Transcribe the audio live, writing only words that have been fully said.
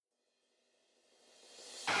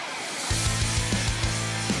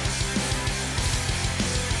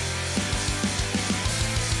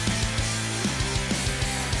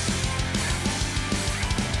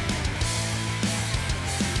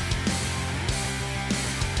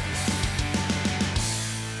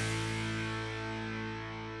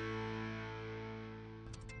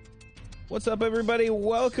What's up, everybody?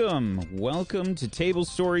 Welcome to Table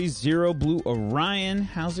Stories Zero Blue Orion.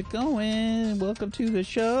 How's it going? Welcome to the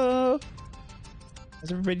show. How's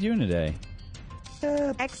everybody doing today?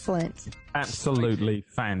 Excellent. Absolutely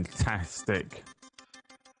fantastic.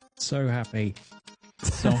 So happy.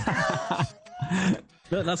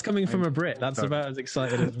 Look, that's coming from a Brit. That's about as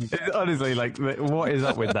excited as we get. Honestly, like, what is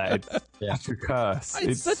up with that? It's a curse.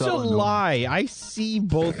 It's such so a lie. I see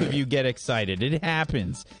both of you get excited. It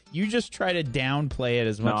happens. You just try to downplay it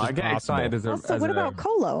as much as I get possible. excited as a. Also, as what a- about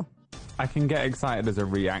Colo? I can get excited as a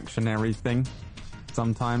reactionary thing.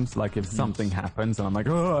 Sometimes, like if something happens and I'm like,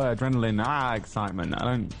 oh, adrenaline, excitement.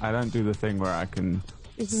 I don't do the thing where I can.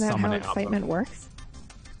 Isn't that summon how it up. excitement works?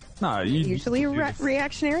 No, you Usually do this-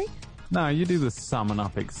 reactionary? No, you do the summon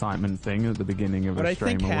up excitement thing at the beginning of What a I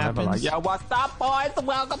stream think or whatever. happens- Like, yeah, what's up, boys?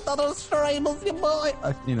 Welcome to the stream, it's your boy.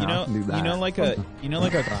 I can do that. You know,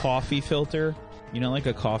 like a coffee filter. You know, like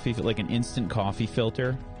like an instant coffee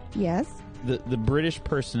filter. Yes. The British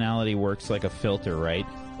personality works like a filter, right?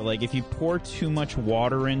 But like if you pour too much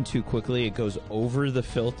water in too quickly, it goes over the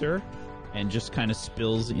filter and just kind of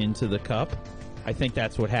spills into the cup. I think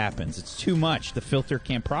that's what happens. It's too much. The filter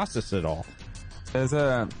can't process it all. There's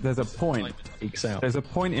a point. Ekes out. There's a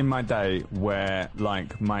point in my day where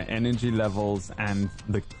like my energy levels and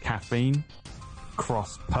the caffeine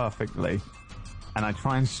cross perfectly, and I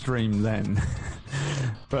try and stream then.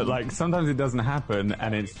 But like sometimes it doesn't happen,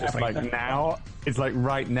 and it's just like now. It's like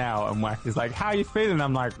right now, and Wack is like, "How you feeling?"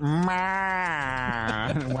 I'm like, "Mah."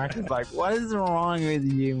 And Wack is like, "What is wrong with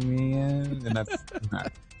you, man?" And that's no.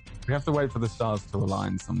 We have to wait for the stars to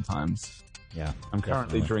align sometimes. Yeah, I'm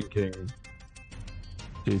currently definitely. drinking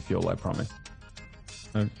G Fuel, I promise.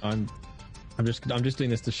 I'm just doing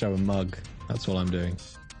this to show a mug. That's what I'm doing.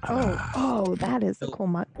 Oh, that is a cool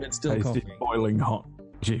mug. It's still Tasty, coffee. boiling hot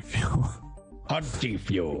G Fuel. Hot G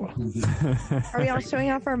Fuel. Are we all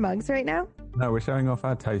showing off our mugs right now? No, we're showing off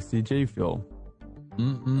our tasty G Fuel.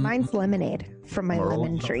 Mine's lemonade from my We're all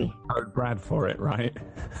lemon tree. Code Brad for it, right?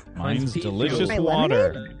 Mine's Tea delicious fuel.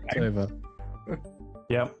 water. It's over.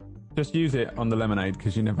 Yep. Just use it on the lemonade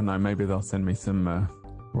because you never know. Maybe they'll send me some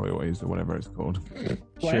royalties or whatever it's called.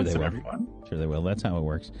 Sure they will. Sure they will. That's how it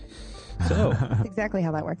works. So That's exactly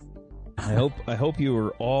how that works. I hope you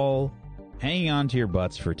were all hanging on to your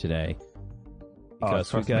butts for today. Because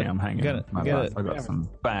Trust me, I'm hanging. I got some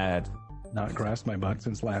bad. Not grasped my butt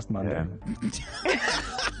since last Monday.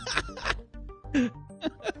 Yeah.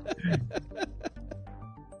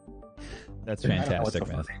 That's I don't know what's fantastic,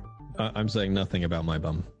 so man. funny. I'm saying nothing about my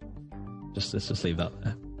bum. Let's just leave that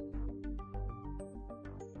there.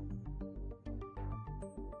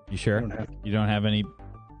 You sure? I don't have- You don't have any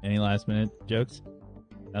last minute jokes?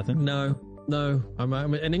 Nothing? No.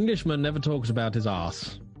 An Englishman never talks about his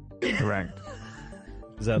ass. Correct.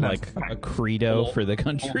 Is that That's like a credo for the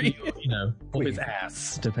country? You know, or his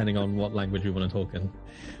ass, depending on what language we want to talk in.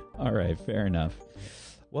 All right, fair enough.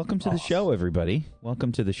 Welcome to the show, everybody.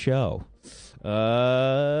 Welcome to the show.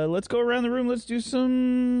 Let's go around the room. Let's do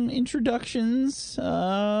some introductions.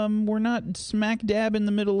 We're not smack dab in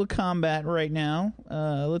the middle of combat right now.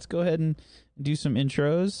 Let's go ahead and do some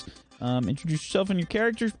intros. Introduce yourself and your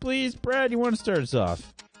characters, please. Brad, you want to start us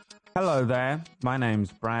off? Hello there. My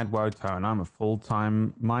name's Brad Woto, and I'm a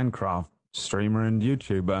full-time Minecraft streamer and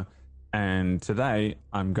YouTuber. And today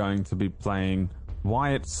I'm going to be playing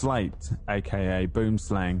Wyatt Slate, aka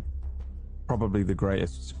Boomslang, probably the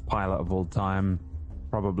greatest pilot of all time,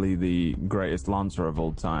 probably the greatest lancer of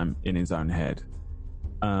all time in his own head.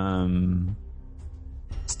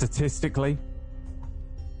 Statistically,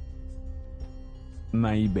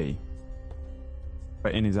 maybe,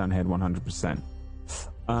 but in his own head, 100%.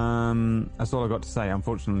 That's all I got to say.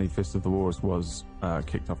 Unfortunately, Fist of the Wars was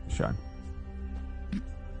kicked off the show.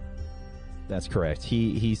 That's correct.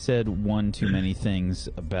 He said one too many things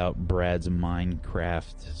about Brad's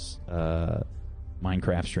Minecraft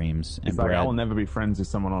streams. And It's like, Brad, I will never be friends with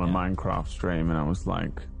someone on a Minecraft stream, and I was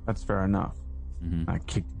like, that's fair enough. I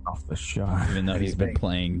kicked him off the show. even though he's been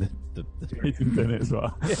playing the He's done it as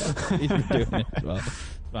well. he's been doing it as well.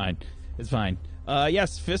 It's fine. It's fine.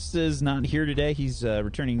 Yes, Fist is not here today. He's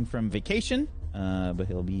returning from vacation, but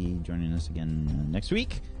he'll be joining us again next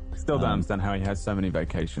week. Still don't understand how he has so many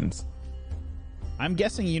vacations. I'm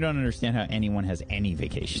guessing you don't understand how anyone has any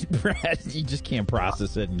vacation, Brad. You just can't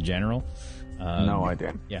process it in general. No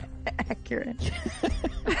idea. Yeah. Accurate.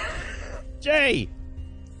 Jay!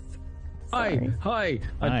 Hi. Hi.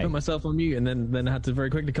 I put myself on mute and then had to very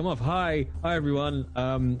quickly come off. Hi everyone.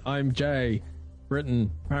 I'm Jay.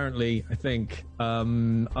 Britain, apparently, I think.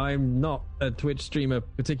 I'm not a Twitch streamer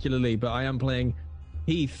particularly, but I am playing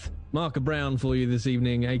Heath Marker Brown for you this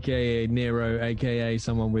evening, aka Nero, aka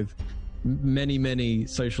someone with many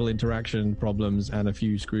social interaction problems and a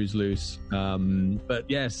few screws loose. But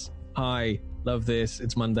yes, hi, love this.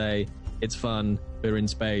 It's Monday. It's fun. We're in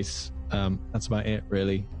space. That's about it,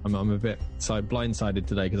 really. I'm a bit blindsided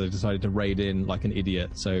today because I decided to raid in like an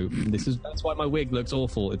idiot. So that's why my wig looks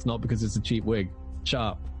awful. It's not because it's a cheap wig.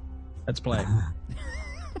 Sharp. Let's play.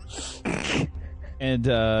 And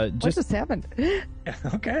What just happened?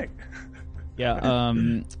 Okay. yeah,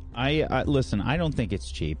 I listen. I don't think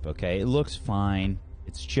it's cheap. Okay, it looks fine.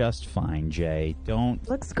 It's just fine, Jay. Don't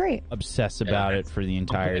Looks great. obsess about it for the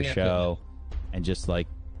entire show, and just like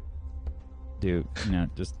do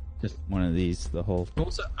just one of these the whole.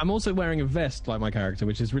 I'm also wearing a vest like my character,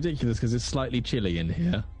 which is ridiculous because it's slightly chilly in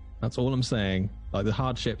here. That's all I'm saying. Like the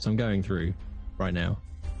hardships I'm going through right now.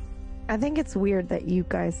 I think it's weird that you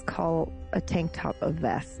guys call a tank top a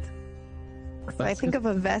vest. 'Cause I think of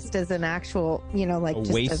a vest as an actual, like A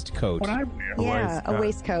just waistcoat. What I wear. a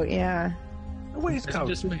waistcoat. Yeah. A waistcoat.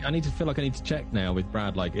 Just me. I feel like I need to check now with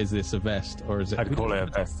Brad. Like, is this a vest or is it? I'd call it a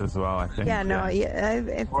vest as well, I think. Yeah. No.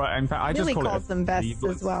 Yeah. Well, in fact, I just Billy call calls it them vests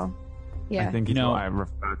sleeveless. as well. Yeah. I think it's what I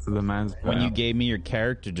refer to them as. When but- you gave me your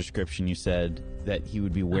character description, you said that he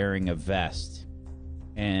would be wearing a vest,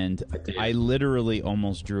 and I literally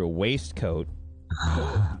almost drew a waistcoat.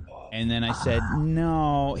 And then I said,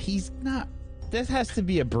 "No, he's not. This has to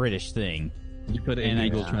be a British thing." You put it in And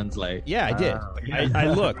Google Translate. Yeah, I did. yeah. I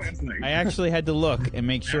looked. I actually had to look and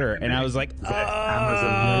make sure, and I was like,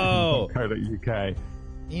 "Oh, Amazon.co.uk.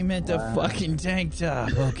 he meant a fucking tank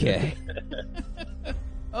top." Okay.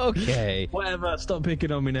 Okay. Whatever. Stop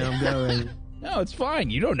picking on me now. I'm going. No, it's fine.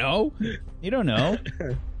 You don't know. You don't know.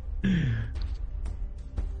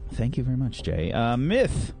 Thank you very much, Jay.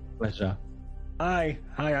 Myth. Pleasure. Hi,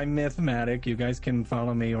 I'm Mythmatic. You guys can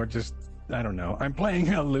follow me or just, I don't know. I'm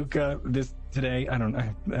playing Luca today. I don't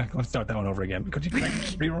know. Let's start that one over again. Could you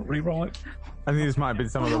re-roll it? I think this might be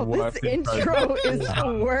some of the Oh, worst this intro is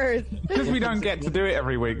the worst. Because we don't get to do it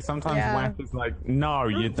every week. Sometimes Yeah. Whack is like, no,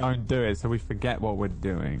 you don't do it, so we forget what we're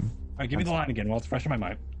doing. All right, give me the line again while it's fresh in my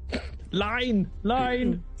mind. Line.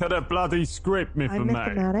 To the bloody script, I'm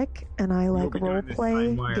Mythmatic. Mythmatic, and I like be doing role this play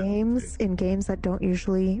same way. games in games that don't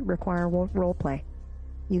usually require role play.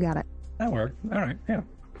 You got it. That worked. All right, yeah.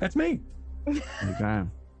 That's me. Okay.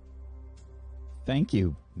 Thank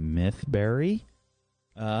you, Mythberry.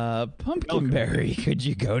 Pumpkinberry, could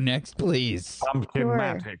you go next, please?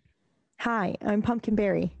 Pumpkin-matic. Hi, I'm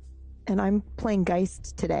Pumpkinberry, and I'm playing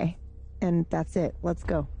Geist today. And that's it. Let's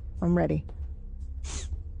go. I'm ready.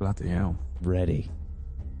 Bloody hell. Ready.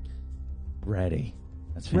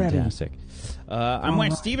 That's fantastic. I'm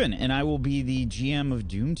Whack Steven, and I will be the GM of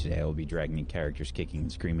Doom today. I will be dragging characters kicking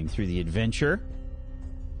and screaming through the adventure.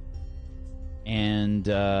 And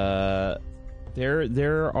there's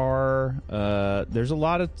a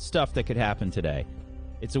lot of stuff that could happen today.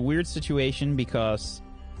 It's a weird situation because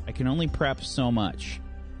I can only prep so much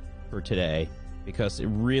for today because it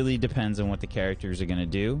really depends on what the characters are going to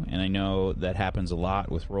do. And I know that happens a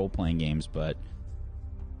lot with role-playing games, but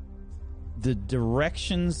the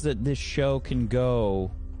directions that this show can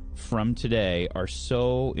go from today are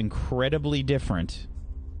so incredibly different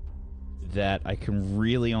that I can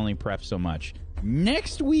really only prep so much.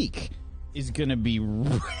 Next week is going to be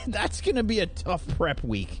that's going to be a tough prep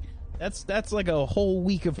week. That's like a whole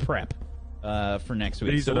week of prep for next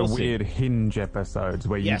week. These So are the we'll see. weird hinge episodes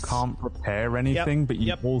where Yes. you can't prepare anything, but you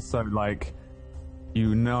Yep. also like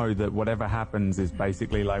you know that whatever happens is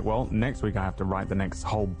basically like, well, next week I have to write the next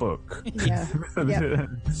whole book. Yeah. Yep.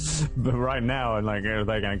 But right now, like, are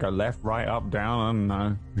they going to go left, right, up, down? I don't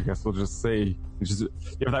know. I guess we'll just see. You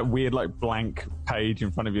have that weird, like, blank page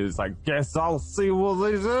in front of you. It's like, guess I'll see what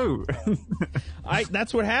they do.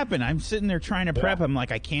 That's what happened. I'm sitting there trying to prep. I'm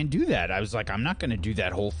like, I can't do that. I was like, I'm not going to do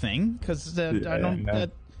that whole thing because I don't.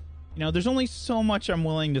 Yeah. There's only so much I'm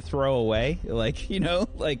willing to throw away. Like,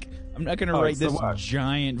 like I'm not going to write it's the this worst.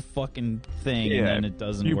 giant fucking thing and then it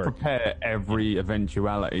doesn't you work. prepare every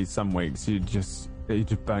eventuality. Some weeks you just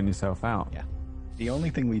burn yourself out. Yeah. The only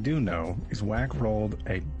thing we do know is Whack rolled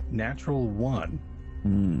a natural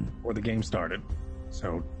 1 before the game started.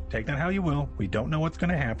 So take that how you will. We don't know what's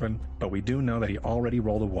going to happen, but we do know that he already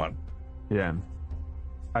rolled a 1. Yeah.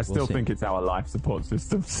 I still see. think it's our life support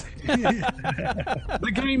systems.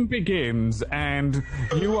 The game begins and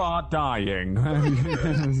you are dying.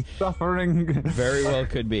 Suffering. Very well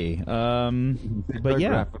could be. But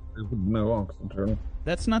yeah, No oxygen.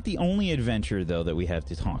 that's not the only adventure, though, that we have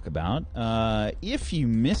to talk about. If you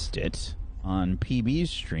missed it on PB's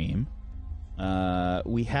stream,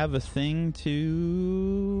 we have a thing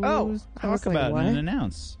to Oh, I was talk like, about what? and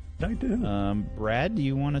announce. I do. Brad, do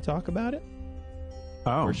you want to talk about it?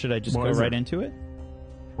 Oh, Or should I just what go is right it? into it?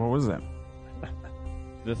 What was it?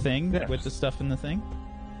 The thing Yes. with the stuff in the thing?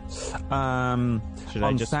 Should On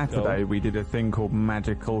I just Saturday, go? we did a thing called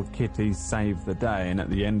Magical Kitty Save the Day, and at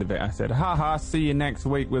the end of it, I said, "Ha, see you next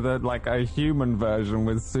week with a human version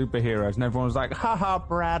with superheroes." And everyone was like, "Ha,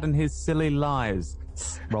 Brad and his silly lies."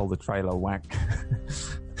 Roll the trailer, whack.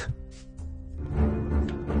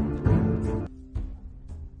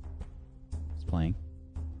 It's playing.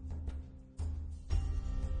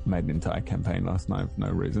 Made an entire campaign last night for no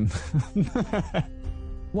reason.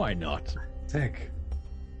 Why not? Sick.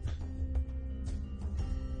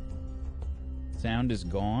 Sound is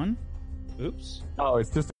gone. Oops. Oh, it's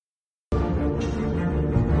just.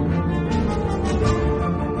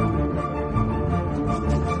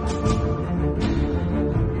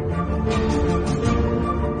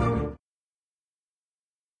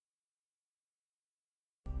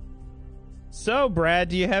 So, Brad,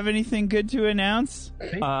 do you have anything good to announce?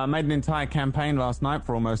 Made an entire campaign last night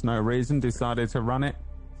for almost no reason. Decided to run it.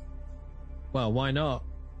 Well, why not?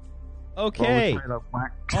 Roll the Okay. trailer,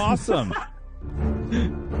 whack. Awesome.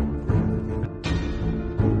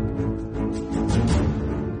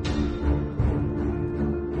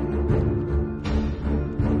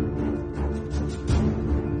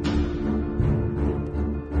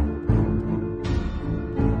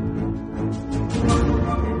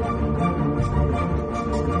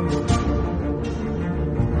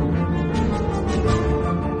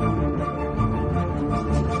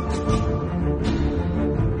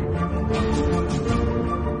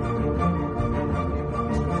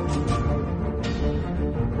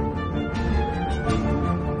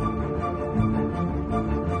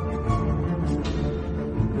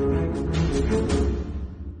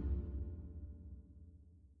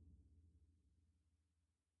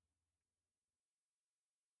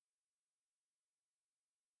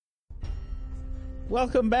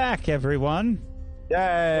 Welcome back, everyone.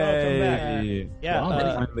 Yay! Yeah,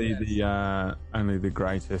 Only the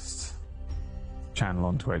greatest channel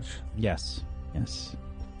on Twitch. Yes.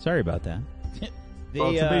 Sorry about that.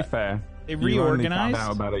 Well, to be fair, they you only reorganized. found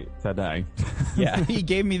out about it today. Yeah, he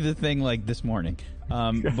gave me the thing like this morning.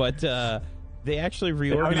 But they actually It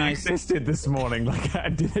only reorganized. existed this morning. Like I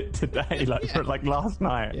did it today, like last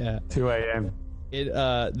night. Yeah. 2 a.m.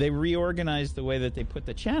 They reorganized the way that they put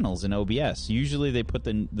the channels in OBS. Usually they put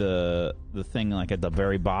the thing like at the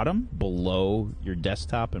very bottom below your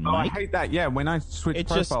desktop and Oh, I mic. hate that. Yeah, when I switch It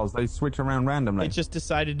just- profiles, they switch around randomly. It just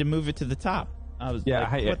decided to move it to the top. I was Yeah, like,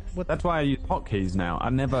 I hate it. what That's why I use hotkeys now. I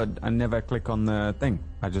never click on the thing.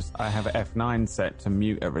 I have F9 set to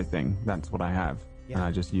mute everything. That's what I have, and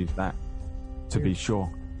I just use that to be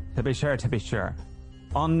sure. To be sure.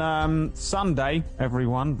 On Sunday,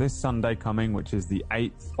 everyone, this Sunday coming, which is the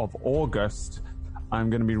 8th of August, I'm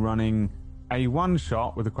going to be running a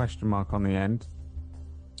one-shot with a question mark on the end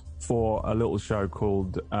for a little show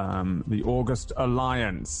called the August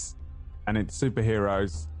Alliance, and it's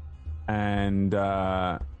superheroes. And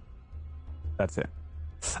that's it.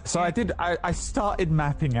 So I started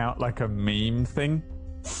mapping out like a meme thing,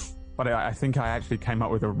 but I think I actually came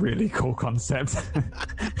up with a really cool concept.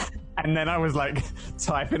 And then I was like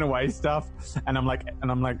typing away stuff, and I'm like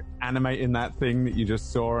animating that thing that you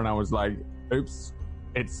just saw, and I was like, oops,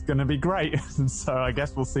 it's gonna be great. So I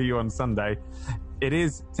guess we'll see you on Sunday. It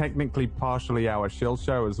is technically partially our shill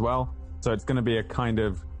show as well, so it's gonna be a kind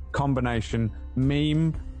of combination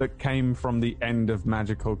meme that came from the end of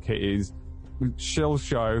Magical Kitties, shill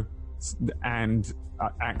show, and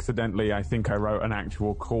accidentally I think I wrote an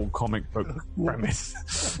actual cool comic book premise.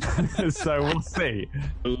 So we'll see.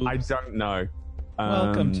 I don't know.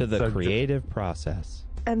 Welcome to the so creative process.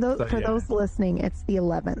 And So, for yeah. those listening, it's the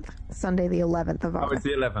 11th, Sunday, the 11th of Oh, it's August.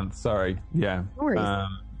 the 11th. Sorry. Yeah. No worries.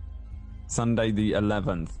 Sunday the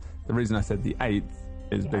 11th. The reason I said the 8th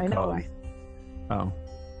is Yeah, I know because. why. Oh.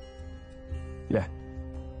 Yeah.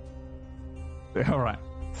 All right.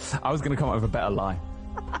 I was going to come up with a better lie.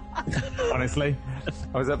 Honestly,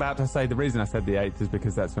 I was about to say the reason I said the 8th is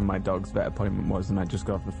because that's when my dog's vet appointment was, and I just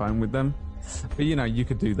got off the phone with them. But you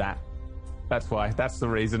could do that. That's why. That's the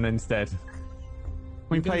reason instead.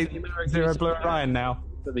 We play Zero Blue Orion now.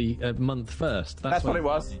 For the month first. That's what it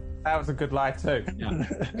was. That was a good lie too.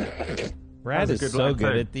 Brad That was is a good so line,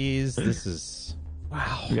 good too. at these. This is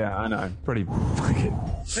wow. Yeah, I know. Pretty fucking.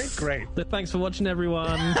 That's great. So thanks for watching,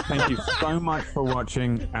 everyone. Thank you so much for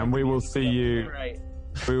watching, and we will see you.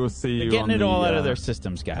 We will see They're you. getting on it all the, out of their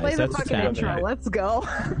systems, guys. Play the That's what's fucking happening. intro. Let's go.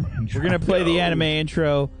 We're gonna play the anime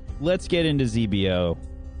intro. Let's get into ZBO.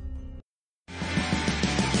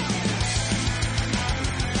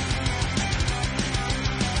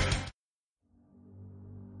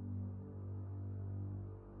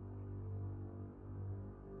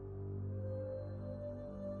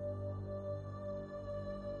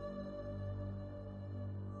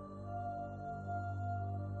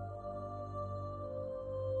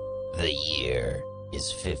 The year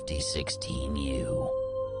is 5016U.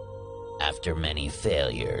 After many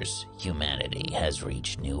failures, humanity has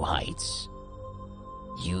reached new heights.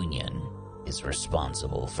 Union is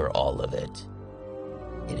responsible for all of it.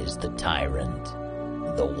 It is the tyrant,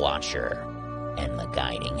 the watcher, and the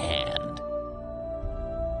guiding hand.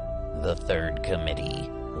 The Third Committee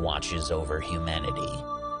watches over humanity,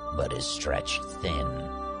 but is stretched thin.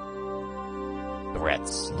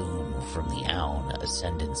 Threats loom from the Aun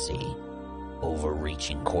Ascendancy,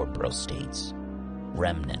 overreaching corporal states,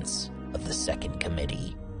 remnants of the Second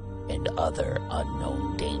Committee, and other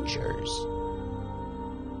unknown dangers.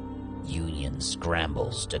 Union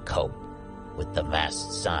scrambles to cope with the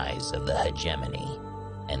vast size of the hegemony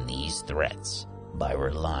and these threats by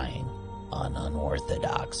relying on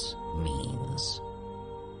unorthodox means.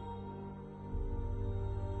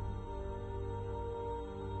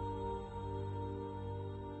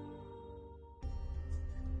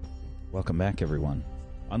 Welcome back, everyone.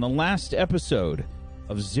 On the last episode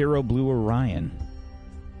of Zero Blue Orion,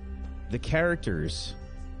 the characters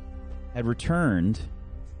had returned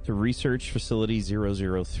to Research Facility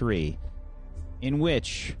 003, in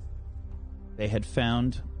which they had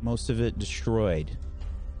found most of it destroyed.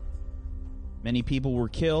 Many people were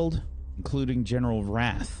killed, including General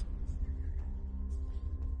Wrath.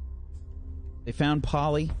 They found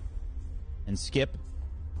Polly and Skip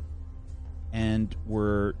and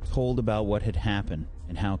were told about what had happened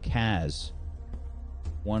and how Kaz,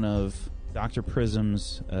 one of Dr.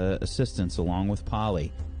 Prism's assistants along with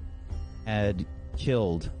Polly, had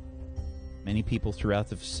killed many people throughout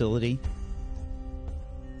the facility,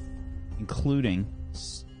 including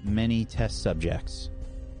many test subjects.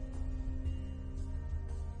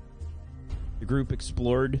 The group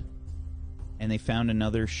explored and they found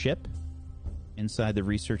another ship inside the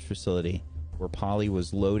research facility where Polly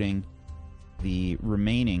was loading the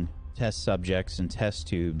remaining test subjects and test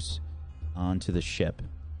tubes onto the ship.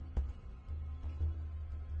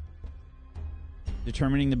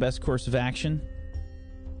 Determining the best course of action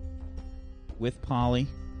with Polly,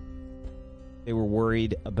 they were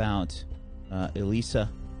worried about Elisa,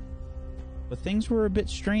 but things were a bit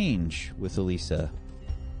strange with Elisa.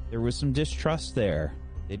 There was some distrust there.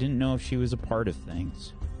 They didn't know if she was a part of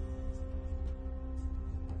things.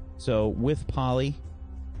 So with Polly,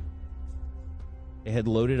 they had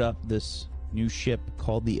loaded up this new ship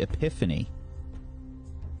called the Epiphany,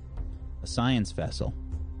 a science vessel,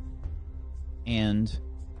 and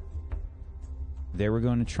they were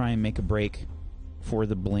going to try and make a break for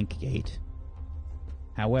the Blink Gate.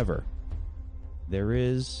 However, there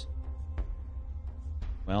is,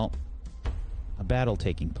 well, a battle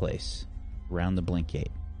taking place around the Blink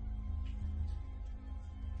Gate.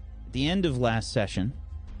 At the end of last session,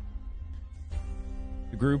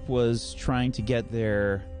 the group was trying to get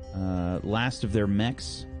their last of their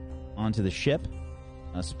mechs onto the ship.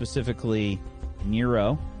 Specifically,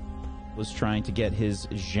 Nero was trying to get his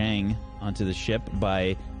Zhang onto the ship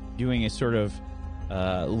by doing a sort of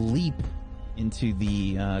leap into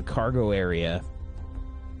the cargo area.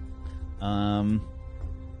 And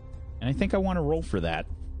I think I want to roll for that.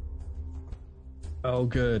 Oh,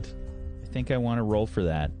 good. I think I want to roll for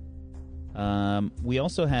that. We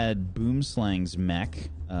also had Boomslang's mech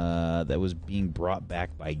that was being brought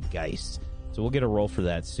back by Geist. So we'll get a roll for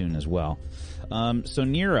that soon as well. So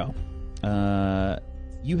Nero,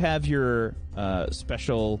 you have your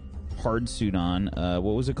special hard suit on.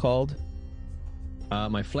 What was it called?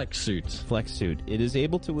 My flex suit. Flex suit. It is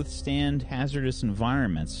able to withstand hazardous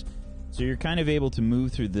environments. So you're kind of able to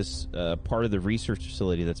move through this part of the research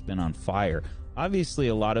facility that's been on fire. Obviously,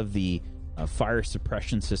 a lot of the fire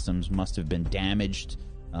suppression systems must have been damaged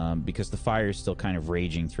because the fire is still kind of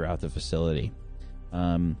raging throughout the facility.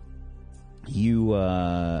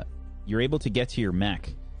 You're able to get to your mech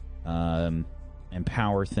and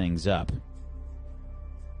power things up.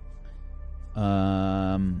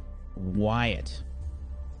 Wyatt,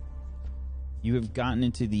 you have gotten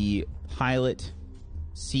into the pilot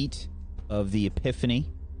seat of the Epiphany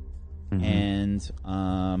and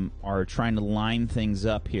are trying to line things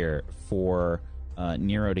up here for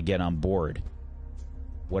Nero to get on board.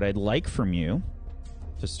 What I'd like from you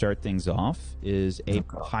to start things off is a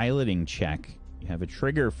piloting check. You have a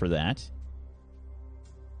trigger for that.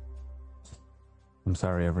 I'm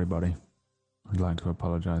sorry, everybody. I'd like to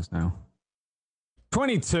apologize now.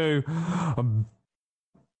 22.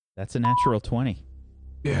 That's a natural 20.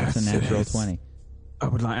 Yes, that's a natural it is. 20. I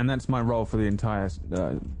would like, and that's my role for the entire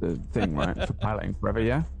the thing, right? For piloting forever,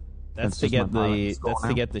 yeah. That's to get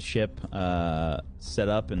the ship set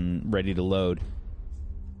up and ready to load.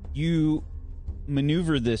 You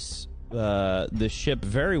maneuver this the ship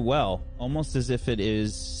very well, almost as if it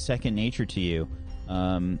is second nature to you.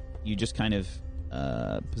 You just kind of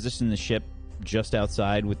position the ship just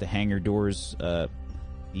outside with the hangar doors,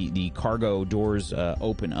 the cargo doors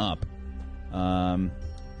open up.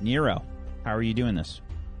 Nero, how are you doing this?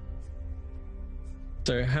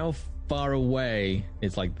 So how far away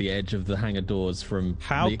is like the edge of the hangar doors from?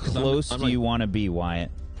 How close do you want to be, Wyatt?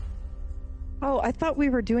 Oh, I thought we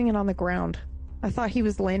were doing it on the ground. I thought he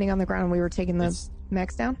was landing on the ground and we were taking the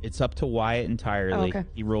mechs down. It's up to Wyatt entirely. Oh, okay.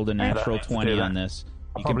 He rolled a natural 20 on this.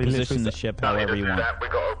 You can position the ship however you want. We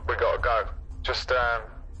gotta go. Just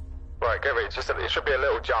right, get ready. It should be a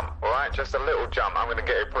little jump, all right? Just a little jump. I'm gonna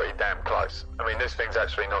get it pretty damn close. I mean, this thing's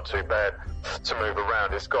actually not too bad to move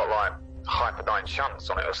around. It's got like hyperdyne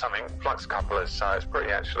shunts on it or something, flux couplers. So it's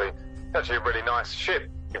actually a really nice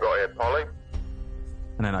ship you got here, Polly.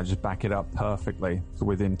 And then I just back it up perfectly to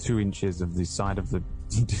within 2 inches of the side of the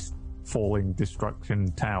falling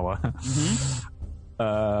destruction tower.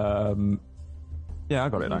 Mm-hmm. Yeah, I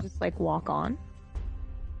got it now. Just like walk on.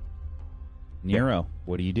 Nero,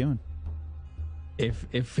 what are you doing?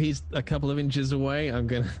 If he's a couple of inches away, I'm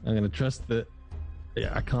gonna trust that.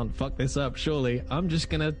 Yeah, I can't fuck this up. Surely, I'm just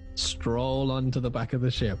gonna stroll onto the back of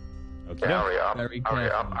the ship. Okay. Yeah, hurry up. Very Hurry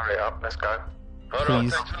carefully. up. Let's go. All right,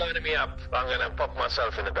 Please. thanks for lining me up. I'm gonna pop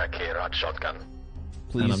myself in the back here at shotgun.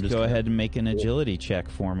 Please I'm just go gonna- ahead and make an agility check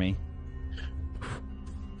for me.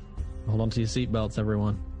 Hold on to your seatbelts,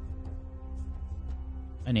 everyone.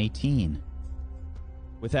 An 18.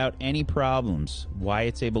 Without any problems,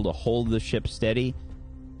 Wyatt's able to hold the ship steady.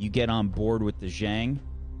 You get on board with the Zhang.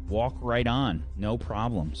 Walk right on. No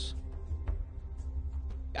problems.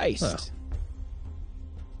 Geist. Well.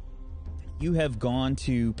 You have gone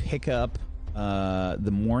to pick up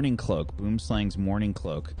the morning cloak, Boomslang's morning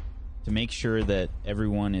cloak, to make sure that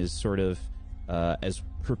everyone is sort of as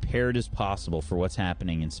prepared as possible for what's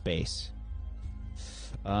happening in space.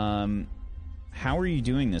 How are you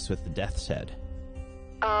doing this with the Death's Head?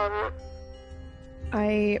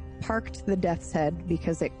 I parked the Death's Head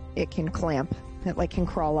because it can clamp. It like can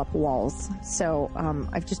crawl up walls. So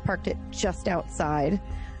I've just parked it just outside,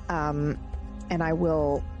 and I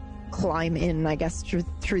will climb in, I guess,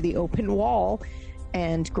 through the open wall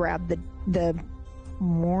and grab the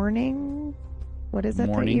morning. What is it?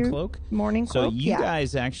 Morning cloak? Morning cloak. So you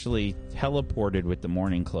guys actually teleported with the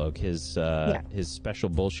morning cloak, his special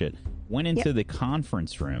bullshit. Went into the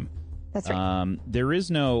conference room. That's right. There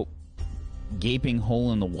is no gaping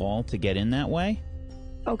hole in the wall to get in that way.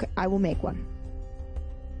 Okay, I will make one.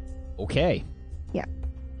 Okay. Yeah.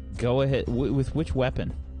 Go ahead. With which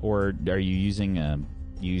weapon? Or are you using the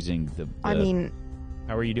I mean,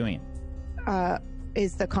 how are you doing it?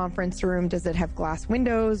 Is the conference room, does it have glass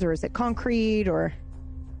windows or is it concrete or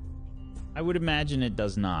I would imagine it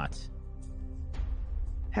does not.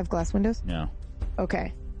 have glass windows? No.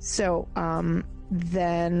 Okay. So,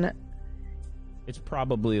 then, It's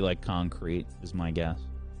probably like concrete, is my guess.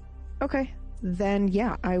 okay. Then,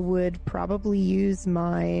 yeah, I would probably use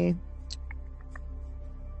I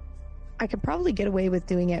could probably get away with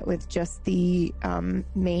doing it with just the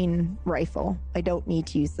main rifle. I don't need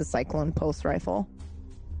to use the Cyclone Pulse rifle.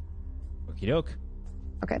 Okie doke.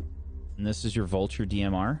 Okay. And this is your Vulture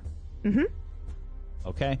DMR? Mm-hmm.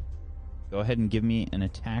 Okay. Go ahead and give me an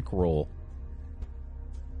attack roll.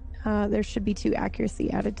 There should be 2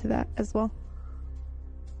 accuracy added to that as well.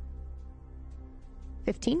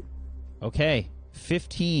 15? Okay.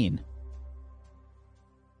 15.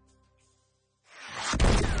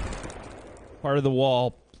 Part of the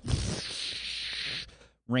wall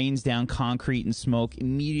rains down concrete and smoke.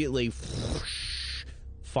 Immediately,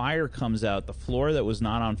 fire comes out. The floor that was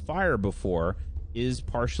not on fire before is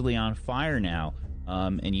partially on fire now.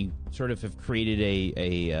 And you sort of have created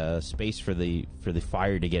a space for the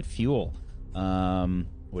fire to get fuel.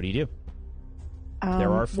 What do you do?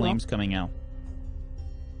 There are flames coming out.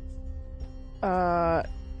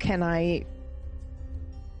 Can I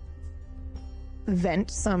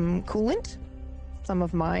vent some coolant? Some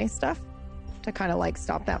of my stuff? To kind of like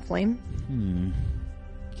stop that flame? You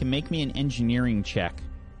can make me an engineering check.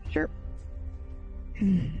 Sure.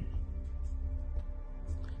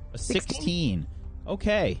 A 16.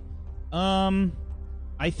 Okay.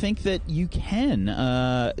 I think that you can.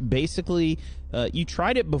 Basically, you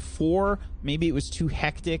tried it before. Maybe it was too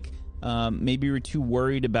hectic. Maybe you were too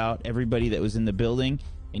worried about everybody that was in the building.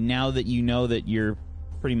 And now that you know that you're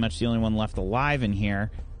pretty much the only one left alive in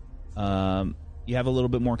here, you have a little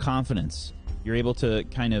bit more confidence. You're able to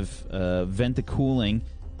kind of vent the cooling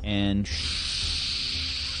and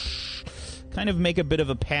kind of make a bit of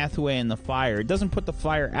a pathway in the fire. It doesn't put the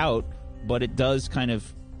fire out, but it does kind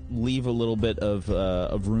of leave a little bit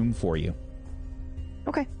of room for you.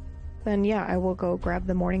 Okay. Then, yeah, I will go grab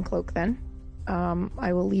the morning cloak then.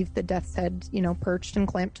 I will leave the death's head, perched and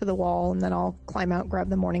clamped to the wall, and then I'll climb out, grab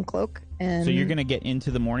the morning cloak. And So you're going to get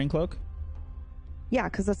into the morning cloak? Yeah,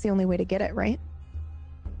 because that's the only way to get it, right?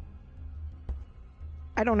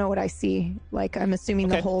 I don't know what I see. Like, I'm assuming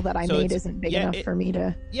the hole that I made isn't big enough for me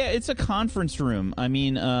to... Yeah, it's a conference room. I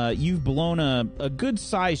mean, you've blown a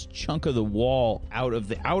good-sized chunk of the wall out of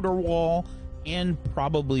the outer wall and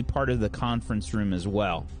probably part of the conference room as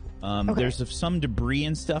well. There's some debris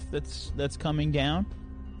and stuff that's coming down.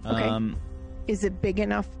 Okay. Is it big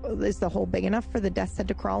enough? Is the hole big enough for the death's head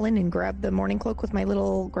to crawl in and grab the morning cloak with my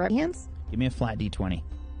little grab hands? Give me a flat D20.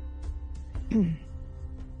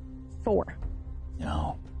 4.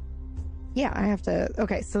 No. Yeah, I have to...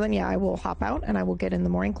 Okay, so then, yeah, I will hop out and I will get in the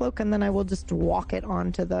morning cloak and then I will just walk it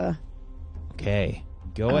onto the... Okay.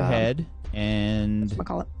 Go ahead and...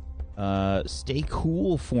 Whatchamacallit? Stay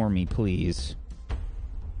cool for me, please.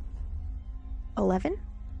 11?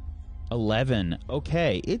 11.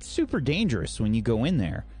 Okay. It's super dangerous when you go in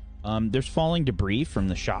there. There's falling debris from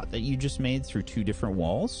the shot that you just made through 2 different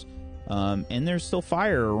walls. And there's still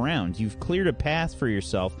fire around. You've cleared a path for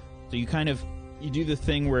yourself. So you do the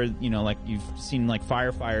thing where, like you've seen like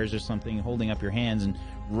firefighters or something holding up your hands and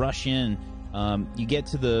rush in. You get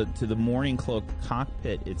to the morning cloak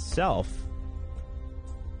cockpit itself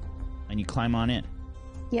and you climb on in.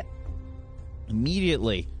 Yep.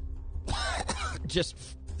 Immediately, just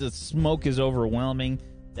the smoke is overwhelming.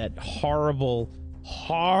 That horrible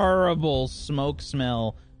smoke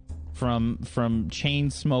smell from chain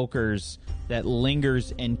smokers that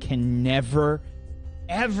lingers and can never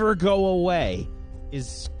ever go away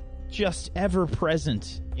is just ever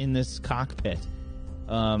present in this cockpit. It's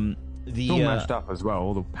all mashed up as well.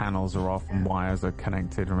 All the panels are off and wires are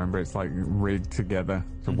connected. Remember, it's like rigged together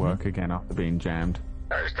to work again after being jammed.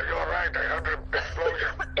 Hey, stay all right. I heard the explosion.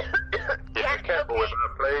 Yeah, be careful with her,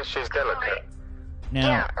 please. She's delicate.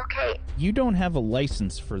 Now, okay. You don't have a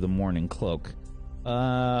license for the morning cloak.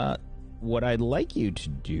 What I'd like you to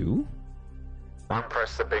do... Don't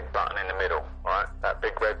press the big button in the middle, alright? That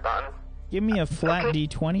big red button. Give me a flat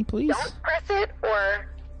D20, please. Don't press it, or...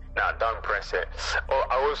 No, don't press it.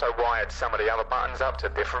 I also wired some of the other buttons up to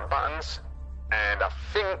different buttons, and I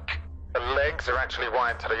think the legs are actually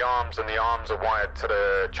wired to the arms, and the arms are wired to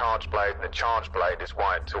the charge blade, and the charge blade is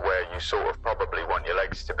wired to where you sort of probably want your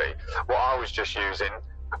legs to be. What I was just using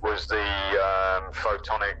was the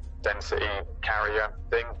photonic density carrier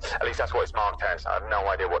thing. At least that's what it's marked as. I have no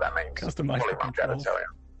idea what that means. Customized Probably won't be able to tell you.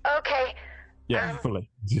 Okay. Yeah, fully.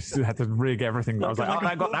 Just had to rig everything. I was like,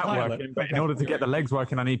 I got that working, but in order to get the legs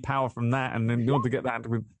working, I need power from that, and then in order to get that...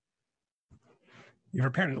 You've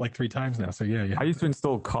repaired it like 3 times now, so yeah. I used to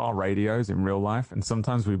install car radios in real life, and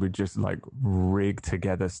sometimes we would just like rig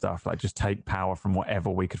together stuff, like just take power from whatever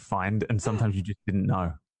we could find, and sometimes you just didn't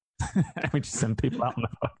know. We just send people out on the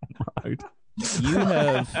fucking road.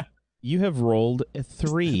 You have rolled a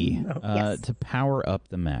 3 to power up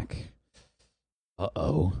the mech.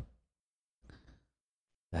 Uh-oh.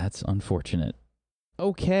 That's unfortunate.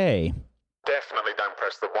 Okay. Definitely don't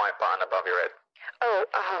press the white button above your head. Oh.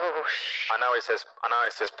 I know it says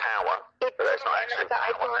power, but it's not actually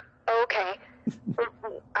power. Okay.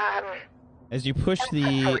 As you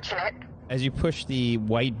push the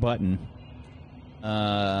white button,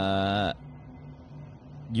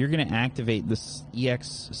 you're going to activate this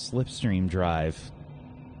EX slipstream drive.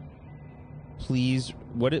 Please,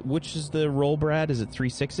 which is the roll, Brad? Is it 3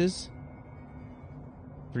 6s?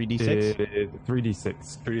 3d6?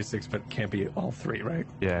 3d6. 3d6, but can't be all 3, right?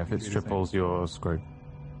 Yeah, if it's triples, you're screwed.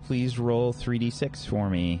 Please roll 3d6 for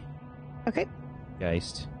me. Okay.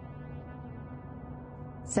 Geist.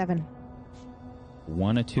 7.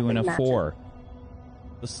 1, a 2, and a 4.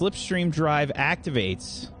 The slipstream drive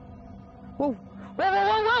activates. Whoa.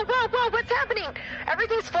 Whoa, what's happening?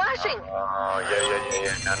 Everything's flashing. Oh,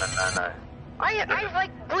 yeah. No. I have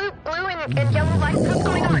like blue and yellow lights. What's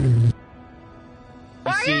going on?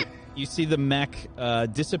 You see the mech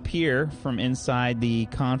disappear from inside the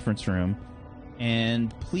conference room,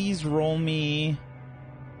 and please roll me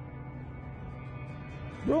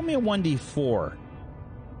a 1d4.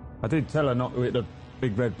 I did tell her not to hit the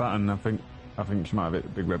big red button. I think she might have hit the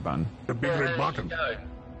big red button. The big red button.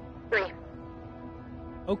 3.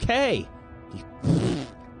 Okay.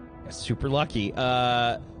 Super lucky.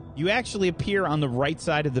 You actually appear on the right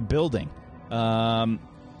side of the building.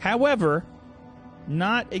 However,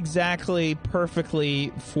 not exactly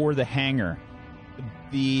perfectly for the hangar.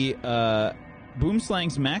 The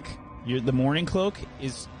Boomslang's mech, the morning cloak,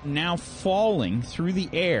 is now falling through the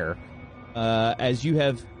air as you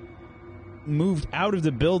have moved out of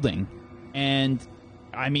the building, and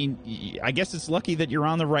I mean, I guess it's lucky that you're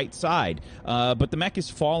on the right side. But the mech is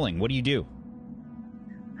falling. What do you do?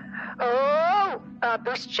 Oh,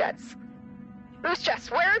 boost jets. Boost jets.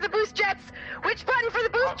 Where are the boost jets? Which button for the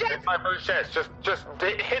boost jets? Hit my boost jets. Just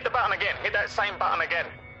hit the button again. Hit that same button again.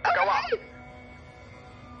 Go up.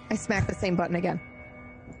 I smack the same button again.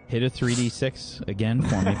 Hit a 3d6 again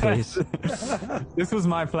for me, please. This was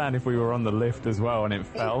my plan if we were on the lift as well and it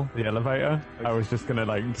fell, the elevator. I was just going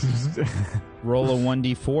to just... Roll a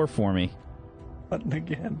 1d4 for me. Button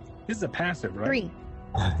again. This is a passive, right? 3.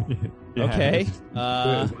 Yeah, Okay. just do it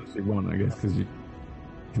as much as you want, I guess, because you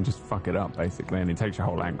can just fuck it up, basically, and it takes your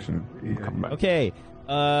whole action to come back. Okay.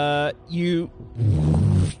 You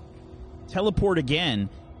teleport again,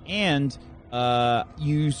 and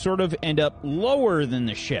you sort of end up lower than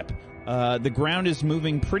the ship. The ground is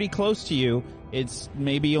moving pretty close to you. It's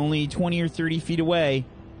maybe only 20 or 30 feet away.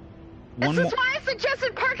 This is why I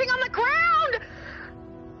suggested parking on the ground!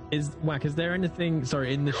 Is there anything,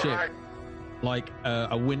 in the ship, like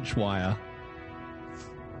a winch wire?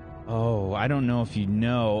 Oh, I don't know if you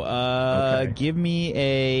know. Okay. Give me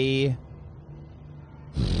a...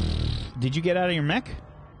 Did you get out of your mech?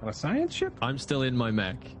 On a science ship? I'm still in my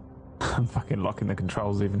mech. I'm fucking locking the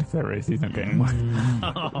controls, even if there is. He's not getting one.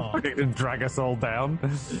 He's going to drag us all down.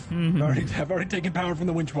 I've already taken power from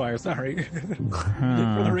the winch wire. Sorry.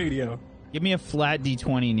 For the radio. Give me a flat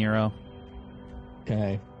d20, Nero.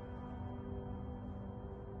 Okay.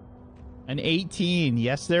 An 18.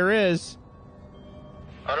 Yes, there is.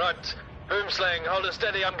 All right, Boomslang, hold it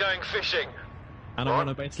steady. I'm going fishing. And I want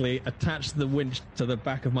to basically attach the winch to the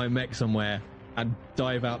back of my mech somewhere and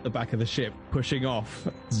dive out the back of the ship, pushing off,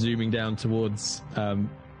 zooming down towards. That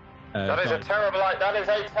is a terrible. That is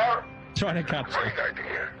a terrible. Trying to catch Great it.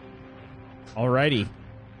 idea. Alrighty.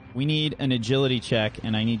 We need an agility check,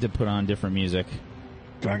 and I need to put on different music.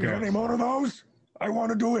 Can I get any more of those? I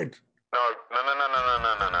want to do it. No.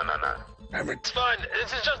 Damn it. It's fine.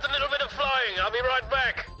 This is just a little bit of flying. I'll be right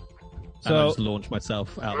back. And I So just launch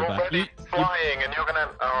myself out the You're back. already flying, and you're gonna.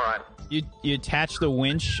 All right. you attach the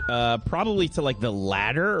winch probably to like the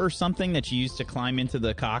ladder or something that you use to climb into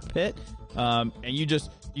the cockpit, and you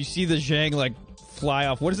see the Zhang like fly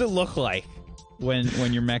off. What does it look like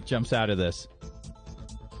when your mech jumps out of this?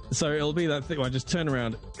 So it'll be that thing where I just turn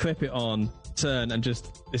around, clip it on, turn, and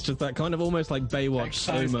it's just that kind of almost like Baywatch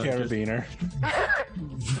Size slow-mo, just- carabiner.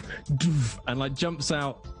 and like jumps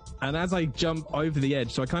out. And as I jump over the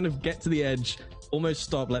edge, so I kind of get to the edge, almost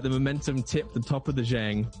stop, let the momentum tip the top of the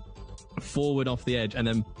Zhang forward off the edge, and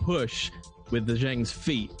then push with the Zhang's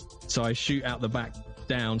feet. So I shoot out the back,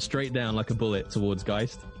 straight down like a bullet towards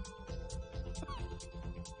Geist.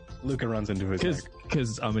 Luca runs into his leg.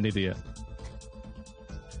 Because I'm an idiot.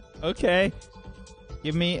 Okay.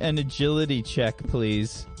 Give me an agility check,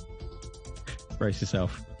 please. Brace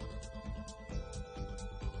yourself.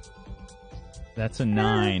 That's a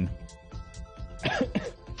 9.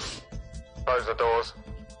 Close the doors.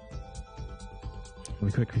 Let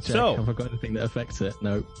me quickly check. So- Have I got anything that affects it?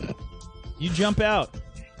 No. You jump out.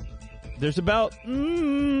 There's about...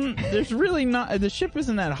 there's really not... The ship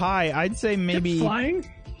isn't that high. I'd say maybe... Flying?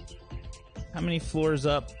 How many floors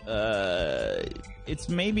up? It's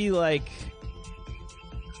maybe like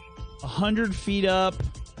 100 feet up.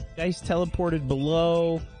 Guys teleported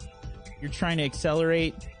below. You're trying to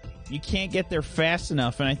accelerate. You can't get there fast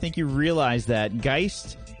enough, and I think you realize that.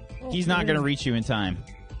 Geist, he's not going to reach you in time.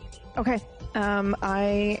 Okay.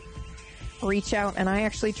 I reach out and I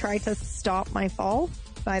actually try to stop my fall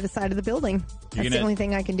by the side of the building. That's the gonna only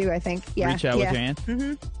thing I can do, I think. Yeah. Reach out with your hand?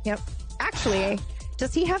 Mm-hmm. Yep. Actually,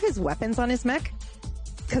 does he have his weapons on his mech?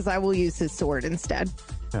 Because I will use his sword instead.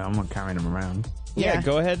 Yeah, I'm not carrying him around. Yeah,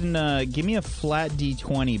 go ahead and give me a flat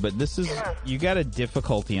D20, but this is... You got a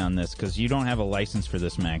difficulty on this, because you don't have a license for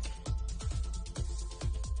this mech.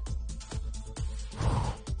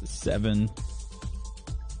 7.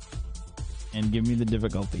 And give me the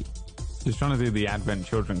difficulty. Just trying to do the Advent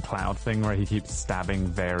Children Cloud thing where he keeps stabbing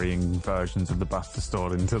varying versions of the Buster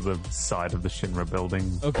Sword into the side of the Shinra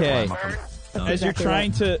building. Okay. Climb up and- As you're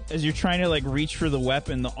exactly trying to like reach for the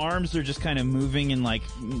weapon, the arms are just kind of moving in like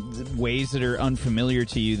ways that are unfamiliar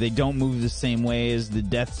to you. They don't move the same way as the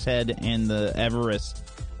Death's Head and the Everest.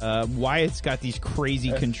 Wyatt's got these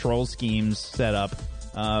crazy control schemes set up,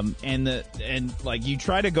 and like you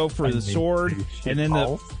try to go for the sword, and then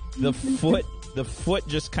the foot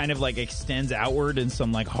just kind of like extends outward in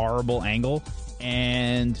some like horrible angle,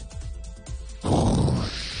 and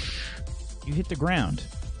you hit the ground.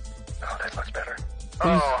 Oh, that's much better.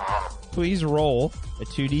 Please roll a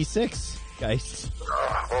 2d6, guys.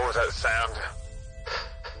 What was that sound?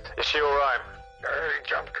 Is she alright? He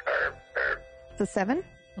jumped. It's a 7.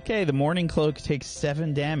 Okay, the Morning Cloak takes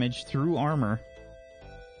 7 damage through armor.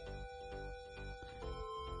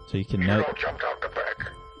 So you can note. Jumped out the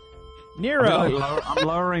back. Nero!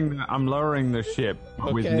 I'm lowering the ship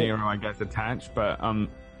with Okay. Nero, I guess, attached, but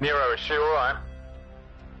Nero, is she alright?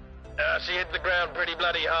 She hit the ground pretty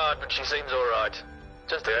bloody hard, but she seems alright.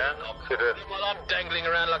 Just a Yeah, she did. While I'm dangling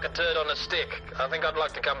around like a turd on a stick. I think I'd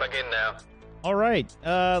like to come back in now. All right,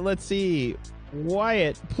 let's see.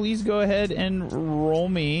 Wyatt, please go ahead and roll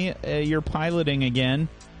me your piloting again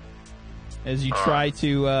as you try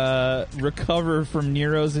to recover from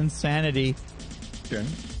Nero's insanity. Okay.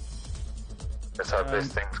 Let's hope this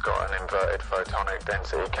thing's got an inverted photonic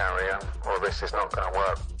density carrier, or this is not going to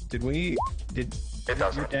work. It It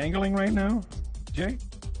doesn't. You're dangling right now, Jay?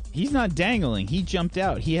 He's not dangling. He jumped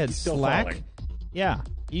out. He had still slack. falling. Yeah,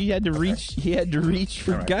 he had to reach. He had to reach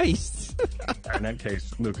for All right. Geist. In that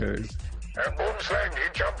case, Luca is. And Boomslang, he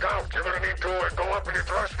jumped out. You're going to need to go up in your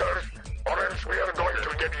thrusters, or else we are going to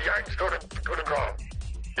get yanked to the ground.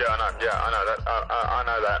 Yeah, I know that. I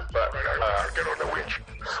know that, but I'll get on the winch.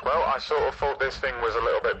 well, I sort of thought this thing was a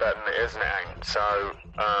little bit better than it is now. So,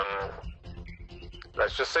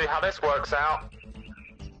 let's just see how this works out.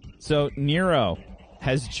 So Nero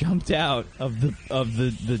has jumped out of the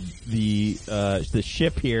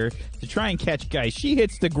ship here to try and catch Geist. She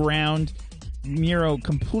hits the ground. Nero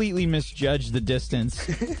completely misjudged the distance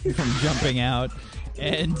from jumping out,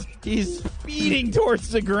 and he's speeding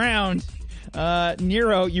towards the ground.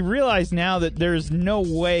 Nero, you realize now that there's no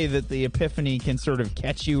way that the Epiphany can sort of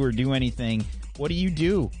catch you or do anything. What do you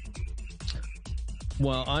do?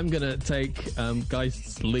 Well, I'm going to take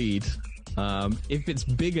Geist's lead. If it's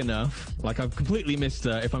big enough, like I've completely missed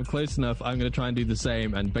her, if I'm close enough, I'm going to try and do the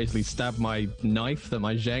same and basically stab my knife that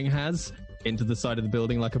my Zheng has into the side of the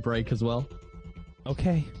building like a break as well.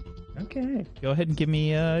 Okay. Go ahead and give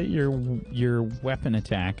me your weapon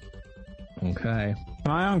attack. Okay.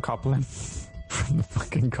 can I uncouple him from the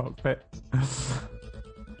fucking cockpit?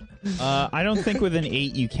 I don't think with an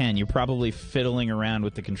 8 you can. You're probably fiddling around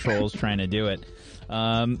with the controls trying to do it.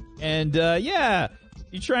 Yeah,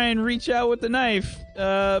 you try and reach out with the knife.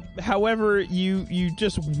 However, you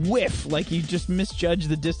just whiff, like you just misjudge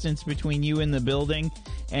the distance between you and the building,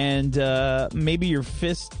 and maybe your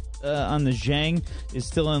fist on the Zhang is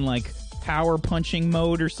still in like power punching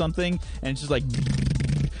mode or something, and it's just like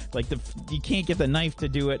you can't get the knife to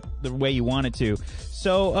do it the way you want it to.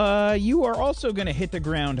 So you are also going to hit the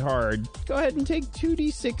ground hard. Go ahead and take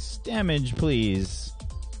 2d6 damage, please.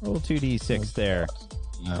 Roll 2d6 there.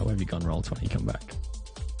 Where have you gone? Roll 20, come back.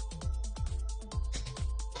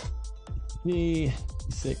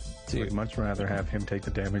 6, 2. I'd much rather have him take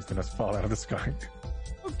the damage than us fall out of the sky.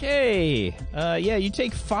 Okay. Yeah, you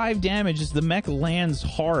take 5 damage as the mech lands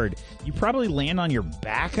hard. You probably land on your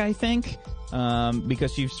back, I think,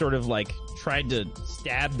 because you've sort of like tried to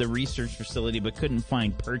stab the research facility but couldn't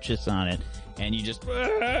find purchase on it, and you just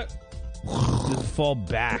fall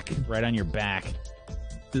back right on your back.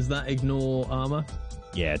 Does that ignore armor?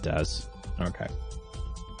 Yeah, it does. Okay.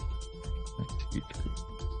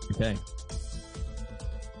 Okay.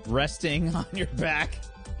 Resting on your back,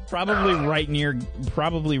 probably right near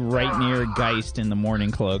Geist in the Morning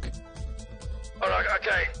Cloak. Alright,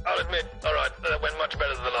 okay, I'll admit, alright, that went much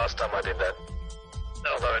better than the last time I did that.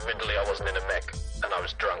 Although, admittedly, I wasn't in a mech, and I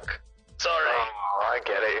was drunk. Sorry. Oh, I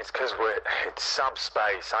get it. It's because it's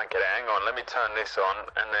subspace. I get it. Hang on, let me turn this on,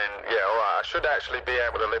 and then yeah, all right. I should actually be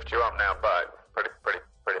able to lift you up now, but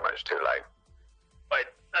pretty much too late. Wait,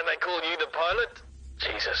 and they call you the pilot?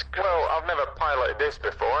 Jesus Christ. Well, I've never piloted this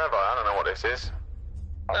before, have I? I don't know what this is.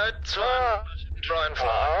 It's fine. I should try and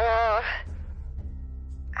fly.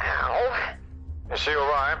 Ow. Is she all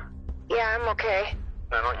right? Yeah, I'm okay.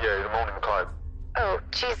 No, not you. The Morning Cloak. Oh,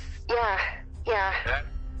 jeez. Yeah. Yeah.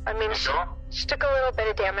 I mean, You sure? she took a little bit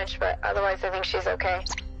of damage, but otherwise I think she's okay.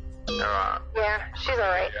 All right. Yeah, she's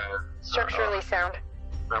alright. Yeah. Structurally sound.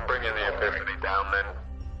 I'm bringing the Epiphany down then.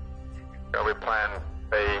 Go with plan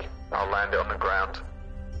B. I'll land it on the ground.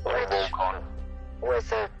 Or Which walk on.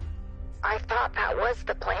 I thought that was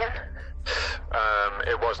the plan.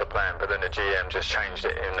 It was the plan, but then the GM just changed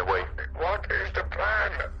it in the week. What is the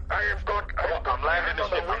plan? I'm landing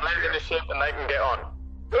the ship and they can get on.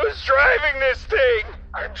 Who's driving this thing?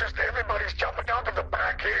 Everybody's jumping out of the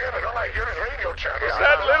back here, and all I hear is radio chatter. Is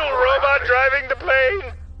that little robot driving the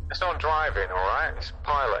plane? It's not driving, alright? It's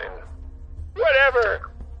piloting.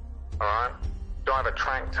 Whatever. Alright? Drive a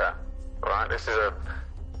tractor. Alright? This is a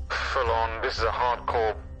full-on, this is a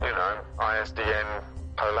hardcore, ISDN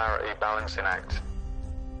polarity balancing act.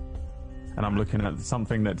 and I'm looking at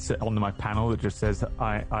something that's on my panel that just says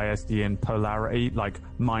ISDN polarity, like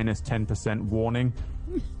minus 10% warning.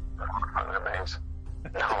 That means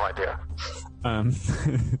no idea. I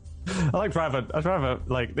like try to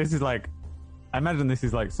like this is like I imagine this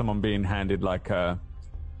is like someone being handed like a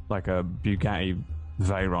Bugatti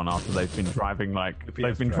Veyron after they've been driving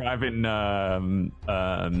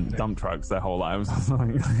dump trucks their whole lives.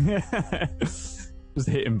 Just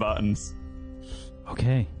hitting buttons.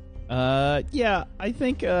 Okay. Yeah, I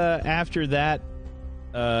think after that,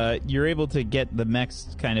 you're able to get the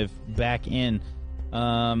mechs kind of back in.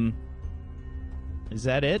 Is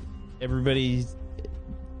that it? Everybody's...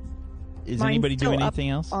 Is Mine's anybody still doing up anything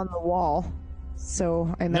else? on the wall,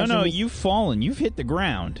 so I imagine... No, you've fallen. You've hit the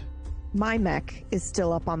ground. My mech is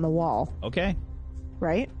still up on the wall, Okay.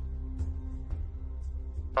 right?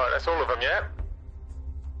 All right, that's all of them,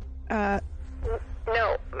 yeah?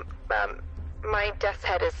 No, my death's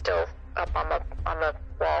head is still up on the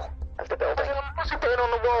wall of the building. What's he doing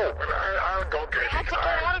on the wall? I'll go get I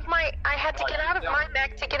had to get out of my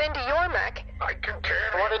mech to get into your mech. I can carry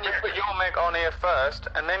Why didn't you put your mech on here first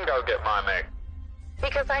and then go get my mech?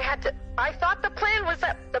 Because I thought the plan was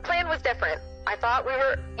different. I thought we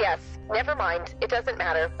were, yes, never mind. It doesn't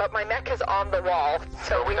matter. But my mech is on the wall,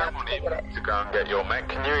 so we have don't want to you get it. to go and get your mech.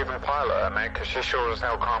 Can you even pilot a mech? Because she sure as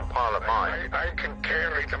hell can't pilot mine. I can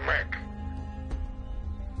carry the mech.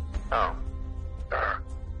 Oh.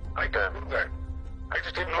 I can do that. I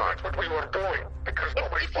just didn't know that's what we were doing because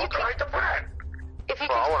nobody authorized the plan. If you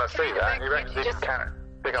Well, I can want to see that. You reckon you just can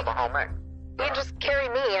pick up a whole mech? you can just carry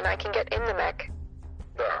me and I can get in the mech.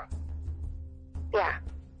 Yeah.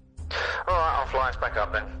 All right, I'll fly us back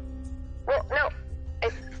up then. Well, no.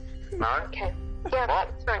 It's No? okay. Yeah, What?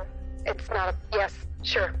 it's fine. It's not a yes.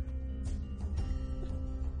 Sure.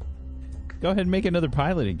 Go ahead and make another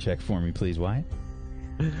piloting check for me, please, Wyatt.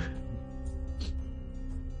 Right,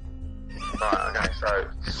 okay, so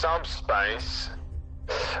subspace.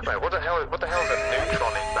 Wait, what the hell is a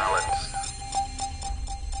neutron imbalance?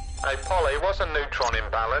 Hey, Polly, what's a neutron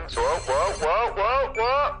imbalance?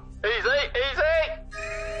 Whoa. Easy.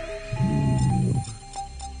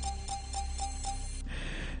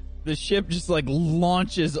 The ship just like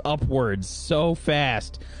launches upwards so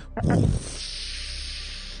fast. You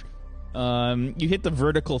hit the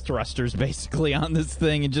vertical thrusters basically on this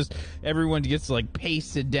thing, and just everyone gets like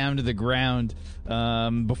pasted down to the ground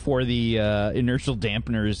before the inertial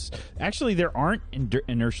dampeners. Actually, there aren't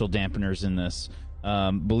inertial dampeners in this.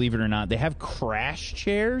 Believe it or not, they have crash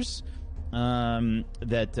chairs.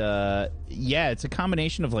 It's a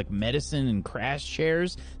combination of like medicine and crash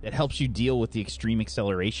chairs that helps you deal with the extreme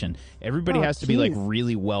acceleration. Everybody has to be like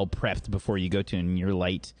really well prepped before you go to near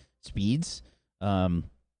light speeds. So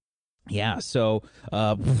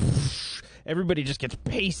everybody just gets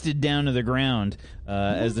pasted down to the ground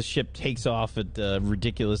as the ship takes off at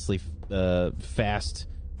ridiculously fast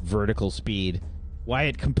vertical speed.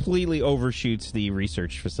 Wyatt completely overshoots the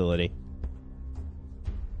research facility.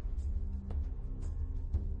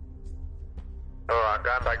 Alright,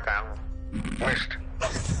 going back down. West.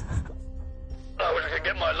 I was going to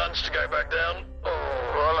get my lunch to go back down.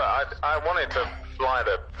 Well, look, I wanted to fly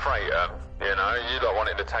the freighter, you know. You lot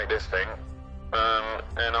wanted to take this thing.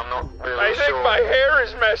 And I'm not really I sure... think my hair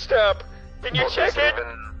is messed up. Can you check it?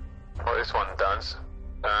 What this one does.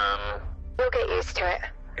 You'll get used to it.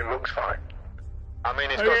 It looks fine. I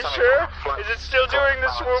mean, it's Are got you something sure? called Is it still doing the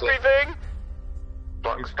swoopy thing?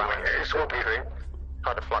 Flux balancing. swoopy thing.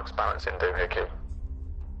 Try to flux balancing doohickey.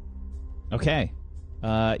 Okay.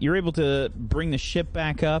 You're able to bring the ship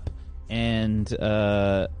back up and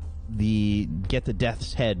get the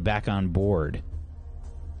Death's Head back on board.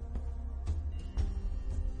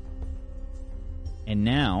 And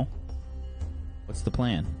now, what's the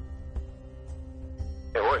plan?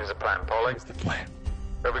 Yeah, what is the plan, Polly? What's the plan?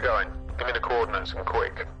 Where are we going? Give me the coordinates and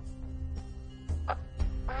quick. Are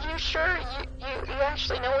you sure you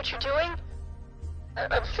actually know what you're doing?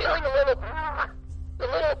 I'm feeling a little.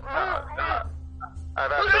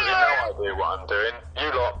 I've absolutely no idea what I'm doing.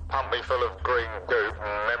 You lot pump me full of green goop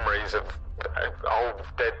and memories of old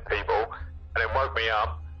dead people, and then woke me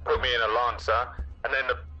up, put me in a Lancer, and then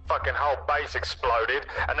the fucking whole base exploded,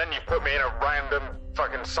 and then you put me in a random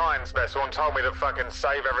fucking science vessel and told me to fucking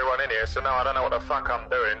save everyone in here, so now I don't know what the fuck I'm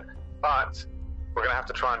doing, but we're gonna have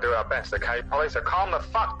to try and do our best, okay, Polly? So calm the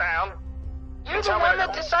fuck down. You're the one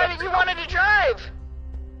that decided you wanted to drive.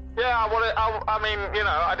 Yeah, I mean, you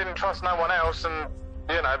know, I didn't trust no one else, and,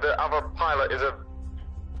 you know, the other pilot is a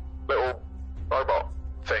little robot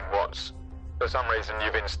thing. For some reason,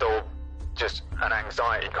 you've installed just an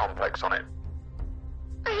anxiety complex on it.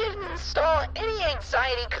 I didn't didn't install any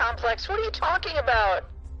anxiety complex. What are you talking about?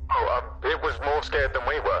 Oh, it was more scared than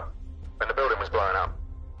we were when the building was blowing up.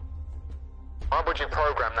 Why would you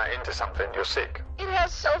program that into something? You're sick. It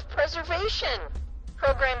has self-preservation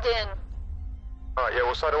programmed in. Alright, yeah,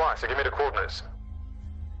 well, so do I, so give me the coordinates.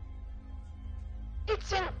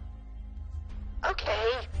 It's in...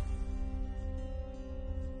 Okay.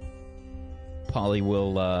 Polly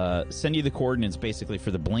will send you the coordinates basically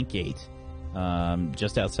for the Blink Gate,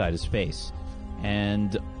 just outside of space.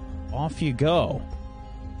 And off you go.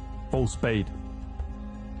 Full speed.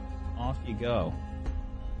 Off you go.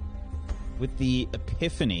 With the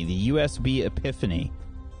Epiphany, the USB Epiphany,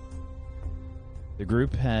 the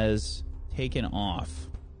group has taken off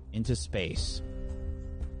into space.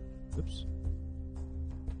 Oops.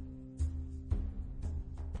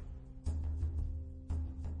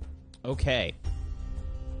 Okay.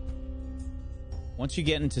 Once you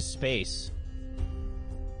get into space,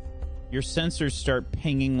 your sensors start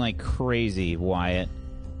pinging like crazy, Wyatt.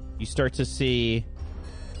 You start to see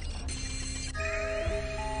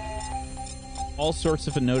all sorts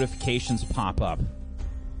of notifications pop up.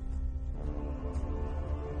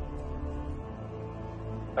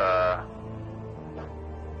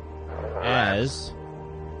 As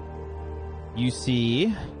you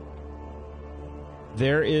see,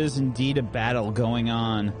 there is indeed a battle going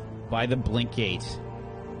on by the Blink Gate.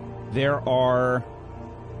 There are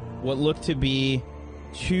what look to be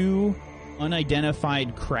 2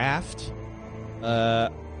 unidentified craft,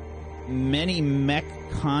 many mech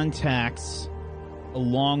contacts,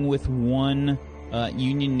 along with 1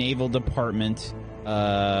 Union Naval Department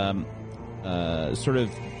sort of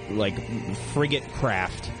like frigate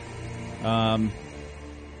craft.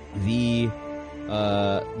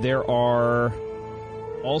 There are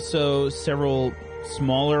also several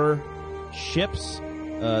smaller ships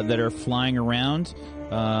that are flying around,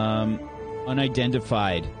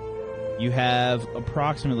 unidentified. You have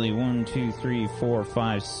approximately 1, 2, 3, 4,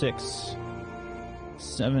 5, 6,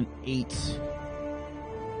 7,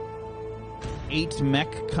 8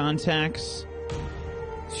 mech contacts,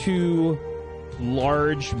 2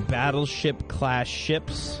 large battleship class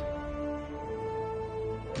ships,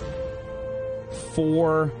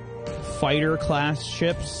 4 fighter class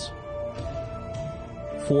ships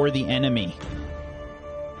for the enemy.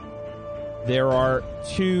 There are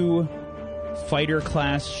 2 fighter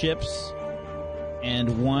class ships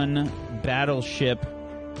and 1 battleship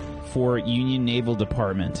for Union Naval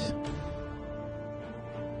Department.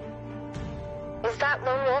 Is that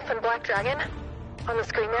Lone Wolf and Black Dragon on the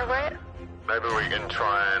screen there, Wyatt? Maybe we can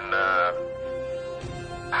try and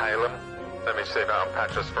hail them. Let me see if that'll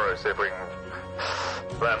patch us through, see if we can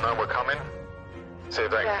let them know we're coming. See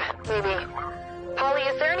if they... Yeah, maybe. Polly,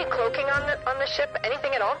 is there any cloaking on the ship?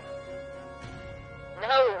 Anything at all?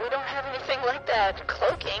 No, we don't have anything like that.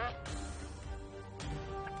 Cloaking?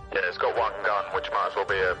 Yeah, it's got 1 gun, which might as well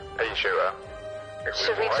be a pea shooter.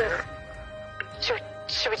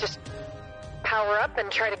 Should we just power up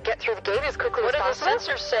and try to get through the gate as quickly as possible? What do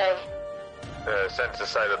the sensors say? Sensors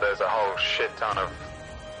say that there's a whole shit ton of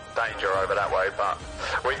danger over that way, but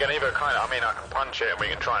we can either I can punch it and we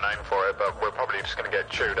can try and aim for it, but we're probably just going to get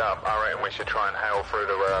chewed up. I reckon we should try and hail through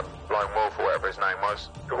the Lone Wolf or whatever his name was.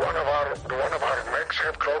 Do one of our mechs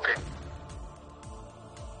have cloaking?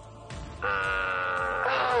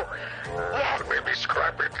 Oh, yes. Maybe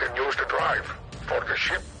scrap it and use the drive for the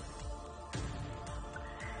ship.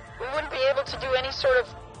 We wouldn't be able to do any sort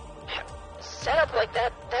of setup like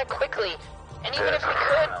that quickly. And even if we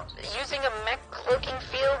could, using a mech cloaking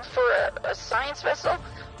field for a science vessel,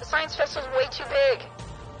 the science vessel's way too big.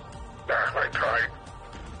 I tried.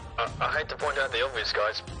 I hate to point out the obvious,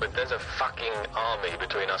 guys, but there's a fucking army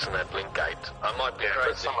between us and that Blink Gate. I might be crazy.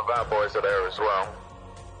 But some of our boys are there as well.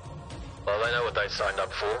 Well, they know what they signed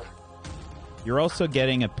up for. You're also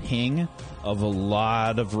getting a ping of a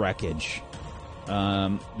lot of wreckage.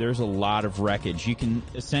 There's a lot of wreckage. You can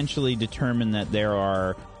essentially determine that there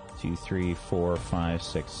are 2, 3, 4, 5,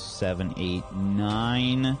 6, 7, 8,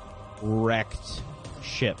 9 wrecked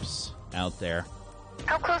ships out there.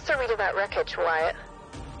 How close are we to that wreckage, Wyatt?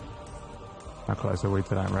 How close are we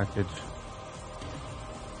to that wreckage?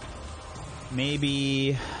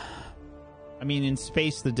 Maybe... in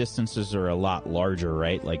space the distances are a lot larger,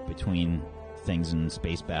 right? Like between things in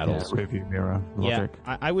space battles. Yeah, review mirror logic.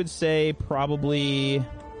 Yeah, I would say probably...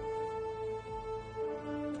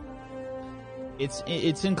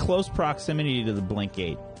 It's in close proximity to the Blink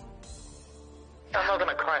Gate. I'm not going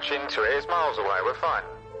to crash into it. It's miles away. We're fine.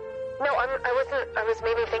 No, I wasn't. I was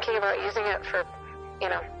maybe thinking about using it for,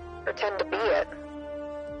 pretend to be it.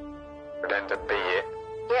 Pretend to be it?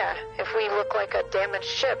 Yeah, if we look like a damaged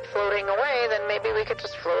ship floating away, then maybe we could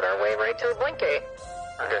just float our way right to the blink gate.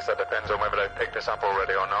 I guess that depends on whether they've picked us up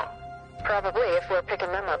already or not. Probably. If we're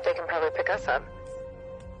picking them up, they can probably pick us up.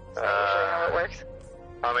 Is that usually how it works?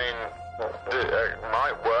 I mean, it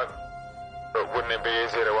might work, but wouldn't it be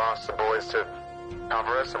easier to ask the boys to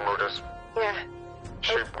cover us and we'll just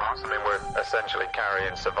shoot past? I mean, we're essentially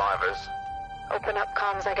carrying survivors. Open up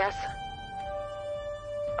comms, I guess.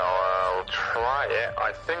 I'll try it.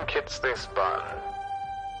 I think it's this button.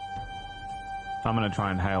 I'm gonna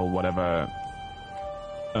try and hail whatever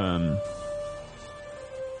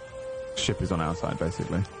ship is on our side,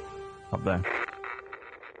 basically. Up there.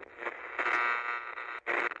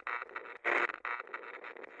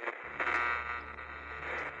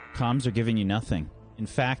 Comms are giving you nothing. In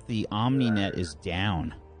fact, the OmniNet is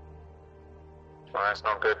down. Well, that's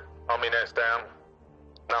not good. OmniNet's down.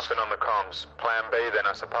 Nothing on the comms. Plan B then,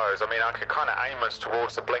 I suppose. I mean, I could kind of aim us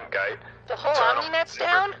towards the blink gate. The whole OmniNet's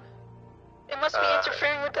down? It must be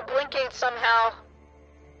interfering with the blink gate somehow.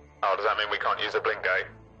 Oh, does that mean we can't use the blink gate?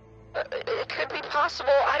 It could be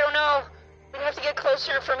possible. I don't know. We'd have to get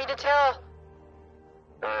closer for me to tell.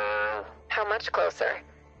 How much closer?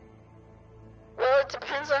 Well, it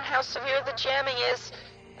depends on how severe the jamming is.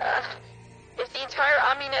 If the entire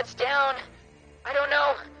OmniNet's down, I don't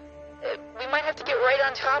know. We might have to get right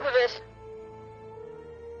on top of it.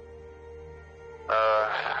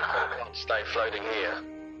 Can't stay floating here.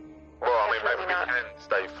 Well, I mean, maybe we can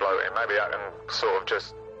stay floating. Maybe I can sort of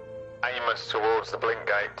just aim us towards the blink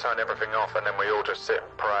gate, turn everything off, and then we all just sit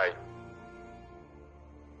and pray.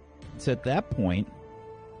 It's at that point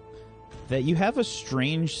that you have a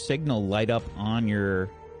strange signal light up on your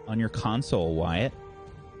console, Wyatt.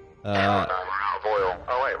 Oh no, we're out of oil.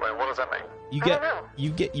 Oh wait, what does that mean?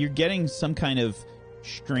 You're getting some kind of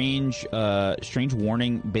strange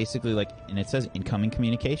warning, basically, and it says incoming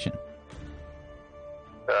communication.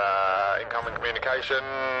 Incoming communication.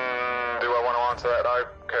 Do I want to answer that though?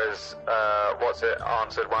 Because what's it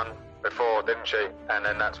answered one before, didn't she? And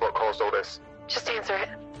then that's what caused all this. Just answer it.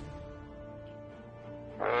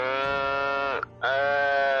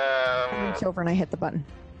 It's over and I hit the button.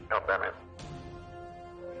 Oh, damn it.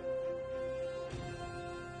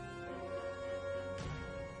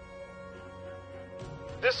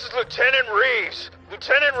 This is Lieutenant Reeves.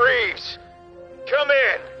 Lieutenant Reeves, come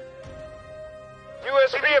in.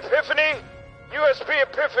 USB Epiphany? USB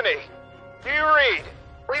Epiphany. Do you read?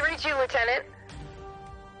 We read you, Lieutenant.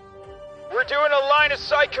 We're doing a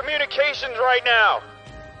line-of-sight communications right now.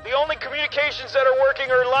 The only communications that are working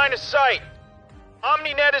are line of sight.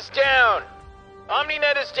 OmniNet is down.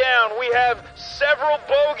 OmniNet is down. We have several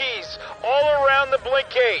bogies all around the blink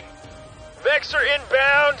gate. Vex are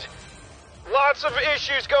inbound. Lots of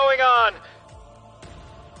issues going on.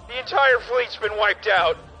 The entire fleet's been wiped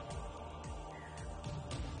out.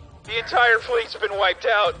 The entire fleet's been wiped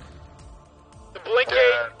out. The blink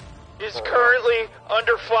gate is currently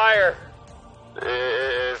under fire.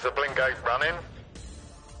 Is the blink gate running?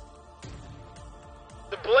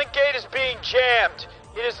 The blink gate is being jammed.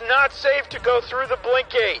 It is not safe to go through the blink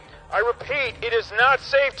gate. I repeat, it is not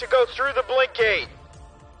safe to go through the blink gate.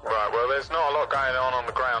 Right, well, there's not a lot going on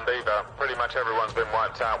the ground either. Pretty much everyone's been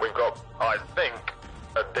wiped out. We've got, I think,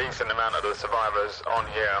 a decent amount of the survivors on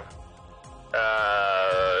here.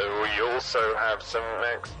 We also have some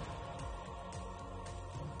mechs.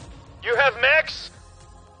 You have mechs?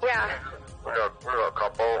 Yeah. We got a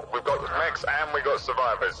couple. We've got mechs and we got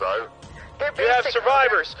survivors, though. You have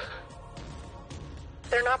survivors.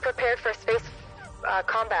 They're not prepared for space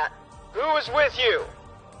combat. Who is with you?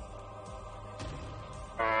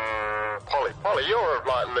 Polly, you're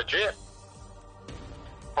legit.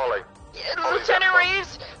 Polly. Lieutenant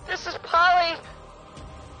Reeves, this is Polly.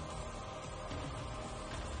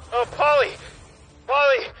 Oh, Polly.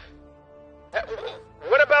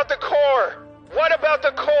 What about the core? What about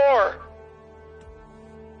the core?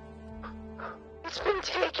 It's been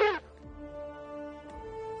taken.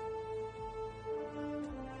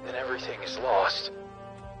 Then everything is lost.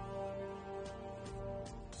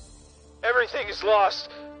 Everything is lost.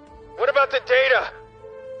 What about the data?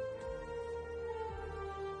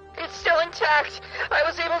 It's still intact. I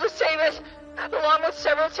was able to save it, along with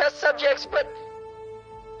several test subjects, but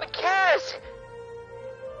Kaz.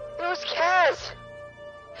 It was Kaz.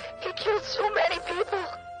 He killed so many people.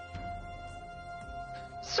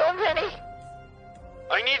 So many.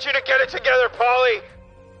 I need you to get it together, Polly.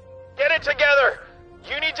 Get it together.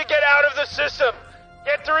 You need to get out of the system.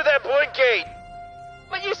 Get through that blink gate.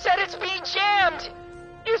 But you said it's being jammed.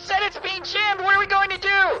 What are we going to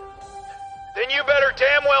do? Then you better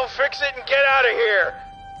damn well fix it and get out of here.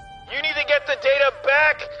 You need to get the data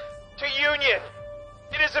back to Union.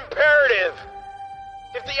 It is imperative.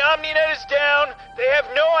 If the OmniNet is down, they have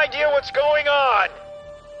no idea what's going on.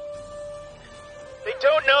 They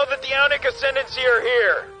don't know that the Aunic Ascendancy are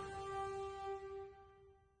here.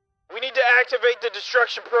 We need to activate the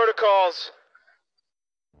destruction protocols.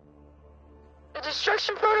 The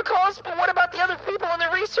destruction protocols? But what about the other people in the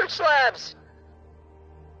research labs?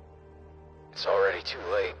 It's already too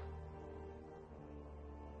late.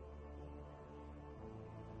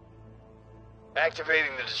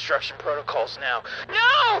 Activating the destruction protocols now.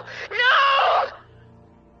 No! No!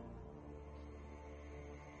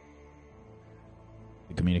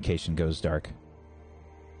 The communication goes dark.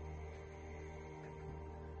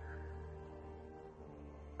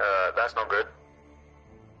 That's not good.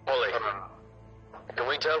 Ollie, can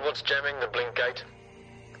we tell what's jamming the blink gate?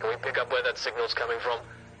 Can we pick up where that signal's coming from?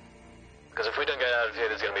 Because if we don't get out of here,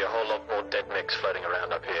 there's going to be a whole lot more dead mechs floating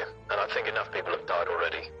around up here. And I think enough people have died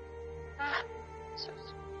already.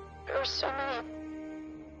 There were so many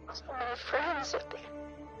friends at the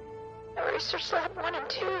research lab 1 and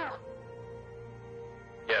 2.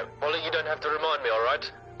 Yeah, Ollie, you don't have to remind me,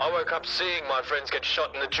 alright? I woke up seeing my friends get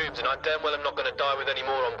shot in the tubes, and I damn well am not going to die with any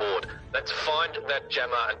more on board. Let's find that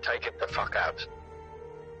jammer and take it the fuck out.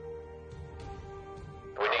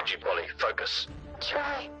 We need you, Polly. Focus.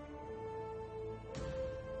 Try.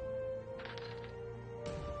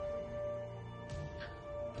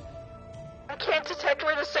 I can't detect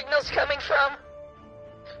where the signal's coming from.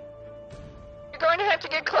 You're going to have to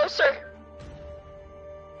get closer.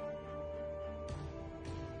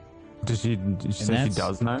 Does she say she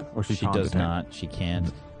does know, or she can't does detect? not. She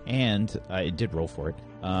can't. And I did roll for it.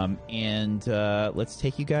 Let's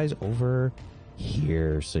take you guys over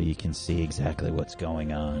here so you can see exactly what's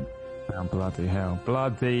going on. Oh, bloody hell!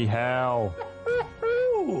 Bloody hell!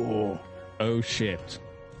 Oh shit!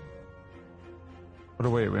 What are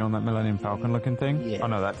we? Are we on that Millennium Falcon looking thing? Yeah. Oh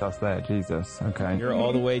no, that's us there. Jesus. Okay. You're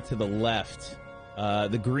all the way to the left.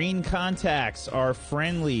 The green contacts are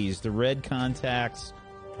friendlies. The red contacts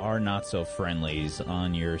are not so friendlies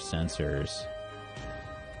on your sensors.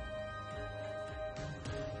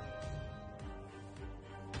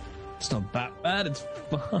 It's not that bad. It's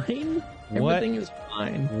fine. Everything is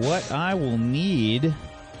fine. What I will need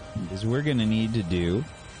is we're going to need to do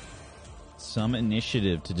some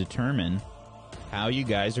initiative to determine how you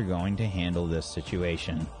guys are going to handle this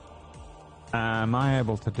situation. Am I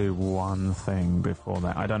able to do one thing before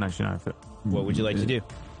that? I don't actually know if it... What would you like to do?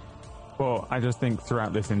 Well, I just think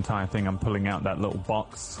throughout this entire thing, I'm pulling out that little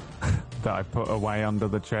box that I put away under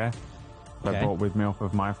the chair that I brought with me off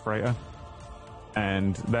of my freighter.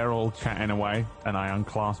 And they're all chatting away, and I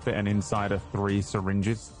unclasp it, and inside are 3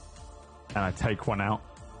 syringes. And I take one out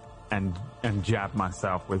and jab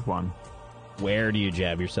myself with one. Where do you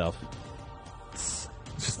jab yourself?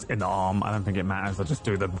 Just in the arm. I don't think it matters. I just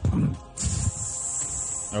do the...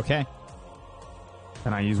 Okay.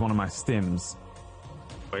 And I use one of my stims.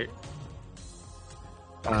 Wait.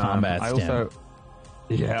 Combat stim.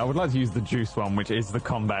 I would like to use the juice one, which is the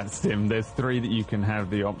combat stim. There's 3 that you can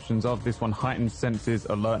have the options of. This one heightens senses,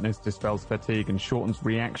 alertness, dispels fatigue, and shortens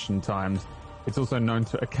reaction times. It's also known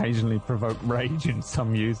to occasionally provoke rage in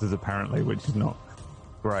some users, apparently, which is not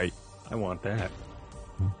great. I want that.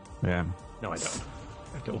 Yeah. No, I don't.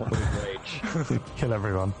 I don't want to rage. Kill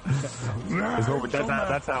everyone.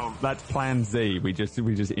 That's Plan Z. We just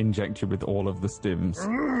inject you with all of the stims.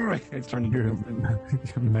 It's turning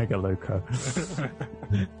into Mega Loco.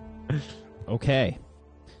 Okay.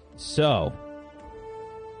 So,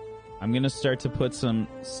 I'm going to start to put some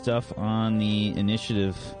stuff on the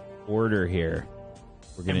initiative order here.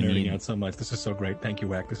 We're going to need out so much. This is so great. Thank you,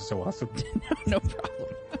 Wack. This is so awesome. No problem.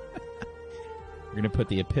 We're going to put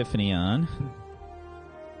the Epiphany on.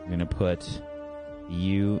 We're going to put the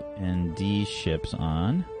U and D ships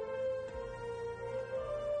on.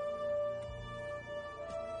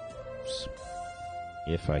 Oops.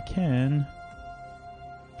 If I can.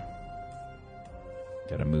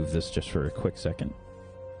 Gotta move this just for a quick second.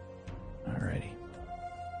 Alrighty.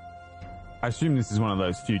 I assume this is one of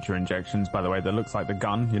those future injections, by the way, that looks like the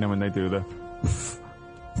gun, you know, when they do the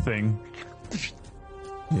thing.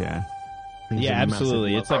 Yeah. Yeah,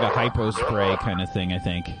 absolutely. It's like a hypo spray kind of thing, I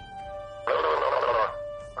think. No.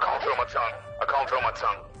 I can't feel my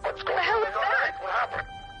tongue. What's going on? What happened?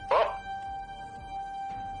 What?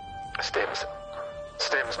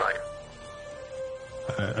 Stims, mate.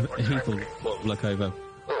 Heath will look over.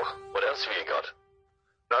 Oh, what else have you got?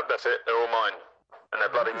 Nope, that's it. They're all mine. And they're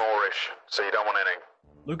bloody Moorish, so you don't want any.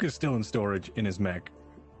 Luke is still in storage in his mech.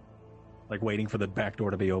 like waiting for the back door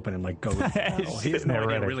to be open and like go. He's He has sitting no there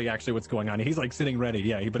idea ready. really actually what's going on. He's like sitting ready,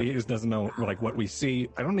 yeah, but he just doesn't know like what we see.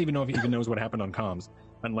 I don't even know if he even knows what happened on comms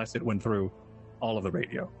unless it went through all of the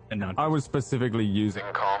radio and not. I was specifically using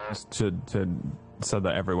comms to so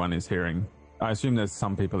that everyone is hearing. I assume there's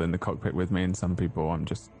some people in the cockpit with me and some people I'm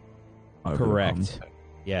just over the Correct. comms.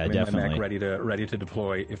 Yeah, I mean, definitely. my Mac ready to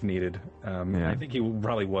deploy if needed. I think he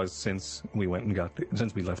probably was since we went and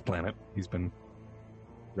since we left planet. He's been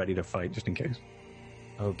ready to fight just in case.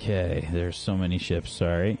 Okay, there's so many ships.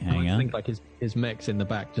 Sorry, hang I on. think like his mech's in the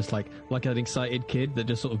back, just like an excited kid that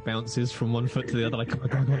just sort of bounces from one foot to the other, like, oh,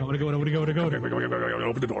 I want to go.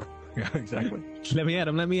 Open the door. Yeah, exactly. Let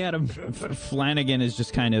me at him. Flanagan is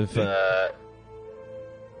just kind of. Is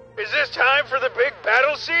this time for the big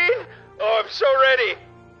battle scene? Oh, I'm so ready.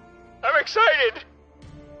 I'm excited.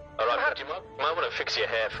 All right, but you might want to fix your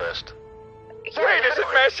hair first. Wait, is it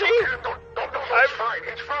messy? It's fine.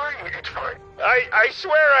 It's fine. It's fine. I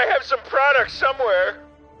swear I have some products somewhere.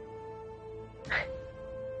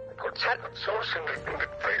 Put some sauce in the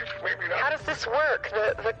fridge. Maybe that. How does this work?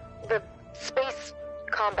 The space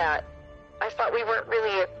combat. I thought we weren't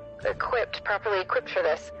really properly equipped for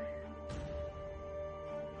this.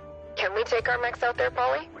 Can we take our mechs out there,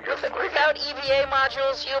 Polly? Without EVA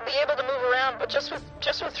modules, you'll be able to move around, but just with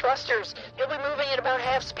thrusters, you'll be moving at about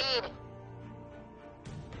half speed.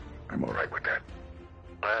 I'm all right with that.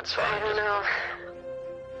 That's fine. I don't know.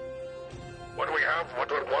 What do we have? What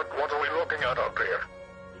are we looking at out there?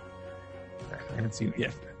 I haven't seen it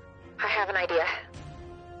yet. I have an idea.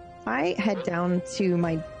 I head down to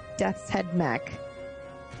my Death's Head mech,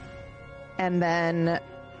 and then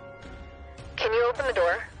Can you open the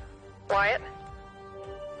door, Wyatt?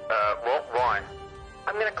 What? Why?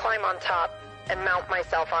 I'm gonna climb on top and mount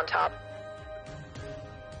myself on top.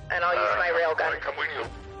 And I'll use my railgun. Come with you.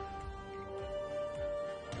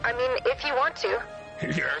 I mean, if you want to.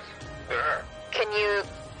 Yes. Yeah. Can you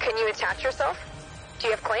attach yourself? Do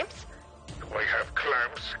you have clamps? Do I have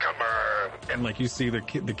clamps? Come on. And like you see the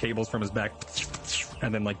cables from his back,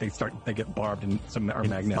 and then like they get barbed and some are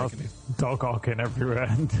magnetic. Dog hawking everywhere.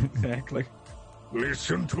 Exactly.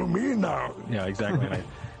 Listen to me now. Yeah, exactly.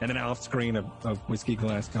 And then off screen a whiskey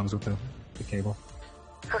glass comes with the cable.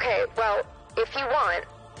 Okay, well, if you want,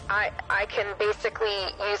 I can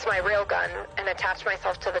basically use my railgun and attach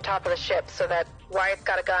myself to the top of the ship so that Wyatt's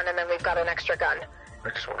got a gun and then we've got an extra gun. I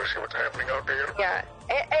just want to see what's happening out there. Yeah,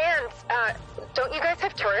 and don't you guys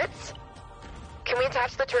have turrets? Can we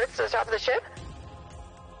attach the turrets to the top of the ship?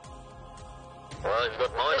 Well, you've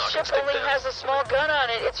got mine. The I can ship stick only down. has a small gun on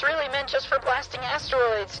it. It's really meant just for blasting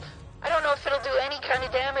asteroids. I don't know if it'll do any kind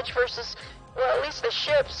of damage versus, well, at least the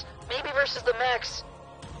ships. Maybe versus the mechs.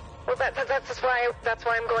 Well, that's why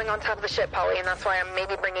I'm going on top of the ship, Polly, and that's why I'm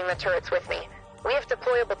maybe bringing the turrets with me. We have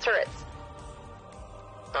deployable turrets.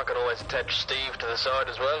 I can always attach Steve to the side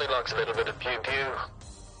as well. He likes a little bit of pew-pew.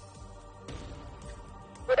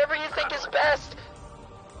 Whatever you think is best.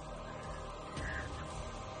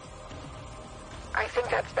 I think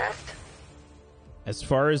that's best. As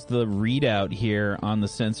far as the readout here on the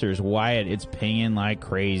sensors, Wyatt, it's pinging like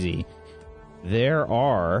crazy. There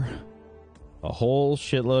are a whole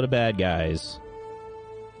shitload of bad guys.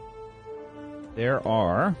 There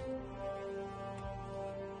are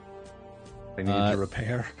They need to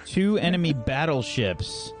repair. 2 enemy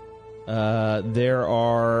battleships. There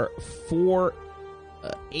are 4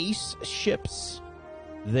 ace ships.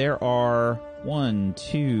 There are 1,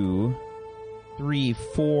 2, 3,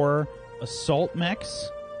 4 assault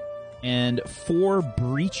mechs and 4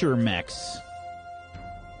 breacher mechs.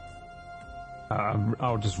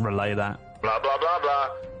 I'll just relay that. Blah, blah, blah, blah.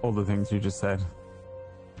 All the things you just said.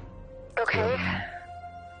 Okay.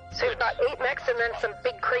 So you've got 8 mechs and then some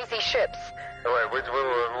big crazy ships. Wait,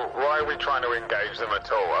 why are we trying to engage them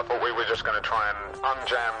at all? I thought we were just going to try and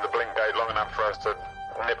unjam the blink gate long enough for us to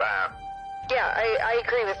nip out. Yeah, I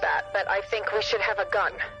agree with that, but I think we should have a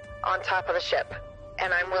gun on top of the ship,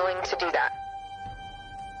 and I'm willing to do that.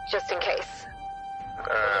 Just in case. You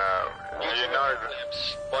know...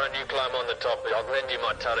 Why don't you climb on the top? I'll lend you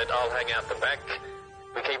my turret. I'll hang out the back.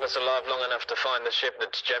 We keep us alive long enough to find the ship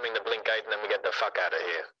that's jamming the blink gate, and then we get the fuck out of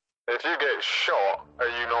here. If you get shot, are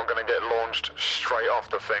you not going to get launched straight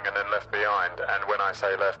off the thing and then left behind? And when I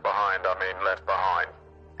say left behind, I mean left behind.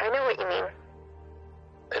 I know what you mean.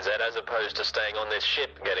 Is that as opposed to staying on this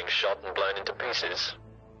ship and getting shot and blown into pieces?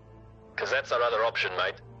 Because that's our other option,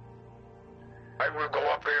 mate. I will go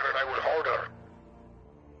up there and I will hold her.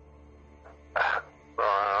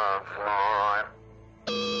 Alright.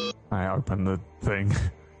 I open the thing.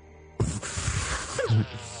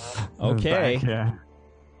 Okay. Back, yeah.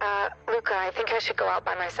 Luca, I think I should go out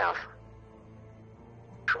by myself.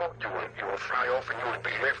 Sure, you will fly off and you will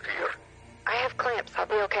be left here. I have clamps. I'll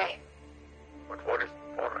be okay. But what if...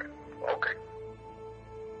 Alright, okay.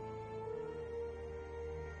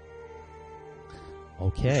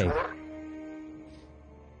 Okay. Sure.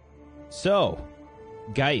 So,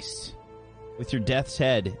 Geist, with your death's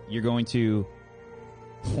head, you're going to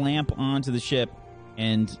clamp onto the ship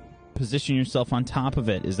and position yourself on top of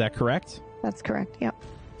it. Is that correct? That's correct. Yep.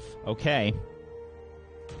 Okay.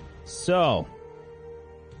 So,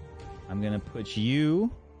 I'm going to put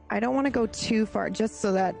you... I don't want to go too far, just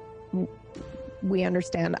so that we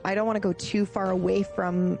understand. I don't want to go too far away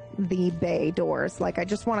from the bay doors. Like, I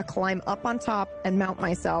just want to climb up on top and mount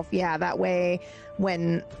myself. Yeah, that way,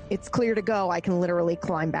 when it's clear to go, I can literally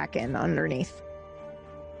climb back in underneath.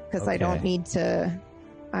 Because I don't need to...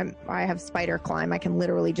 I have spider climb. I can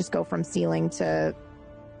literally just go from ceiling to...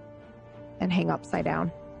 and hang upside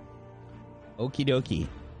down. Okie dokie.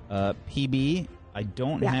 PB, I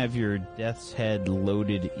don't have your death's head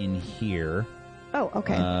loaded in here. Oh,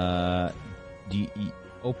 okay. Do you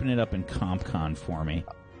open it up in CompCon for me?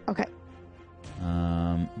 Okay.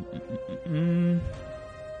 Let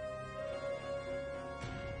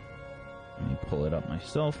me pull it up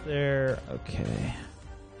myself there. Okay.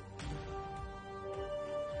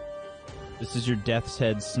 This is your death's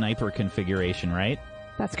head sniper configuration, right?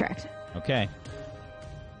 That's correct. Okay.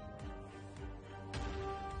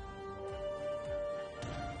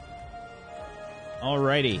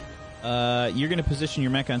 Alrighty. You're going to position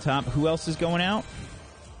your mech on top. Who else is going out?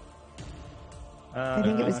 I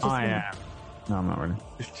think it was just I me. am. No, I'm not really.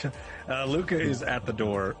 Luca is at the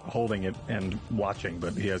door holding it and watching,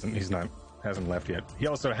 but hasn't left yet. He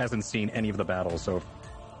also hasn't seen any of the battles, so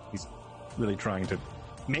he's really trying to...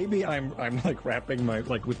 Maybe I'm like wrapping my,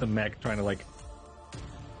 like, with the mech, trying to like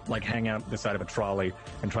hang out the side of a trolley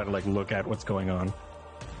and try to like look at what's going on.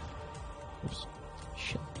 Oops.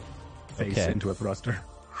 Shit. Face into a thruster.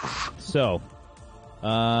 So,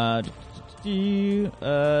 the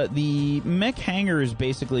mech hangar is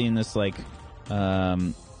basically in this like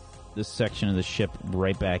this section of the ship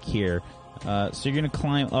right back here. So you're going to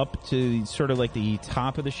climb up to sort of like the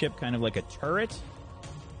top of the ship, kind of like a turret?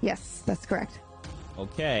 Yes, that's correct.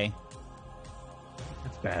 Okay.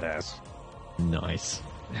 That's badass. Nice.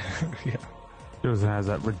 Yeah. It also has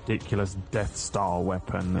that ridiculous Death Star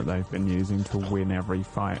weapon that they've been using to win every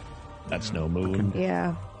fight. That's no moon.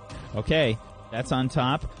 Yeah. Okay, that's on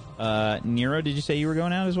top. Nero, did you say you were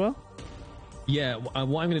going out as well? Yeah, what I'm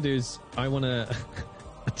going to do is I want to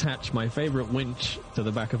attach my favorite winch to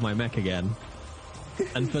the back of my mech again.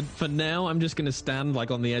 And for now, I'm just going to stand like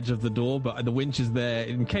on the edge of the door, but the winch is there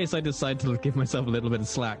in case I decide to give myself a little bit of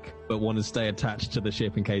slack, but want to stay attached to the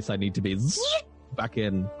ship in case I need to be back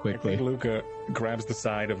in quickly. I think Luca grabs the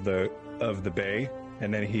side of the bay,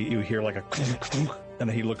 and then you hear like a and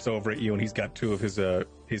then he looks over at you, and he's got two of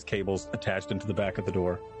his cables attached into the back of the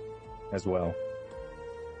door as well.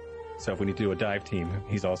 So if we need to do a dive team,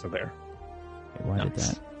 he's also there. Okay, why did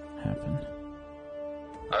that happen?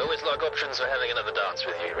 I always like options for having another dance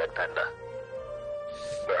with you, Red Panda.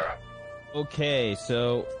 Okay,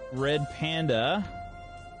 so Red Panda,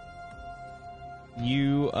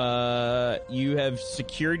 you have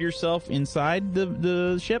secured yourself inside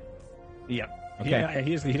the ship? Yeah. Okay. Yeah,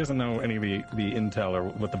 he doesn't know any of the intel or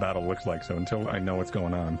what the battle looks like, so until I know what's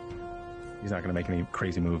going on, he's not going to make any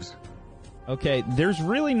crazy moves. Okay, there's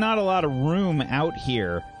really not a lot of room out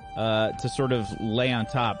here to sort of lay on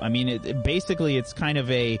top. I mean, basically it's kind of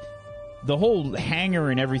the whole hangar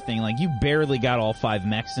and everything, like you barely got all 5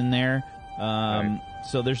 mechs in there. Right.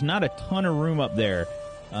 So there's not a ton of room up there.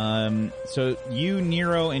 So you,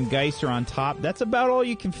 Nero, and Geist are on top. That's about all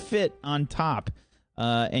you can fit on top.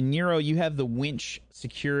 And Nero, you have the winch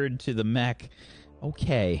secured to the mech.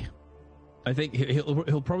 Okay. I think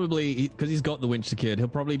he'll probably, because he's got the winch secured, he'll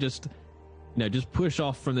probably just push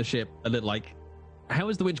off from the ship a little. Like, how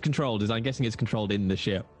is the winch controlled? I'm guessing it's controlled in the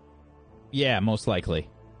ship. Yeah, most likely.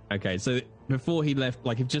 Okay, so before he left,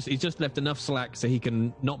 like, he's just left enough slack so he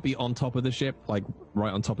can not be on top of the ship, like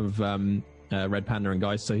right on top of Red Panda and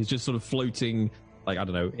Geist. So he's just sort of floating, like, I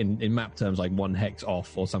don't know, in map terms, like 1 hex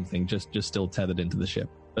off or something, just still tethered into the ship,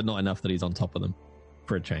 but not enough that he's on top of them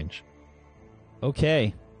for a change.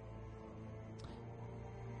 Okay.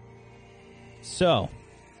 So,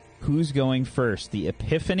 who's going first? The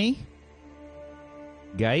Epiphany,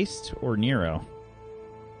 Geist, or Nero?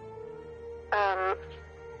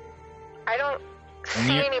 I don't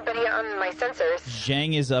see anybody on my sensors.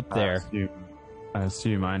 Zhang is up there. I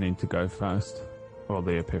assume I need to go first. Or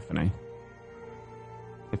the Epiphany.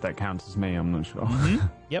 If that counts as me, I'm not sure. Mm-hmm.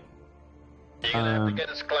 Yep. You're going to have to get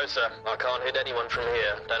us closer. I can't hit anyone from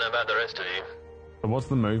here. Don't know about the rest of you. So what's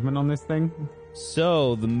the movement on this thing?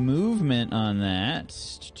 So the movement on that,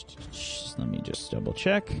 let me just double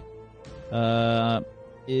check,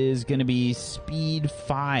 is going to be speed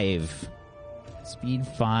 5. Speed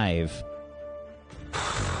 5.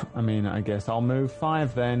 I mean, I guess I'll move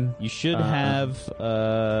 5 then. You should have,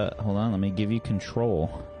 hold on, let me give you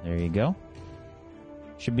control. There you go.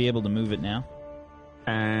 Should be able to move it now.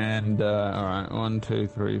 And, alright, 1, 2,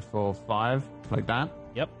 3, 4, 5, like that.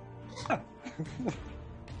 Yep.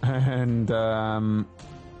 And,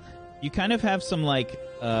 you kind of have some, like,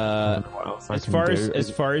 as far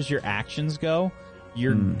as your actions go,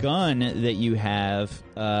 your gun that you have,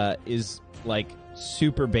 is, like,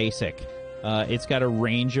 super basic. It's got a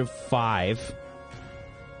range of 5,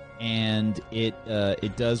 and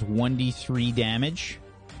it does 1d3 damage.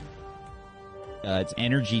 It's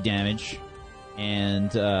energy damage, and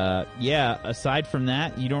aside from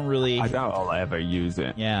that, you don't really. I doubt I'll ever use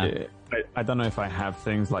it. Yeah. I don't know if I have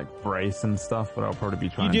things like brace and stuff, but I'll probably be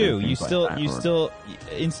trying. You do. To do You things still. like that, You or- still.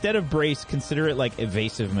 Instead of brace, consider it like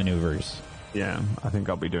evasive maneuvers. Yeah, I think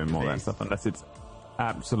I'll be doing more of that stuff unless it's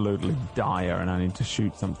absolutely dire and I need to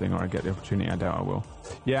shoot something or I get the opportunity. I doubt I will.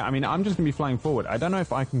 Yeah, I mean, I'm just going to be flying forward. I don't know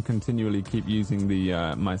if I can continually keep using the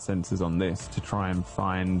my sensors on this to try and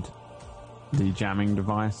find the jamming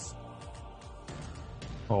device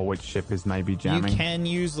or which ship is maybe jamming. You can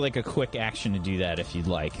use like a quick action to do that if you'd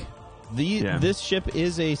like. This ship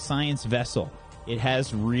is a science vessel. It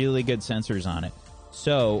has really good sensors on it.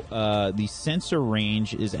 So the sensor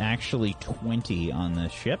range is actually 20 on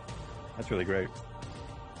this ship. That's really great.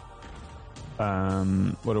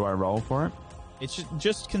 What do I roll for it? It's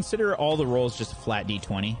just consider all the rolls just a flat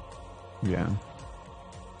d20. Yeah.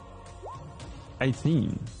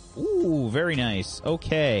 18. Ooh, very nice.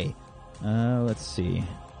 Okay. Let's see.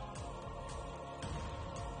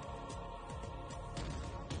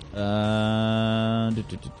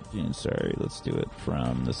 Sorry, let's do it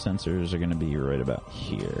from the sensors are going to be right about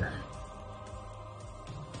here.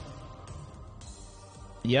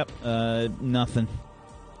 Yep, nothing.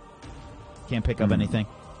 Can't pick up anything.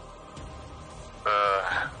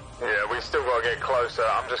 Yeah, we still got to get closer.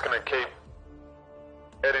 I'm just going to keep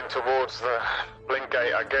heading towards the blink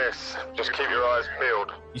gate, I guess. Just keep your eyes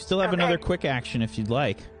peeled. You still have another quick action if you'd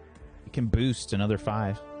like. You can boost another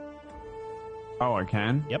 5. Oh, I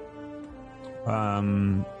can? Yep.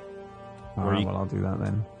 Well, I'll do that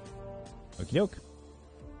then. Okie doke.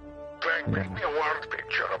 Frank, paint me a word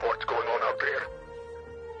picture of what's going on out there.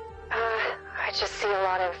 I just see a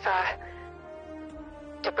lot of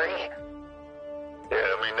debris. Yeah,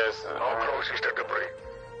 I mean, there's... How close is the debris?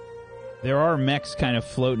 There are mechs kind of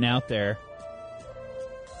floating out there.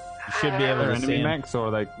 You should be able Are to enemy see 'em. mechs or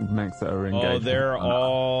are they mechs that are engaged? Oh, they're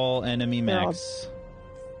all enemy mechs.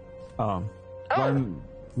 Oh.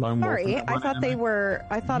 Lone Sorry, Wolf. I thought they were.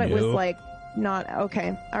 I thought it was Nope. like not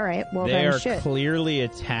okay. All right, well They then are shit. clearly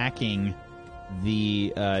attacking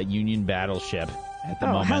the Union battleship at the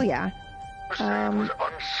Oh moment. hell yeah! You say it was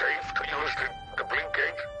unsafe to use the blink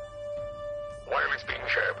gate while it's being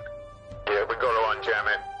jammed. Yeah, we got to unjam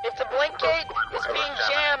it. If the blink gate is being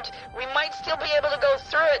jammed, we might still be able to go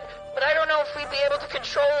through it, but I don't know if we'd be able to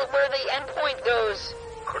control where the endpoint goes.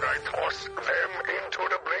 Could I toss them into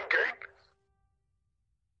the blink gate?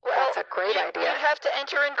 Well, That's a great idea. You'd have to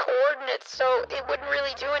enter in coordinates, so it wouldn't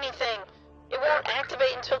really do anything. It won't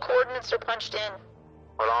activate until coordinates are punched in.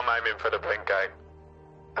 Well, I'm aiming for the blink gate.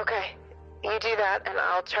 Okay, you do that, and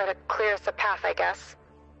I'll try to clear us a path, I guess.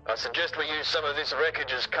 I suggest we use some of this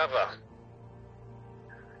wreckage as cover.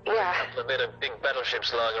 Yeah. A bit of big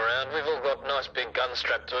battleships lying around. We've all got nice big guns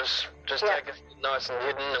strapped to us. Just take us nice and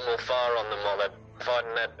hidden and we'll fire on them while they're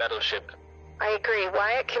fighting that battleship. I agree.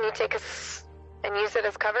 Wyatt, can you take us and use it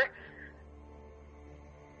as cover?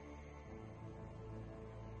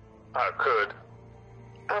 I could.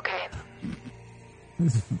 Okay.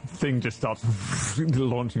 Thing just starts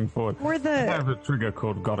launching forward. For the- I have a trigger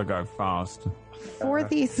called "Gotta Go Fast." For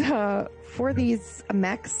these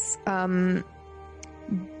mechs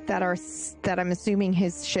that I'm assuming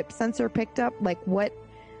his ship sensor picked up, like what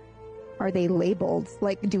are they labeled?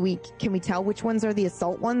 Like, can we tell which ones are the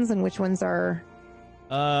assault ones and which ones are?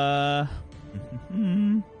 I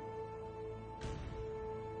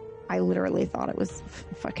literally thought it was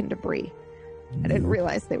fucking debris. I didn't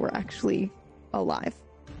realize they were actually alive.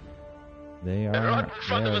 They They're right are, in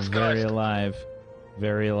front they of are us, very guys. alive.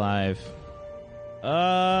 Very alive.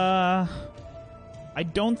 I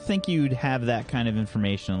don't think you'd have that kind of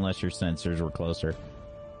information unless your sensors were closer.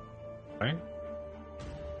 Right?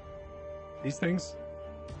 These things?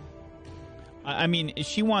 I mean,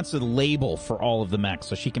 she wants a label for all of the mechs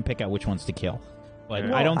so she can pick out which ones to kill. But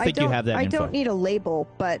Well, I don't think you have that I info. don't need a label,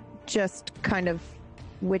 but just kind of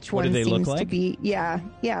which What do one they seems look to like? be. Yeah.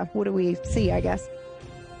 What do we see? I guess.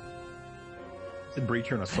 It's a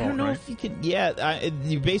breacher and I assault, don't know right? if you can. Yeah,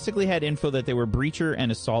 you basically had info that they were breacher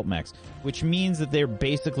and assault mechs, which means that they're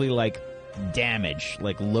basically like damage,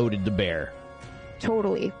 like loaded to bear.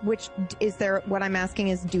 Totally. Which is there? What I'm asking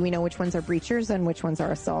is, do we know which ones are breachers and which ones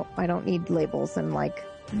are assault? I don't need labels and like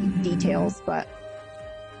details, but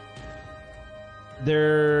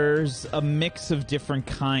There's a mix of different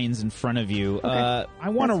kinds in front of you. Okay. I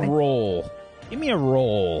want That's to fine. roll. Give me a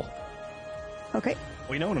roll. okay.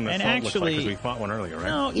 We know what an And assault looks like actually- because we fought one earlier, right?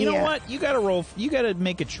 No, you know Yeah. what? You got to roll. You got to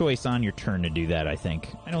make a choice on your turn to do that. I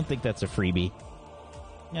think. I don't think that's a freebie.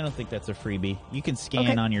 You can scan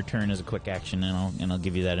Okay. on your turn as a quick action, and I'll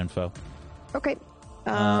give you that info. Okay.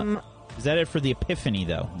 Is that it for the Epiphany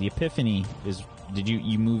though? The Epiphany is. Did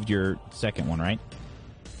you moved your second one, right?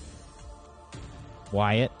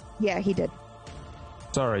 Wyatt. Yeah, he did.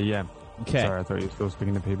 Sorry, yeah. Okay. Sorry, I thought you were still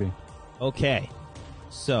speaking to PB. Okay.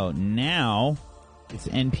 So now it's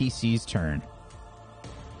NPC's turn.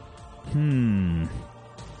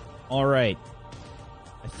 All right.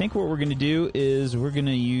 I think what we're going to do is we're going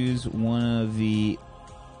to use one of the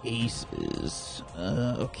aces.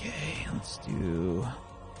 Okay, let's do...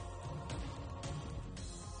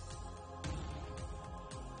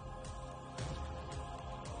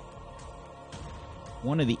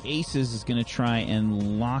 One of the aces is going to try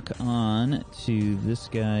and lock on to this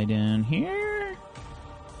guy down here.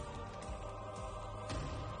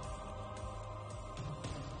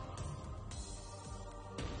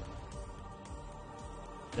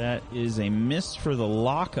 That is a miss for the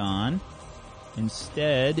lock on.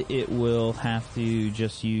 Instead, it will have to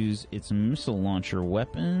just use its missile launcher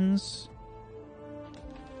weapons.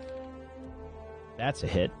 That's a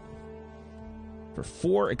hit. For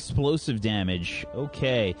 4 explosive damage.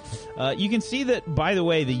 Okay. You can see that, by the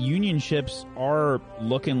way, the Union ships are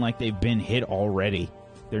looking like they've been hit already.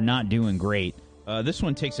 They're not doing great. This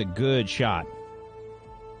one takes a good shot.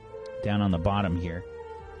 Down on the bottom here.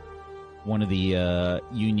 One of the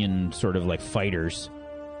Union sort of like fighters.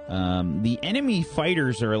 The enemy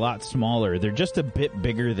fighters are a lot smaller. They're just a bit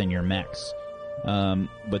bigger than your mechs.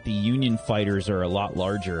 But the Union fighters are a lot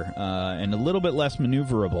larger and a little bit less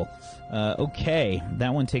maneuverable. Okay,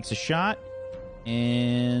 that one takes a shot.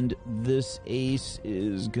 And this ace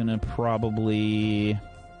is going to probably...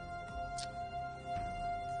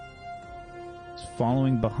 It's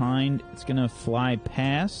following behind. It's going to fly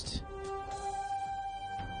past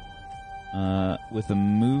with a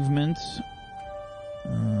movement.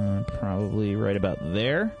 Probably right about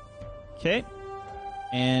there. Okay.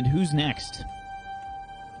 And who's next?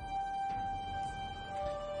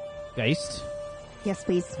 Geist? Yes,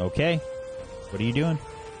 please. Okay. What are you doing?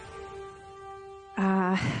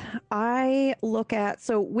 I look at,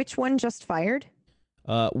 so which one just fired?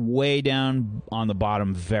 Way down on the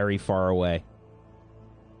bottom, very far away.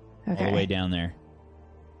 Okay. All the way down there.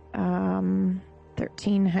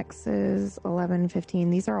 13 hexes, 11, 15.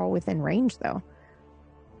 These are all within range, though.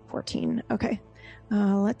 14. Okay.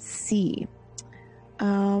 Let's see.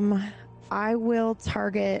 I will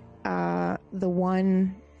target the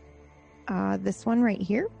one, this one right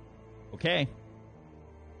here. Okay.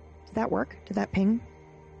 Did that work? Did that ping?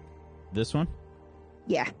 This one?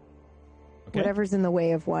 Yeah. Okay. Whatever's in the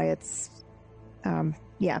way of why it's,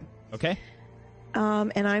 yeah. Okay.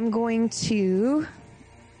 And I'm going to,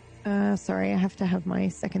 sorry, I have to have my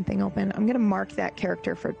second thing open. I'm going to mark that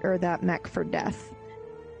character for, or that mech for death.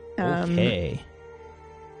 Okay.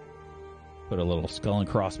 Put a little skull and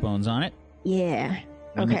crossbones on it. Yeah.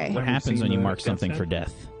 What Okay. happens when you mark something for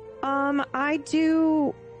death?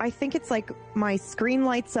 I think it's like my screen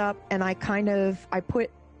lights up and I put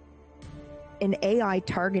an AI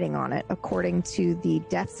targeting on it according to the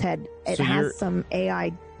death's head. It So has some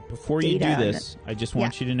AI. Before you do data in this, I just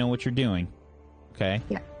want you to know what you're doing. Okay?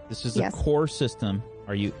 Yeah. This is Yes. a core system.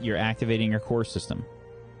 You're activating your core system.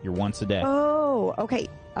 You're once a day. Oh, okay.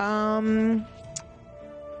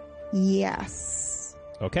 Yes.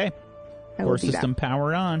 Okay. I will Core do that. system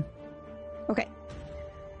powered on. Okay.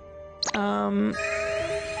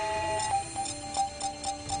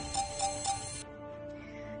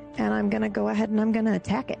 And I'm gonna go ahead and I'm gonna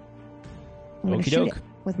attack it. I'm gonna Okie shoot doke. it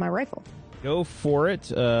with my rifle. Go for it.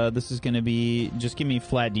 This is going to be... Just give me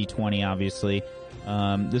flat D20, obviously.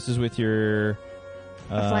 This is with your...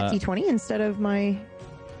 A flat D20 instead of my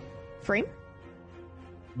frame?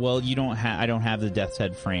 Well, you don't have... I don't have the Death's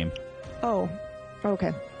Head frame. Oh,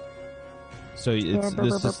 okay. So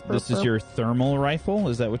this is your thermal rifle?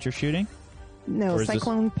 Is that what you're shooting? No, Or is this-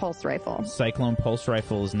 Cyclone Pulse Rifle. Cyclone Pulse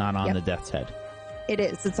Rifle is not on Yep. the Death's Head. It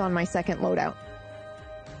is. It's on my second loadout.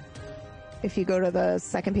 If you go to the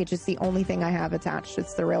second page, it's the only thing I have attached.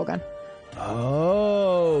 It's the railgun.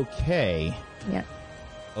 Okay. Yeah.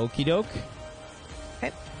 Okie doke.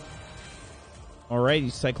 Okay.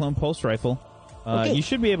 Alrighty, Cyclone Pulse Rifle. Okay. You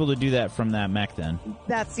should be able to do that from that mech then.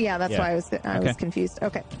 That's why I was confused.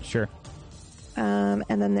 Okay. Sure. And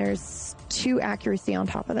then there's 2 accuracy on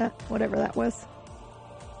top of that, whatever that was.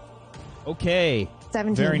 Okay.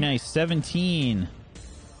 17. Very nice. 17.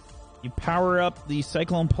 You power up the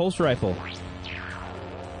Cyclone Pulse Rifle.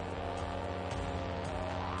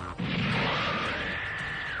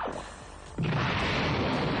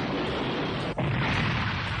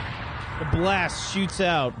 The blast shoots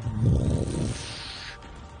out.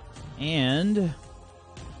 And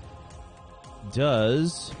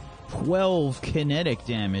does 12 kinetic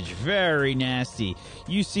damage. Very nasty.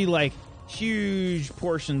 You see, like, huge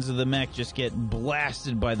portions of the mech just get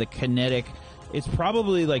blasted by the kinetic. It's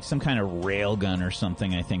probably like some kind of railgun or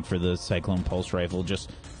something, I think, for the Cyclone Pulse Rifle. Just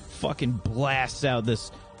fucking blasts out this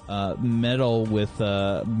metal with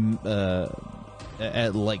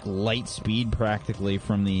at like light speed practically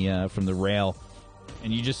from the rail,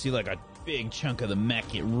 and you just see like a big chunk of the mech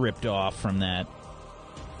get ripped off from that.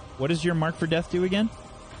 What does your Mark for Death do again?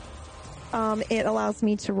 It allows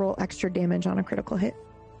me to roll extra damage on a critical hit.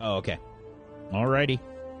 Oh, okay. Alrighty.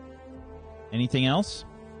 Anything else?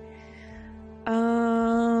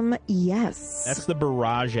 Yes. That's the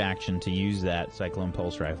barrage action to use that Cyclone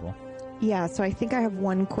Pulse Rifle. Yeah, so I think I have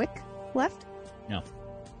 1 quick left. No.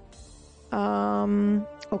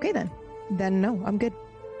 Okay then. Then no, I'm good.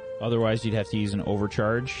 Otherwise, you'd have to use an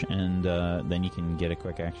overcharge, and then you can get a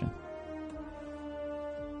quick action.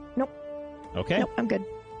 Nope. Okay. Nope, I'm good.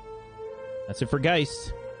 That's it for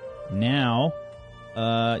Geist. Now,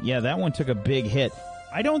 yeah, that one took a big hit.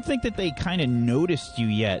 I don't think that they kind of noticed you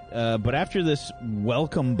yet, but after this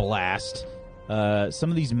welcome blast, some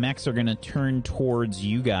of these mechs are going to turn towards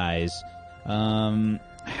you guys.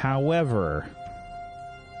 However,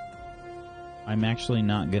 I'm actually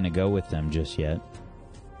not going to go with them just yet.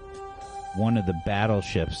 One of the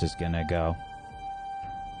battleships is going to go.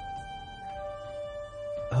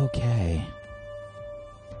 Okay.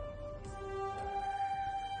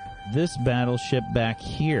 This battleship back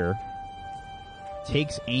here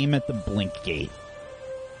takes aim at the blink gate.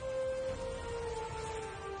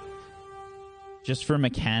 Just for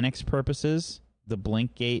mechanics purposes, the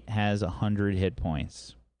blink gate has 100 hit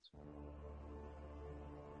points.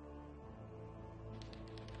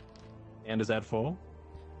 And is that full?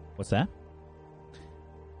 What's that?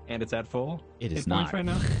 And it's at full? It is hit not. points right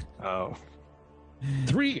now? Oh.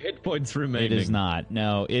 3 hit points remaining. It is not.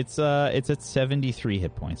 No, it's at 73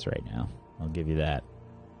 hit points right now. I'll give you that.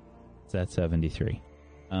 It's at 73.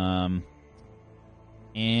 And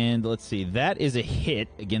let's see. That is a hit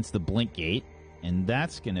against the blink gate, and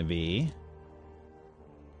that's going to be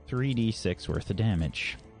 3d6 worth of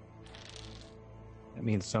damage. That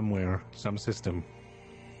means somewhere, some system,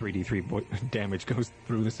 3d3 damage goes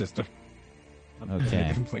through the system.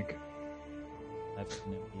 Okay. Blink. That's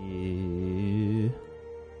going to be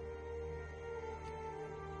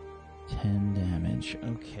 10 damage.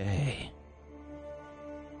 Okay.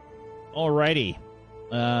 Alrighty.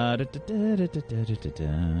 The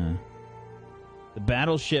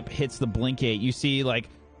battleship hits the blink gate. You see, like,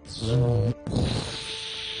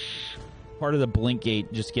 part of the blink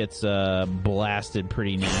gate just gets blasted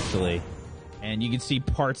pretty naturally. And you can see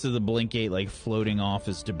parts of the blink gate, like, floating off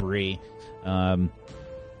as debris.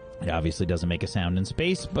 It obviously doesn't make a sound in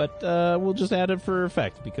space, but we'll just add it for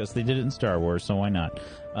effect because they did it in Star Wars, so why not?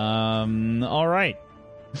 All right.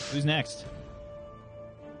 Who's next?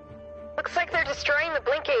 Looks like they're destroying the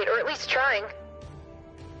blink gate, or at least trying.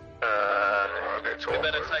 We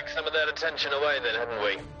better take some of that attention away then, hadn't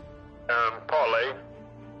we? Polly,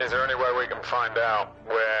 is there any way we can find out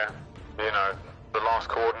where, the last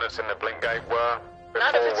coordinates in the blink gate were?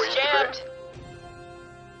 Not if it's jammed.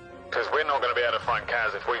 Because we're not going to be able to find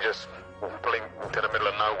Kaz if we just blink to the middle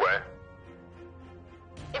of nowhere.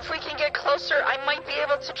 If we can get closer, I might be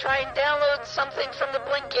able to try and download something from the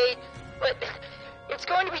blink gate, but it's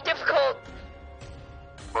going to be difficult.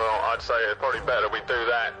 Well, I'd say it's probably better we do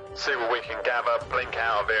that, see what we can gather, blink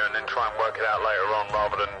out of here, and then try and work it out later on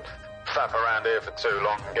rather than faff around here for too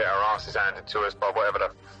long and get our asses handed to us by whatever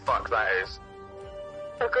the fuck that is.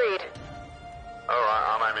 Agreed. Alright,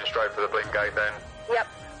 I'm aiming straight for the blink gate then. Yep.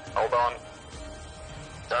 Hold on.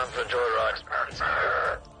 Time for a joyride.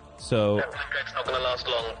 So, That blink gate's not going to last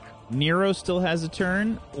long. Nero still has a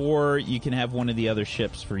turn, or you can have one of the other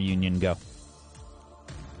ships for Union go.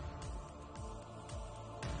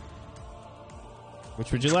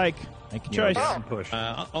 Which would you like? Make a choice. Push.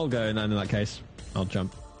 I'll go in that case. I'll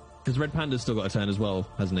jump. Because Red Panda's still got a turn as well,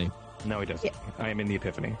 hasn't he? No, he doesn't. I am in the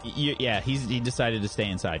Epiphany. Yeah, he decided to stay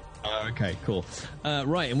inside. Okay, cool.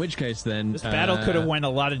 Right, in which case then... This battle could have went a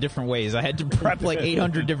lot of different ways. I had to prep like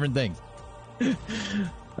 800 different things.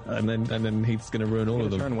 And then he's going to ruin all of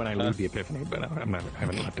them. Turn when I leave the Epiphany, but I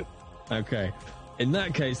haven't left it. Okay. In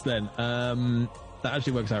that case then, that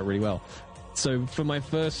actually works out really well. So for my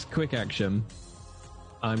first quick action,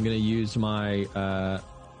 I'm going to use my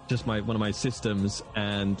one of my systems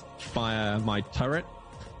and fire my turret,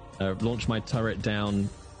 launch my turret down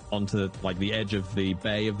onto like the edge of the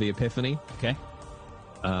bay of the Epiphany. Okay.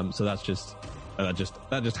 So that's just that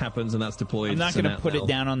just happens, and that's deployed. I'm not going to put it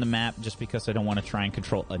down on the map just because I don't want to try and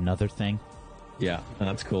control another thing. Yeah,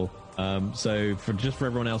 that's cool. So for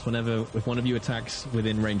everyone else, if one of you attacks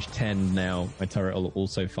within range 10 now, my turret will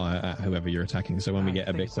also fire at whoever you're attacking. So when we get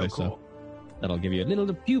a bit closer, cool. that'll give you a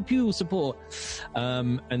little pew pew support.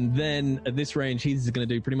 And then at this range, he's going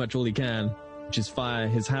to do pretty much all he can, which is fire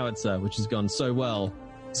his howitzer, which has gone so well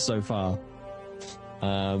so far.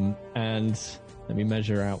 And let me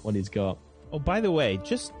measure out what he's got. Oh, by the way,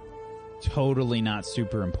 just totally not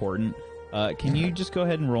super important. Can you just go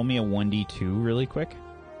ahead and roll me a 1d2 really quick?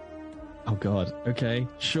 Oh, God. Okay,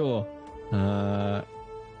 sure. /R,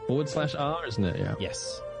 isn't it? Yeah.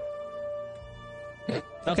 Yes.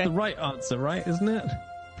 That's the right answer, right? Isn't it?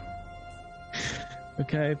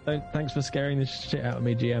 Okay, thanks for scaring the shit out of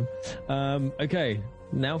me, GM. Okay,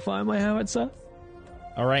 now fire my howitzer.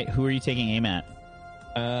 All right, who are you taking aim at?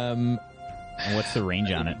 And what's the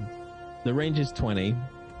range on it? The range is 20.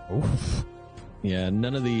 Oof. Yeah,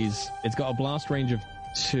 none of these... It's got a blast range of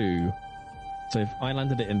 2. So if I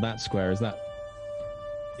landed it in that square, is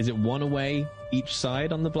it 1 away each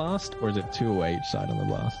side on the blast, or is it 2 away each side on the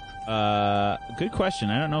blast? Good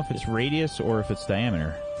question. I don't know if it's radius or if it's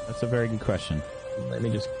diameter. That's a very good question. Let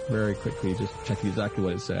me just very quickly just check exactly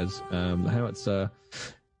what it says. How it's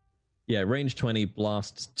range 20,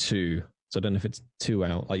 blast 2. So I don't know if it's 2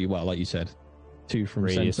 out, like you said. 2 from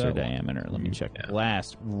radius center. or diameter. Let me check.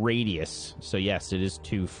 Blast radius. So yes, it is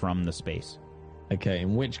 2 from the space. Okay,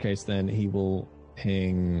 in which case then he will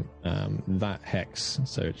ping that hex,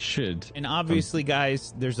 so it should. And obviously,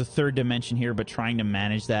 guys, there's a third dimension here, but trying to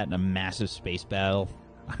manage that in a massive space battle,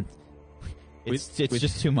 it's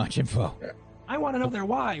just too much info. I want to know their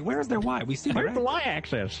why. Where's their why? We see Where's the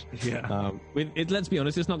y-axis? Yeah. Let's be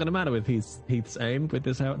honest, it's not going to matter with Heath's aim with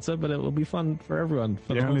this howitzer, but it will be fun for everyone.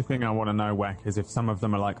 The only thing I want to know, Whack, is if some of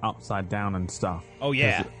them are like upside down and stuff. Oh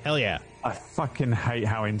yeah, hell yeah. I fucking hate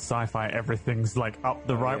how in sci-fi everything's like up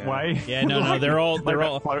the right way. Yeah, no, they're all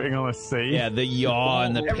floating on a sea. Yeah, the yaw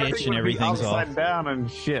and the pitch and everything's upside down and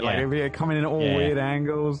shit. Like they're coming in at all weird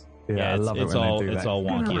angles. Yeah, I love it when they do that. It's all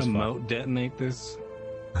wonky as fuck. Remote detonate this.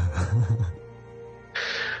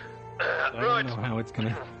 I don't know how it's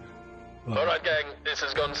gonna. All right, gang. This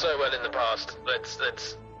has gone so well in the past. Let's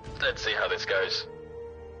see how this goes.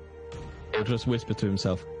 He'll just whisper to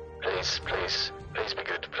himself. Please be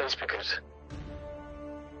good. Please be good.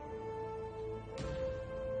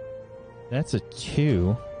 That's a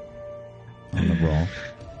 2 on the roll.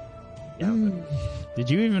 Did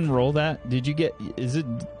you even roll that? Did you get?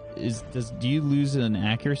 Do you lose an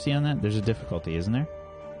accuracy on that? There's a difficulty, isn't there?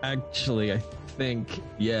 Actually, I think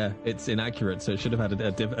it's inaccurate, so it should have had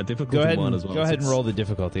a difficulty one as well. Go ahead and roll the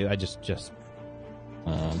difficulty. I just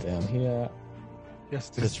down here.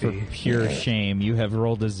 Just for pure shame, you have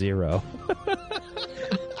rolled a 0.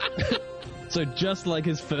 So just like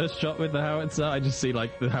his first shot with the howitzer, I just see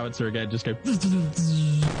like the howitzer again just go.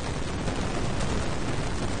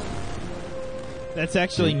 That's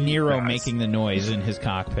actually Nero making the noise in his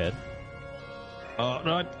cockpit. Oh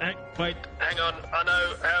no! Wait, hang on. I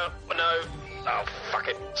know how. No. Oh fuck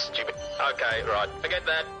it! Stupid. Okay, right. Forget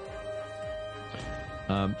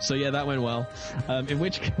that. So yeah, that went well. In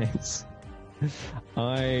which case,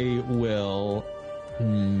 I will.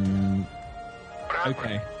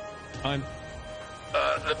 Okay.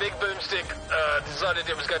 The big boomstick decided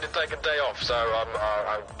it was going to take a day off, so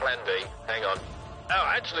I'm plan B. Hang on. Oh,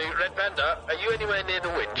 actually, Red Panda, are you anywhere near the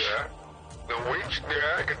winch? Yeah. The winch?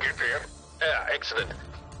 Yeah, I can get there. Yeah, excellent.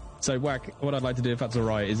 So, Whack, what I'd like to do, if that's all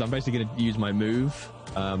right, is I'm basically going to use my move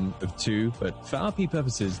of 2, but for RP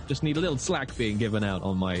purposes, just need a little slack being given out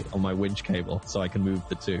on my winch cable so I can move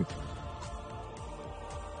the 2.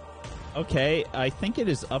 Okay, I think it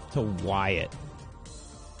is up to Wyatt.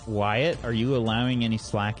 Wyatt, are you allowing any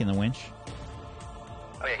slack in the winch?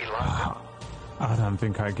 Oh, yeah, he lost it. I don't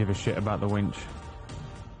think I give a shit about the winch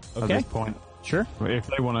at this point. Sure. If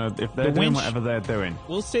they want to, if they're doing whatever they're doing.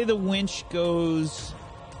 We'll say the winch goes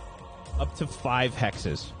up to 5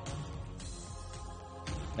 hexes.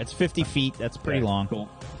 That's 50 feet. That's pretty long. Cool.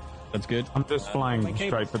 That's good. I'm just flying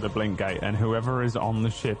straight for the blink gate, and whoever is on the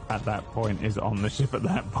ship at that point is on the ship at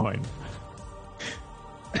that point.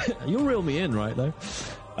 You'll reel me in, right, though?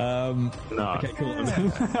 No. Okay, cool.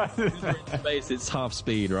 Space, it's half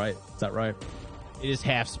speed, right? Is that right? It is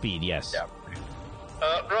half speed, yes. Yeah.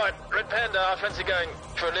 Right, Red Panda, I fancy going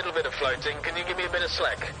for a little bit of floating. Can you give me a bit of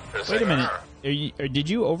slack? Wait a minute. Did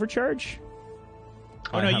you overcharge?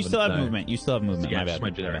 Oh, no, you still have movement. You still have movement. My bad.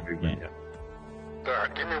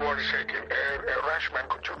 Give me 1 second. Rashman,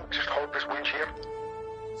 could you just hold this winch here?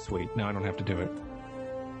 Sweet. Now I don't have to do it.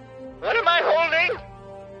 What am I holding?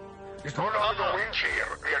 Just hold on to the winch here.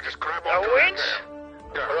 Yeah, just grab A on to winch?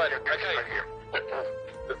 Yeah, All right, yeah, okay. right here.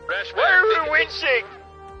 Rashman, Why are we winching?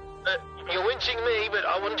 You're winching me, but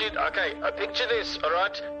I want you... Okay, picture this, all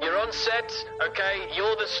right? You're on set, okay?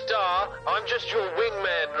 You're the star. I'm just your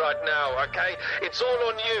wingman right now, okay? It's all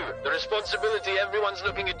on you. The responsibility, everyone's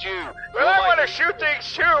looking at you. Well, I want to shoot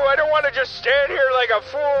things too. I don't want to just stand here like a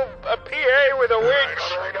fool, a PA with a winch.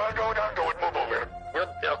 All right, I'll do it. Move over.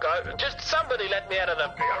 Okay, just somebody let me out of the...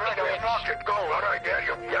 All right, I'll knock it. Go. All right,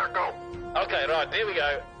 yeah, go. Okay, right, here we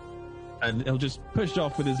go. And he'll just push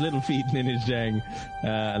off with his little feet in his jang,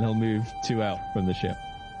 and he'll move 2 out from the ship.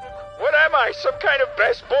 What am I, some kind of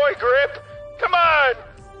best boy grip? Come on!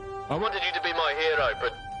 I wanted you to be my hero,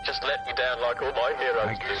 but just let me down like all my heroes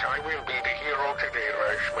I guess I will be the hero today,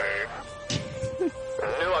 Rashman. I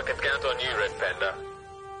knew I could count on you, Red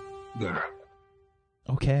Panda.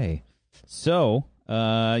 Okay. So,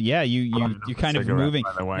 yeah, you kind of moving.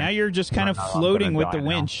 Now you're just kind of floating with the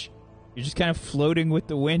winch. You're just kind of floating with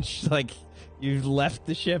the winch, like you've left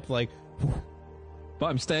the ship, like. But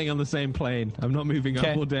I'm staying on the same plane. I'm not moving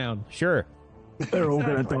up or down. Sure. They're all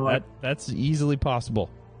going to die. That's easily possible.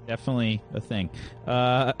 Definitely a thing.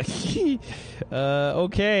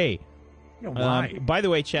 Okay. Why? By the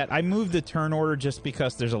way, chat, I moved the turn order just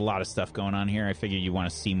because there's a lot of stuff going on here. I figured you want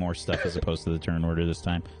to see more stuff as opposed to the turn order this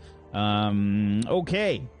time.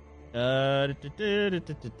 Okay.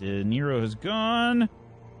 Nero has gone.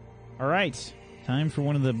 All right. Time for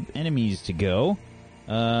one of the enemies to go.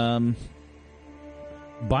 By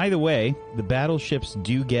the way, the battleships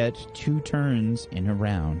do get 2 turns in a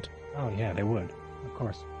round. Oh, yeah, they would. Of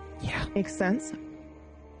course. Yeah. Makes sense.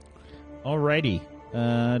 Alrighty.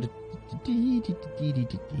 I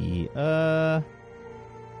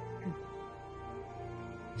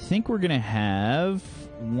think we're gonna have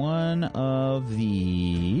one of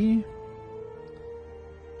the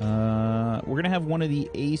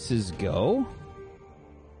aces go.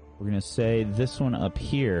 We're gonna say this one up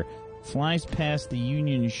here flies past the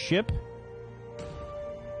Union ship.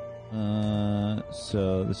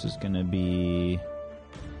 So this is gonna be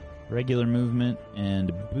regular movement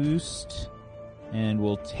and boost, and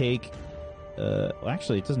we'll take. Well,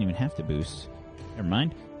 actually, it doesn't even have to boost. Never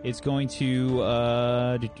mind. It's going to.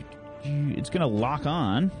 It's going to lock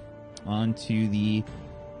on onto the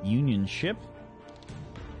Union ship.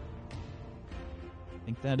 I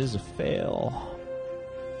think that is a fail.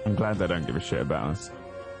 I'm glad they don't give a shit about us.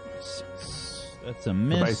 That's a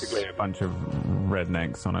miss. We're basically a bunch of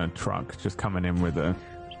rednecks on a truck just coming in with a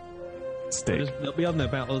stick. They'll be on their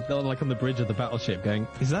battle. They're like on the bridge of the battleship, going,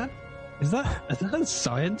 "Is that a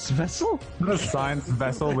science vessel? A science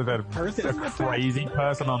vessel with a crazy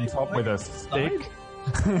person on top with a stick."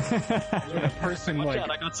 A person Watch out,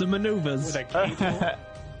 I got some maneuvers. with a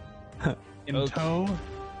cable in tow.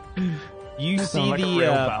 You see like the a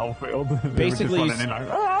real battlefield. basically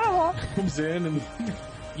Comes in and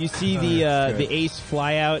you see the ace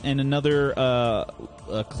fly out, and another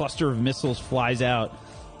a cluster of missiles flies out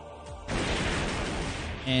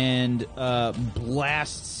and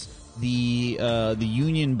blasts the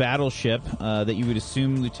Union battleship that you would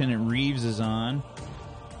assume Lieutenant Reeves is on,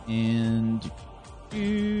 and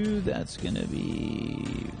that's gonna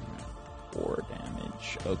be 4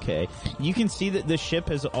 damage. Okay, you can see that the ship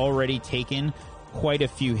has already taken quite a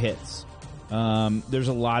few hits. There's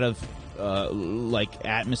a lot of like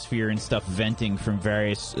atmosphere and stuff venting from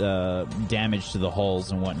various damage to the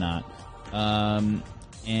hulls and whatnot.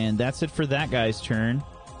 And that's it for that guy's turn.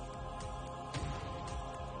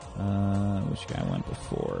 Which guy went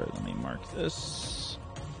before? Let me mark this.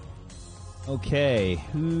 Okay,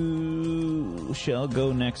 who shall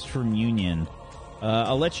go next from Union?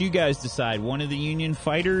 I'll let you guys decide. One of the Union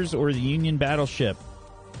fighters or the Union battleship?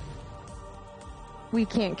 We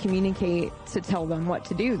can't communicate to tell them what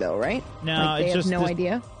to do, though, right? No, like they it's have just no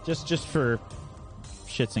idea. Just for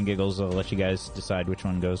shits and giggles, I'll let you guys decide which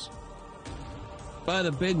one goes. Buy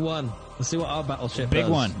the big one. Let's see what our battleship Big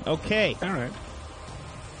does. one. Okay. all right.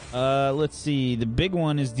 Let's see. The big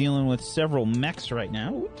one is dealing with several mechs right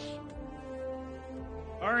now. Oops.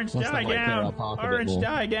 Orange, die down! Orange,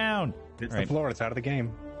 die down! It's Right. the floor. It's out of the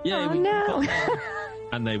game. Yeah, Oh, no.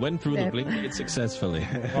 And they went through the blink gate successfully.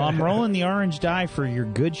 Well, I'm rolling the orange die for your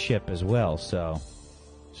good ship as well, so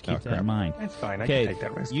just keep that in mind. That's fine. I Okay, can take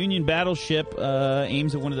that risk. Union battleship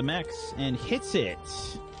aims at one of the mechs and hits it.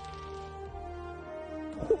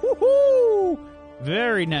 Woo-hoo-hoo!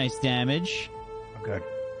 Very nice damage. Oh, good.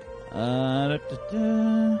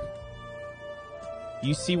 Da-da-da.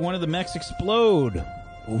 You see one of the mechs explode.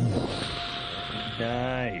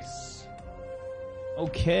 Nice.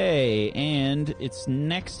 Okay, and its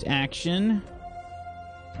next action,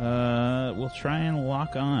 we'll try and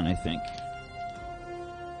lock on, I think.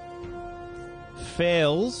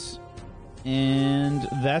 Fails, and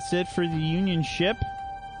that's it for the Union ship.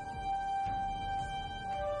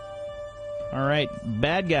 All right,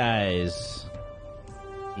 bad guys.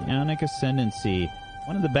 The Ionic Ascendancy.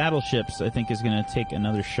 One of the battleships, I think, is going to take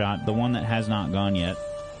another shot. The one that has not gone yet.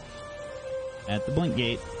 At the blink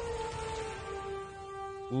gate.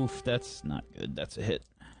 Oof, that's not good. That's a hit.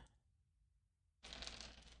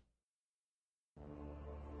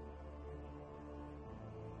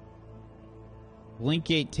 Blink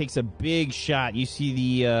gate takes a big shot. You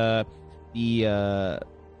see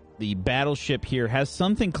the battleship here has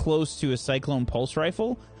something close to a Cyclone Pulse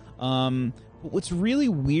Rifle. But what's really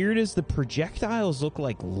weird is the projectiles look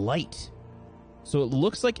like light. So it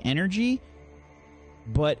looks like energy,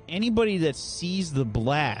 but anybody that sees the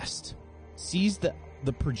blast sees the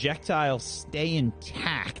projectile stay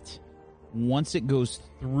intact once it goes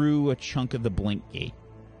through a chunk of the blink gate.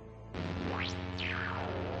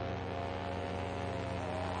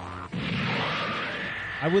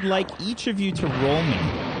 I would like each of you to roll me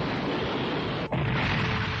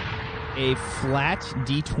a flat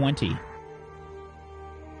D20.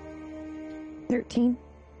 13.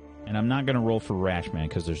 And I'm not going to roll for Rashman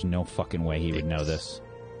because there's no fucking way he would know this.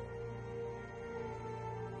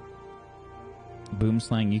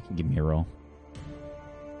 Boomslang, you can give me a roll.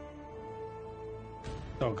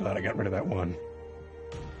 So glad I got rid of that one.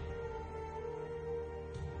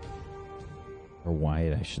 Or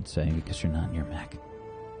Wyatt, I should say, because you're not in your mech.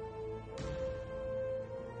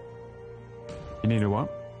 You need a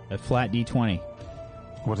what? A flat D20.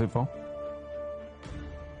 What's it for?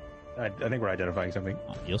 I think we're identifying something.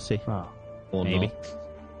 Oh, you'll see. Oh, Or maybe. not.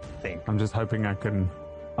 Think. I'm just hoping I can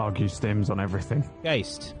argue stims on everything.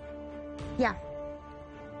 Geist. Yeah.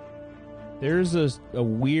 There's a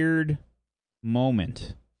weird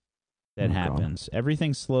moment that Oh, God. happens.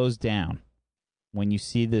 Everything slows down when you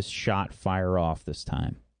see this shot fire off this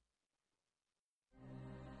time.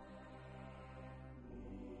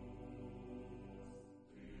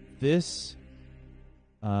 This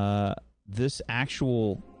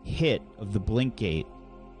actual hit of the blink gate,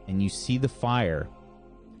 and you see the fire.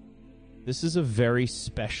 This is a very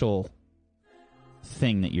special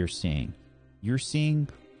thing that you're seeing. You're seeing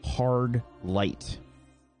hard light.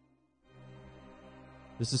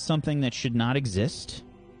 This is something that should not exist.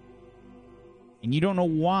 And you don't know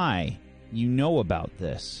why you know about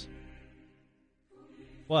this.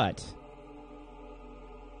 But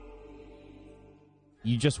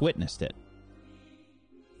you just witnessed it.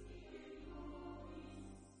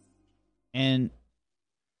 And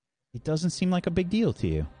it doesn't seem like a big deal to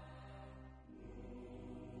you.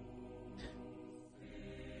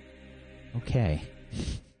 Okay.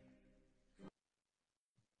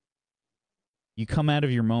 You come out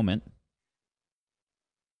of your moment,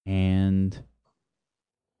 and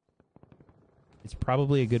it's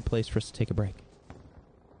probably a good place for us to take a break.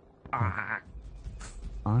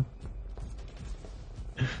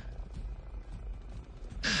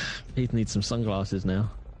 Heath needs some sunglasses now.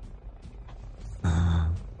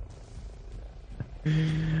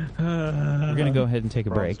 We're going to go ahead and take a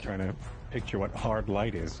We're all break. just trying to picture what hard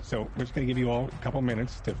light is. So we're just going to give you all a couple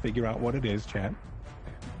minutes to figure out what it is, chat.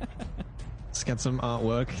 Let's get some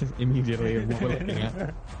artwork immediately of what we're looking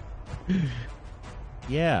at.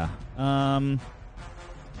 Yeah. We're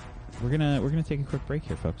gonna take a quick break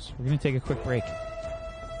here, folks. We're gonna take a quick break.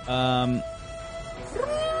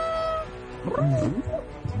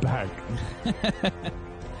 Back.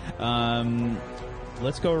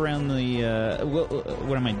 Let's go around the.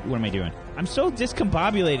 What am I doing? I'm so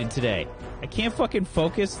discombobulated today. I can't fucking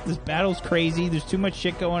focus. This battle's crazy. There's too much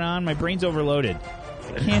shit going on. My brain's overloaded.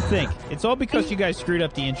 I can't think. It's all because you guys screwed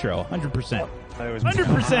up the intro. 100%.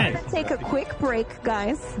 100%. Take a quick break,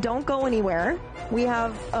 guys. Don't go anywhere. We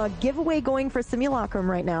have a giveaway going for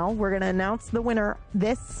Simulacrum right now. We're going to announce the winner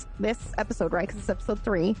this episode, right? Because it's episode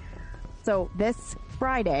 3. So this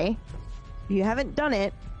Friday, if you haven't done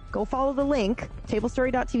it, go follow the link,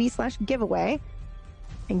 tablestory.tv/giveaway,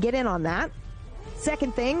 and get in on that.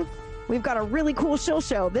 Second thing, we've got a really cool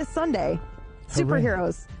show this Sunday.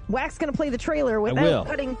 Superheroes. Wack's going to play the trailer without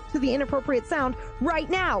cutting to the inappropriate sound right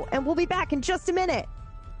now, and we'll be back in just a minute.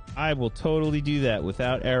 I will totally do that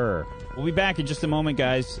without error. We'll be back in just a moment,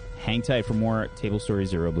 guys. Hang tight for more Table Story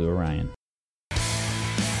Zero Blue Orion.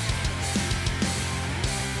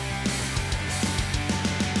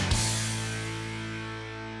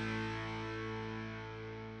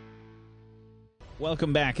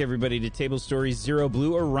 Welcome back, everybody, to Table Story Zero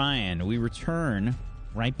Blue Orion. We return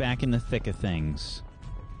right back in the thick of things.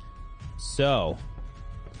 So,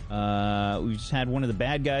 we just had one of the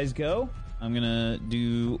bad guys go. I'm going to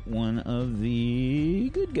do one of the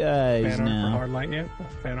good guys Fan now. art for Hard Light yet?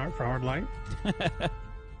 Fan art for Hard Light?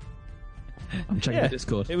 I'm checking the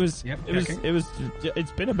Discord. It's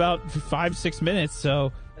been about 5-6 minutes,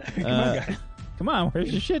 so... Come on, guys. Come on,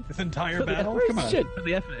 where's your shit? This entire battle? Where's Come the on. shit? Put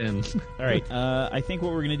the effort in. All right, I think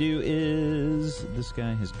what we're going to do is... This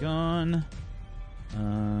guy has gone.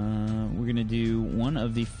 We're going to do one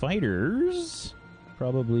of the fighters.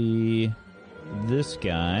 Probably this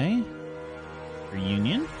guy for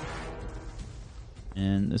Union.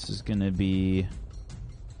 And this is going to be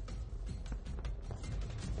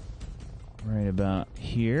right about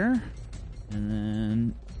here. And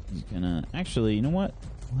then he's going to... Actually, you know what?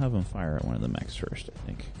 We'll have him fire at one of the mechs first, I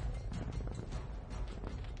think.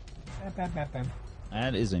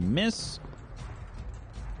 That is a miss.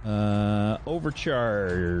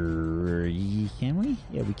 Overcharge. Can we?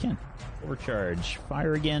 Yeah, we can. Overcharge.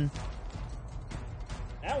 Fire again.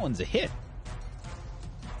 That one's a hit.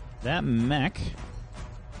 That mech.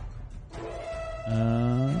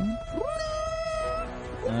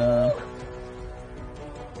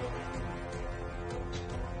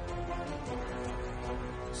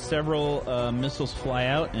 Several missiles fly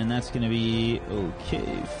out, and that's going to be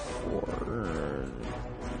okay for...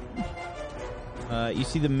 you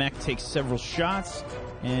see the mech take several shots,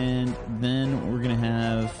 and then we're going to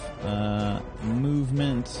have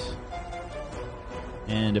movement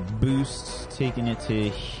and a boost taking it to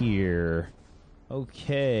here.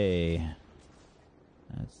 Okay.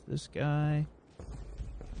 That's this guy.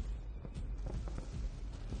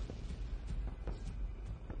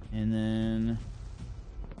 And then...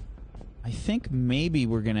 I think maybe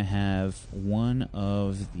we're going to have one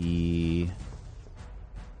of the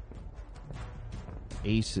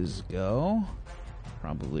aces go.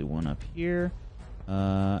 Probably one up here.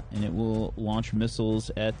 And it will launch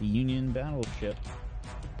missiles at the Union battleship.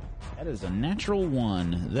 That is a natural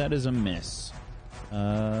one. That is a miss.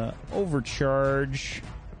 Overcharge.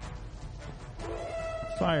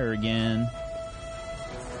 Fire again.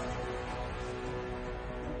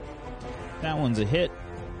 That one's a hit.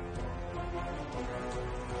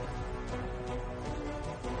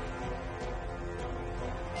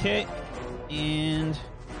 Okay, and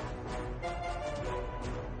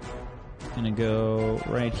gonna go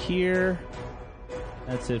right here.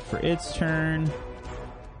 That's it for its turn.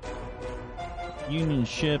 Union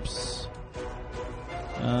ships.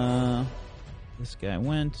 This guy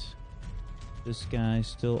went. This guy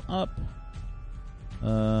still up.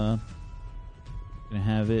 Gonna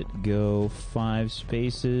have it go 5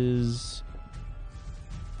 spaces.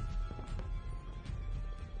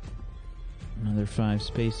 Another 5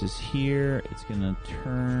 spaces here. It's going to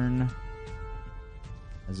turn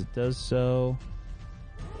as it does so.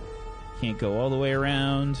 Can't go all the way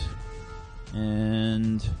around.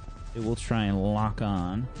 And it will try and lock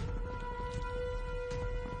on.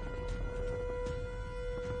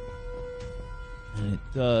 And it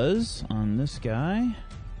does on this guy.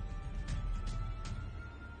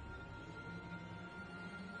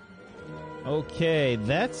 Okay,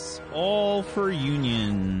 that's all for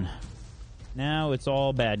Union. Now it's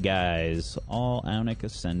all bad guys. All Aunic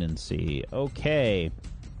Ascendancy. Okay.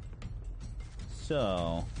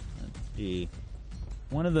 So, let's see.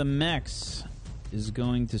 One of the mechs is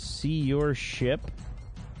going to see your ship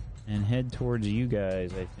and head towards you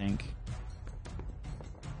guys, I think.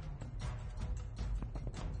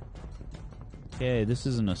 Okay, this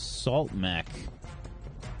is an assault mech.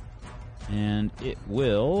 And it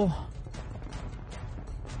will...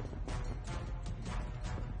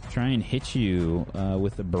 try and hit you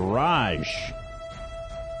with a barrage.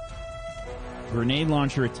 Grenade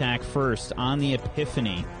launcher attack first on the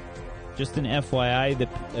Epiphany. Just an FYI, the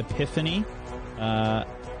Epiphany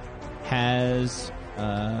has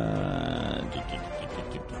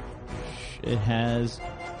it has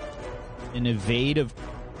an evade of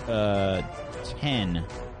 10.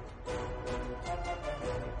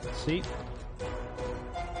 Let's see.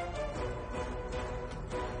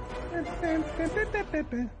 I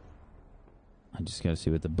just gotta see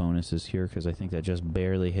what the bonus is here, because I think that just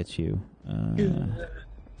barely hits you.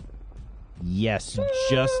 Yes,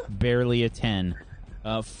 just barely a 10.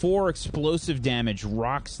 4 explosive damage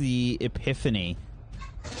rocks the Epiphany.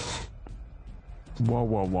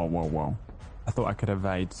 Whoa. I thought I could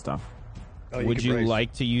evade stuff. Would you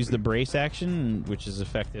like to use the brace action, which is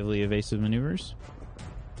effectively evasive maneuvers?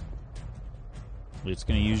 It's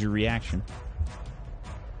going to use your reaction.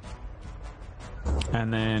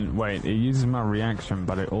 And then, wait, it uses my reaction,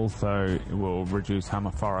 but it also will reduce how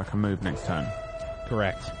far I can move next turn.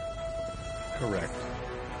 Correct.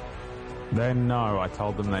 Then, no, I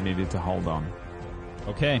told them they needed to hold on.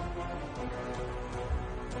 Okay.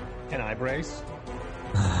 Can I brace?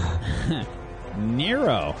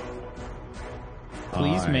 Nero,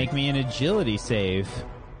 please make me an agility save.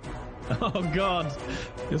 Oh, God.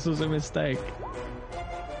 This was a mistake.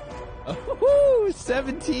 Oh,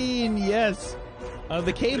 17, yes.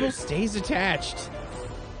 The cable stays attached.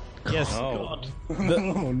 Yes. Oh,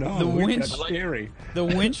 The no. winch, Scary. the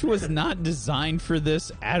winch was not designed for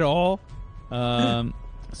this at all. So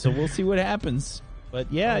we'll see what happens.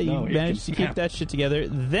 But yeah, you managed to keep that shit together.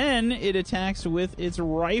 Then it attacks with its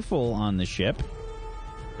rifle on the ship.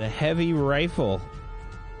 The heavy rifle.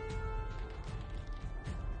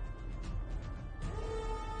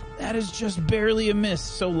 That is just barely a miss.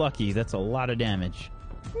 So lucky. That's a lot of damage.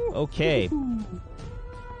 Okay.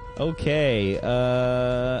 Okay.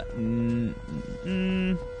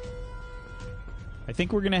 I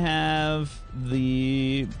think we're going to have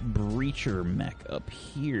the Breacher mech up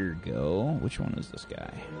here go. Which one is this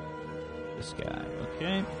guy? This guy.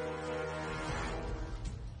 Okay.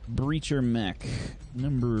 Breacher mech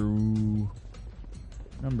number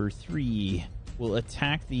 3 will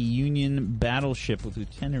attack the Union battleship with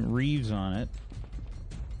Lieutenant Reeves on it.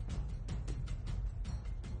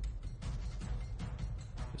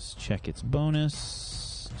 Let's check its bonus.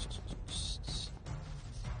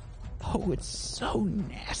 Oh, it's so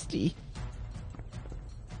nasty.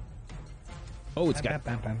 Oh, it's got...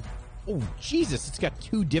 Oh, Jesus, it's got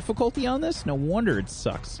 2 difficulty on this? No wonder it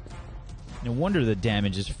sucks. No wonder the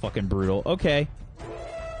damage is fucking brutal. Okay.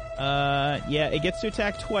 Yeah, it gets to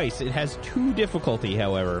attack twice. It has 2 difficulty,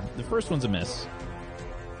 however. The first one's a miss.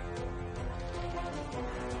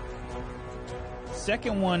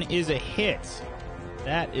 Second one is a hit.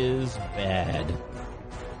 That is bad.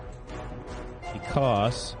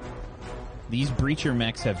 Because these Breacher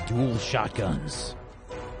mechs have dual shotguns.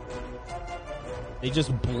 They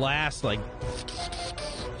just blast, like,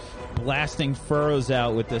 blasting furrows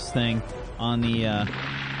out with this thing on the,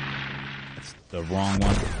 that's the wrong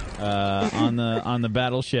one, on the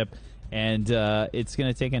battleship, and it's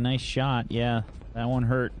going to take a nice shot. Yeah, that one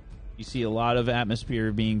hurt. You see a lot of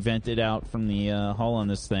atmosphere being vented out from the hull on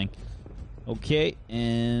this thing. Okay,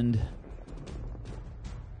 and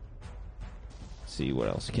let's see what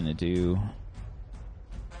else can it do.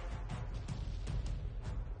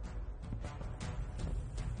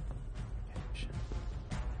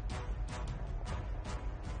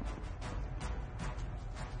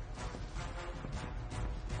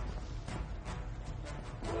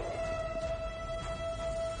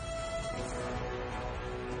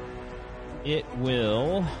 It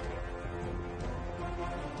will...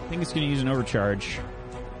 I think it's going to use an overcharge.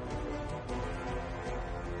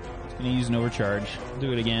 It's going to use an overcharge.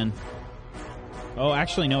 Do it again. Oh,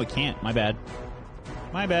 actually, no, it can't. My bad.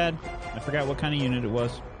 My bad. I forgot what kind of unit it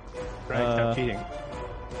was. Right,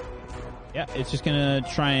 yeah, it's just going to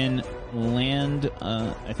try and land...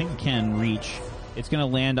 I think it can reach. It's going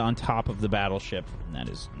to land on top of the battleship, and that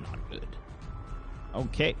is not good.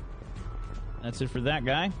 Okay. That's it for that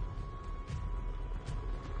guy.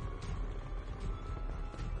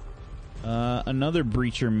 Another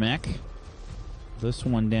Breacher mech. This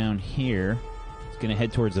one down here. It's going to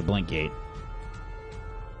head towards the blink gate.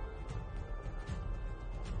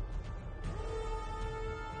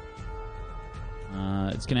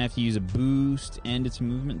 It's going to have to use a boost and its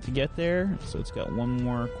movement to get there. So it's got one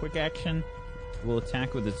more quick action. It will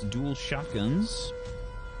attack with its dual shotguns.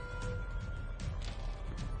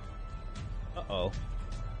 Uh-oh.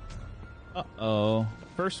 Uh-oh.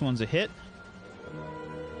 First one's a hit.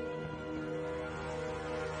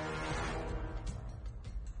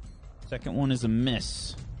 Second one is a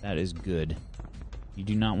miss. That is good. You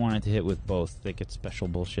do not want it to hit with both. They get special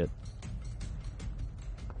bullshit.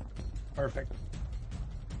 Perfect.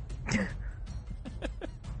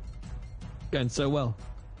 Going so well.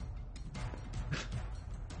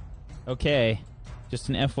 Okay. Just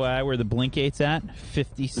an FYI where the blink gate's at.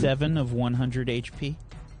 57 of 100 HP.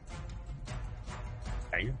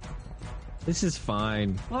 This is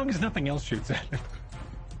fine. As long as nothing else shoots at him.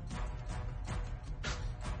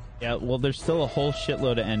 Yeah, well, there's still a whole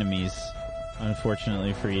shitload of enemies,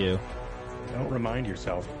 unfortunately for you. Don't remind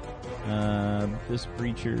yourself. This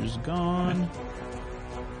breacher's gone.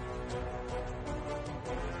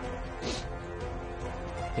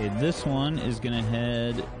 Okay, this one is going to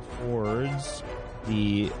head towards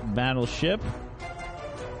the battleship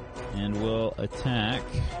and will attack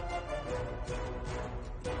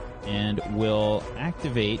and will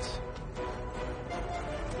activate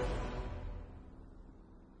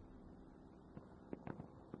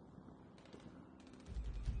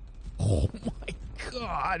oh my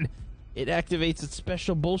god! It activates its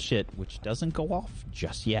special bullshit, which doesn't go off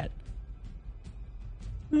just yet.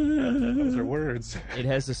 Those are words. It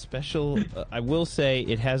has a special... I will say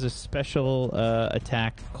it has a special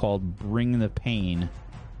attack called Bring the Pain.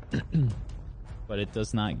 But it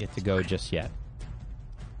does not get to go just yet.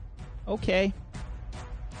 Okay.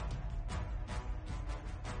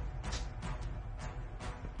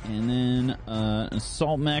 And then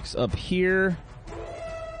Assault Mech's up here.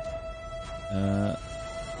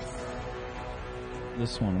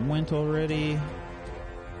 This one went already.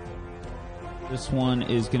 This one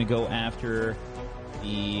is going to go after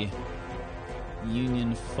the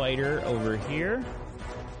Union fighter over here.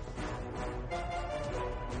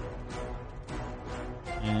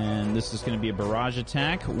 And this is going to be a barrage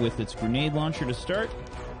attack with its grenade launcher to start.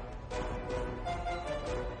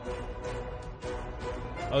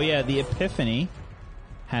 Oh yeah, the Epiphany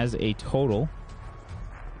has a total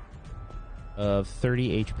of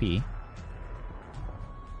 30 HP.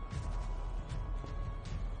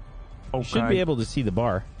 Okay. You should be able to see the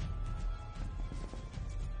bar.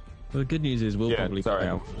 Well, the good news is we'll probably... Sorry,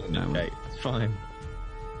 okay, it's fine.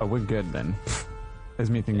 Oh, we're good then. There's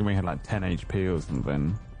me thinking we had like 10 HP or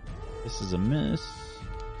something. This is a miss.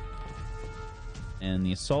 And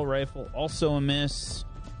the assault rifle, also a miss.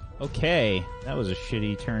 Okay, that was a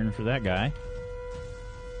shitty turn for that guy.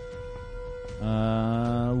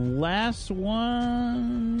 Last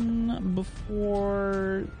one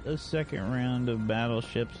before the second round of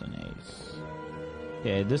battleships and ace.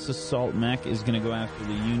 Okay, this assault mech is going to go after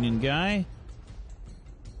the Union guy.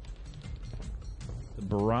 The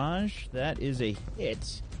barrage, that is a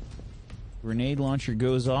hit. Grenade launcher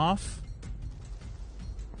goes off.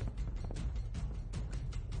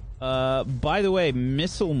 By the way,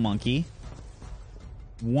 Missile Monkey.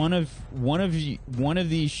 One of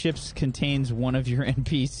these ships contains one of your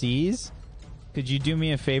NPCs. Could you do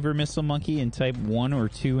me a favor, Missile Monkey, and type 1 or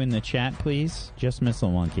 2 in the chat, please? Just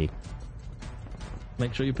Missile Monkey.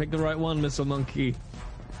 Make sure you pick the right one, Missile Monkey.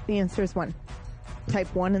 The answer is 1.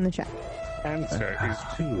 Type 1 in the chat. Answer is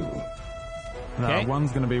 2. No, Okay.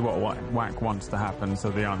 one's going to be what Whack wants to happen, so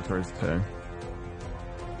the answer is 2.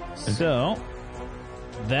 So,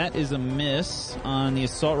 that is a miss on the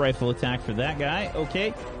assault rifle attack for that guy.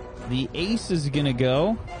 Okay, the ace is going to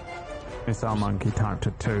go. Missile Monkey typed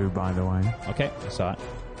a 2, by the way. Okay, I saw it.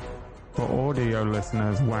 For audio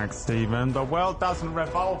listeners, Wag Steven, the world doesn't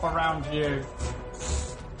revolve around you.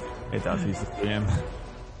 It does use the PM.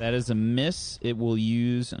 That is a miss. It will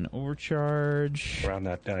use an overcharge. Around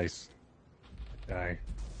that dice. Die.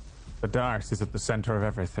 The dice is at the center of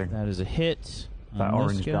everything. That is a hit. That on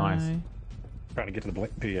orange this guy. dice. Trying to get to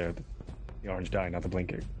the orange die, not the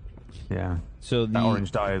blinker. Yeah. So the that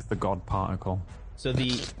orange die is the god particle. So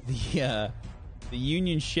the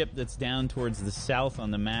Union ship that's down towards the south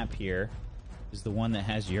on the map here is the one that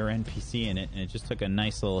has your NPC in it, and it just took a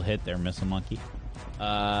nice little hit there, Missile Monkey.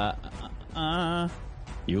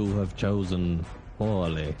 You have chosen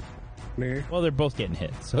poorly. Well, they're both getting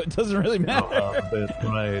hit, so it doesn't really matter.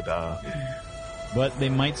 But they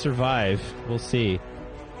might survive. We'll see.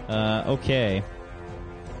 Okay.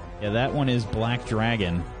 Yeah, that one is Black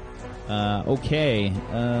Dragon. Okay.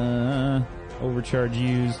 Overcharge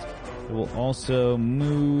used. It will also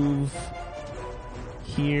move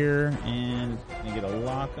here and get a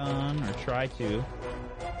lock on, or try to.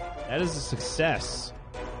 That is a success.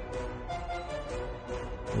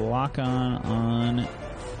 Lock on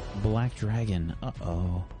Black Dragon.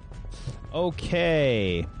 Uh-oh.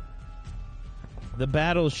 Okay. The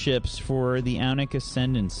battleships for the Aunic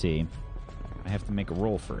Ascendancy. I have to make a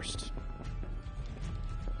roll first.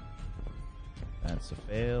 That's a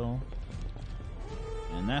fail.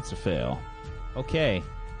 And that's a fail. Okay.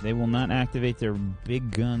 They will not activate their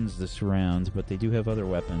big guns this round, but they do have other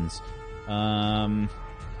weapons.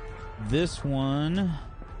 This one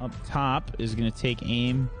up top is going to take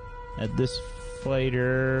aim at this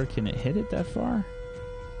fighter. Can it hit it that far?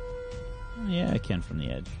 Oh, yeah, it can from the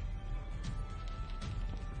edge.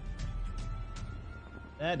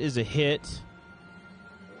 That is a hit.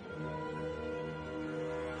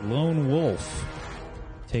 Lone Wolf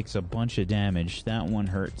takes a bunch of damage. That one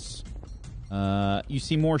hurts. You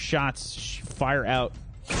see more shots fire out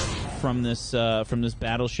from this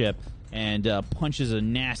battleship, and punches a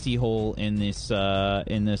nasty hole in this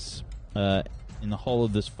in the hull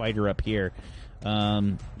of this fighter up here.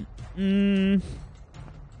 The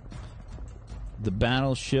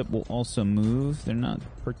battleship will also move. They're not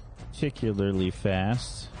particularly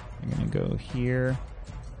fast. I'm going to go here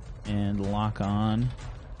and lock on.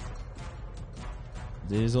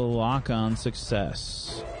 It is a lock-on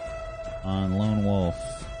success on Lone Wolf.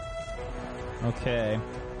 Okay.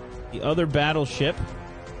 The other battleship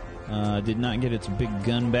did not get its big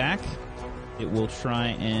gun back. It will try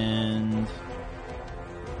and...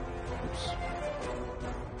 Oops.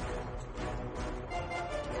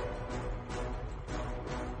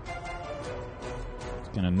 It's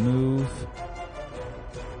going to move.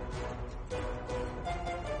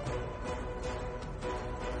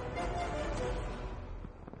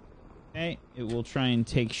 Okay, it will try and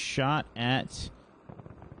take shot at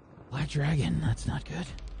Black Dragon. That's not good.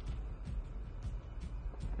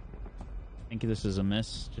 I think this is a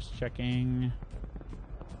miss. Just checking.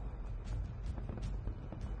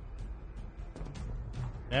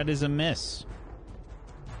 That is a miss.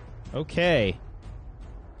 Okay.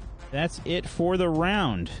 That's it for the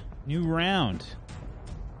round. New round.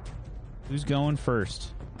 Who's going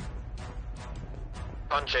first?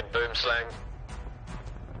 Punch it, Boomslang.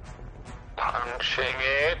 Punching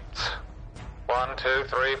it. 1, 2,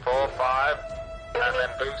 3, 4, 5. And then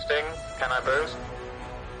boosting. Can I boost?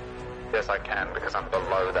 Yes, I can, because I'm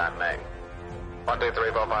below that name. 1, 2,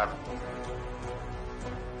 3, 4, 5.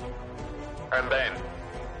 And then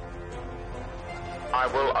I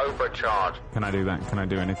will overcharge. Can I do that? Can I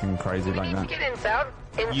do anything crazy like that? Get inside,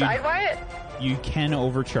 Wyatt? You can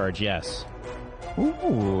overcharge, yes.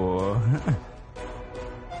 Ooh.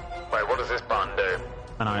 Wait, what does this button do?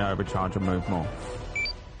 And I overcharge and move more.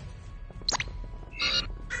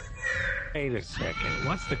 Wait a second.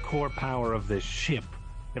 What's the core power of this ship?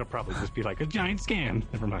 It'll probably just be like a giant scan.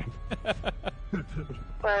 Never mind.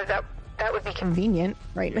 Well, that would be Convenient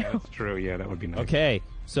right now. That's true. Yeah, that would be nice. Okay,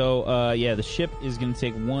 so yeah, the ship is going to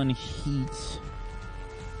take 1 heat.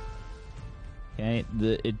 Okay,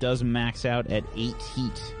 it does max out at 8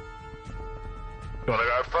 heat. Gotta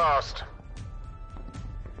go fast.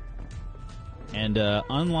 And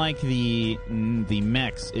unlike the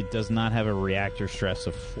mechs, it does not have a reactor stress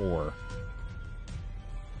of 4.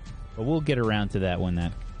 But we'll get around to that when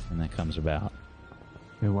that comes about.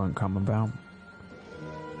 It won't come about.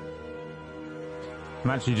 I'm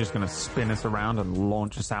actually just going to spin us around and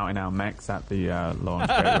launch us out in our mechs at the launch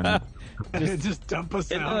gate. Just dump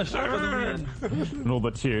us out. And all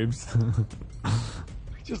the tubes.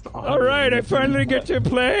 Just all right, I finally get to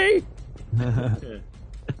play.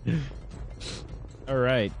 All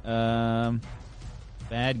right,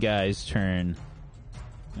 bad guy's turn.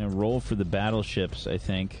 I'm gonna roll for the battleships. I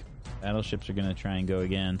think battleships are gonna try and go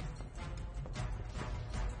again.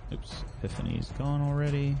 Oops, Epiphany's gone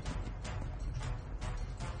already.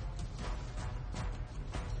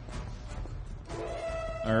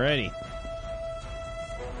 Alrighty.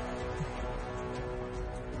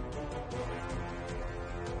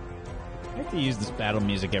 I have to use this battle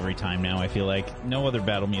music every time now, I feel like. No other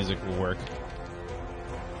battle music will work.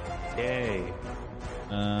 Yay.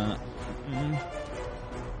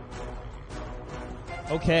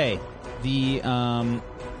 Okay. The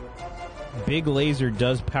big laser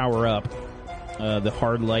does power up. The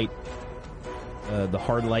hard light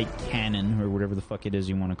cannon, or whatever the fuck it is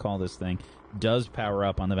you want to call this thing, does power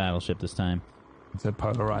up on the battleship this time. It's a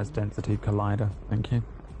polarized density collider. Thank you.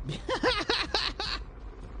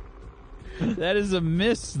 That is a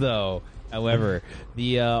miss, though. However,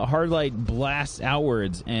 the hard light blasts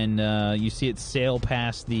outwards, and you see it sail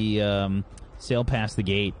past the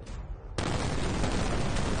gate.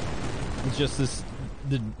 It's just this.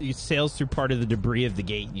 It sails through part of the debris of the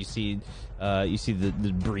gate. You see the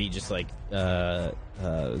debris just like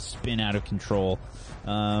spin out of control.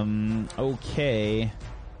 Okay,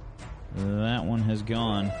 that one has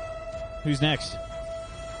gone. Who's next?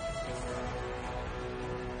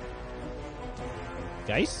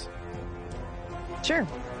 Dice? Sure.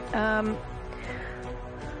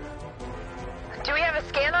 Do we have a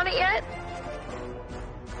scan on it yet?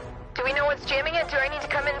 Do we know what's jamming it? Do I need to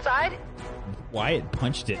come inside? Wyatt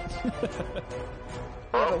punched it.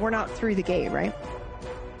 But we're not through the gate, right?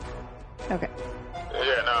 Okay.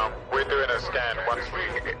 Yeah, no, we're doing a scan once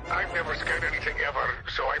I've never scanned anything ever,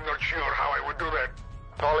 so I'm not sure how I would do that.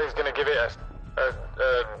 Polly's gonna give it a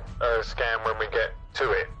scan when we get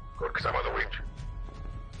to it. Good, because I'm on the winch.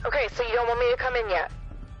 Okay, so you don't want me to come in yet?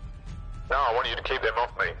 No, I want you to keep them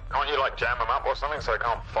off me. Can't you, like, jam them up or something so they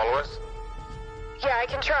can't follow us? Yeah, I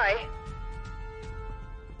can try.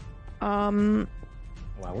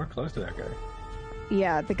 Wow, we're close to that guy.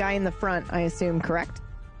 Yeah, the guy in the front, I assume, correct?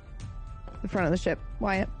 The front of the ship,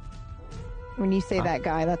 Wyatt. When you say that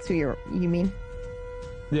guy, that's who you mean?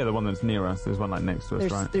 Yeah, the one that's near us. There's one like next to us,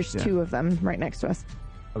 right? There's two of them right next to us.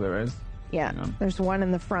 Oh, there is? Yeah, there's one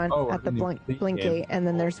in the front at the blink gate, and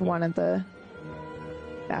then there's one at the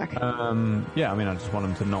back. Yeah, I mean, I just want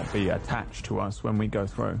them to not be attached to us when we go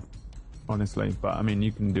through, honestly. But, I mean,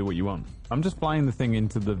 you can do what you want. I'm just flying the thing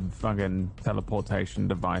into the fucking teleportation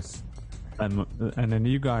device. And then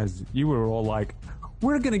you guys, you were all like,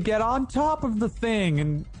 we're going to get on top of the thing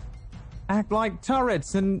and act like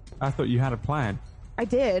turrets. And I thought you had a plan. I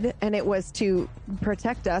did, and it was to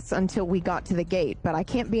protect us until we got to the gate, but I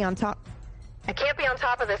can't be on top. I can't be on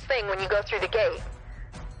top of this thing when you go through the gate.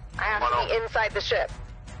 I have to be inside the ship.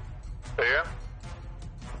 Yeah?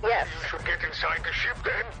 Yes. You should get inside the ship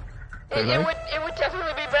then. It would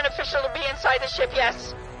definitely be beneficial to be inside the ship,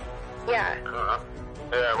 yes. Yeah.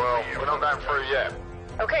 Yeah, well, we're not going through yet.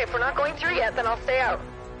 Okay, if we're not going through yet, then I'll stay out.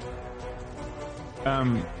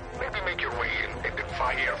 Maybe make your way in and then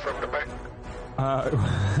fire from the back.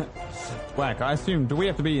 Whack, I assume, do we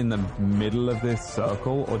have to be in the middle of this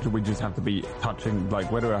circle, or do we just have to be touching,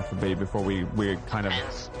 like, where do we have to be before we kind of...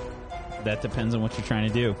 That depends on what you're trying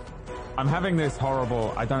to do. I'm having this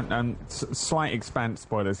horrible, slight expanse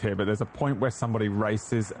spoilers here, but there's a point where somebody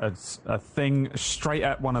races a thing straight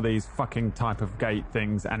at one of these fucking type of gate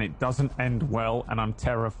things, and it doesn't end well, and I'm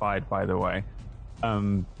terrified, by the way,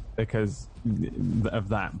 because of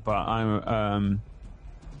that. But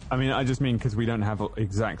I mean, I just mean because we don't have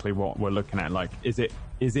exactly what we're looking at. Like, is it?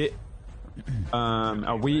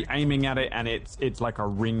 Are we aiming at it and it's like a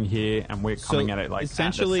ring here, and we're coming at it like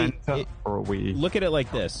essentially, at the center, or are we? Look at it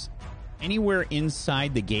like this: anywhere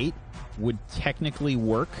inside the gate would technically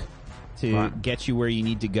work to get you where you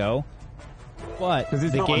need to go. But because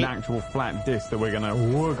it's the not gate, an actual flat disc that we're gonna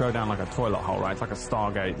go down like a toilet hole, right? It's like a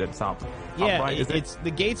Stargate that's up. Yeah, upright, it's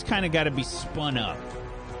the gate's kind of got to be spun up,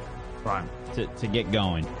 right, to get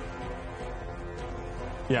going.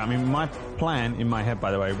 Yeah, I mean, my plan in my head,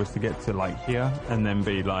 by the way, was to get to like here and then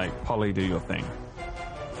be like, Polly, do your thing.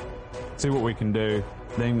 See what we can do.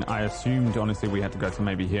 Then I assumed, honestly, we had to go to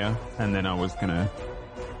maybe here, and then I was gonna.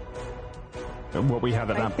 What we had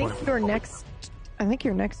at that point. I think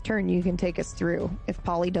your next turn you can take us through if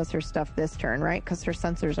Polly does her stuff this turn, right? Because her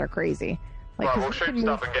sensors are crazy. Like, right, we'll shoot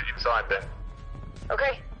stuff and get inside then.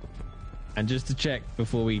 Okay. And just to check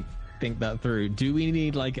before we think that through, do we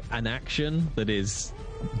need like an action that is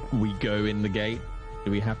we go in the gate?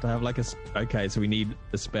 Do we have to have like okay, so we need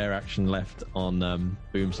a spare action left on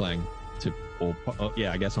Boomslang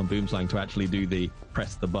I guess on Boomslang to actually do the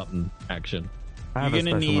press the button action. I have You're a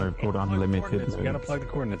gonna special need move called unlimited. You gotta plug the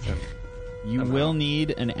coordinates in. You will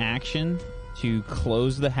need an action to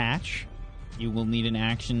close the hatch. You will need an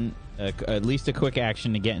action, at least a quick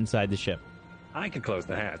action, to get inside the ship. I could close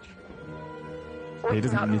the hatch. He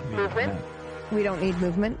doesn't need movement. We don't need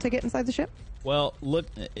movement to get inside the ship? Well, look,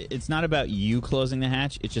 it's not about you closing the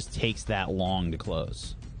hatch. It just takes that long to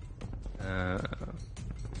close.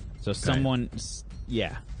 So someone,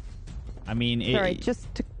 yeah. I mean... Sorry,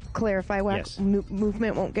 just to clarify, yes.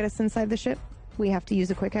 Movement won't get us inside the ship? We have to use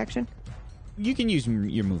a quick action? You can use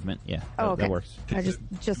your movement, yeah. Okay. That works. I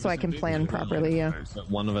just so I can plan properly, yeah. So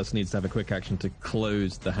one of us needs to have a quick action to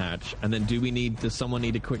close the hatch, and then does Boomslang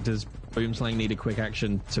need a quick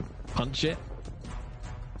action to punch it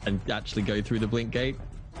and actually go through the blink gate?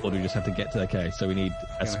 Or do we just have to get to so we need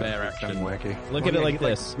a spare action? Wacky. Look at it like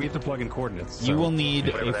this. We have to plug in coordinates. You will need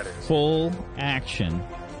a full action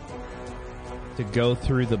to go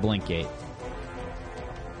through the blink gate.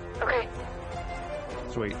 Okay.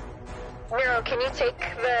 Sweet. Nero, can you take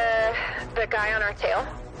the guy on our tail?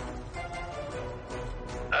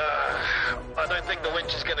 I don't think the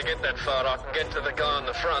winch is going to get that far. I can get to the guy on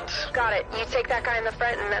the front. Got it. You take that guy in the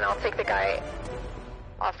front, and then I'll take the guy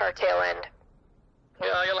off our tail end.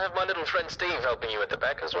 Yeah, you'll have my little friend Steve helping you at the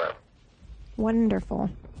back as well. Wonderful.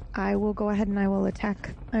 I will go ahead and I will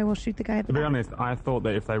attack. I will shoot the guy at the To be back. honest, I thought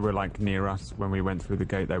that if they were like near us when we went through the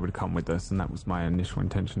gate, they would come with us, and that was my initial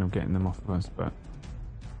intention of getting them off of us, but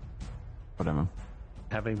whatever.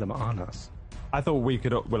 Having them on us. I thought we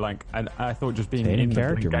could, and I thought just being Say it in in the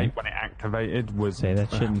character, gate man. when it activated was Say that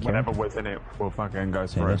shit in whatever character. was in it will fucking go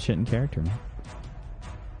Say through. that shit in character, man.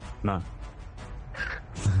 No.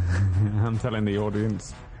 I'm telling the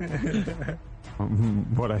audience.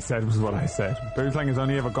 What I said was what I said. Bootling has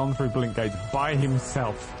only ever gone through blink gates by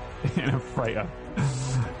himself in a freighter.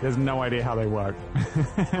 He has no idea how they work.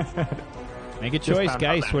 Make a choice,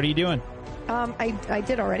 guys. What are you doing? I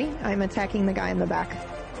did already. I'm attacking the guy in the back.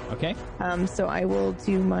 Okay. So I will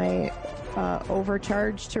do my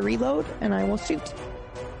overcharge to reload, and I will shoot.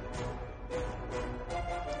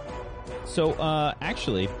 So,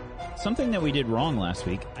 actually, something that we did wrong last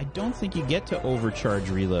week, I don't think you get to overcharge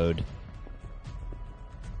reload.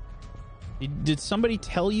 Did somebody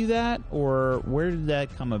tell you that, or where did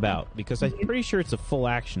that come about? Because I'm pretty sure it's a full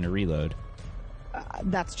action to reload.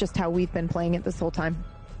 That's just how we've been playing it this whole time.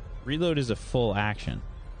 Reload is a full action.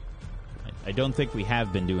 I don't think we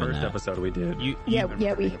have been doing that. First episode we did. We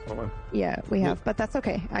have, but that's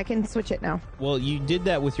okay. I can switch it now. Well, you did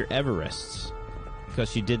that with your Everests,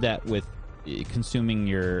 because you did that with consuming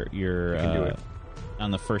your on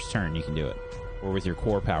the first turn. You can do it, or with your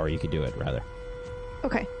core power, you could do it rather.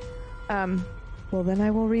 Okay. Well, then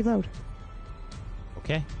I will reload.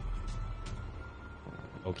 Okay.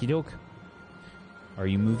 Okie doke. Are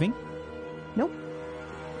you moving? Nope.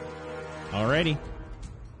 Alrighty.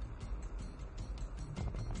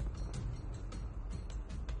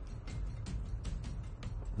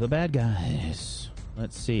 The bad guys.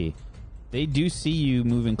 Let's see. They do see you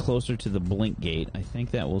moving closer to the blink gate. I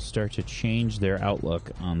think that will start to change their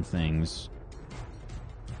outlook on things.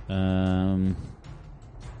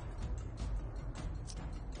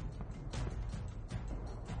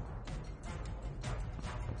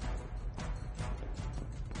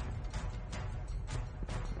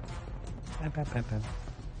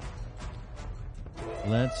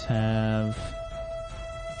 Let's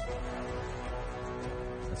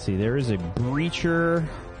see, there is a breacher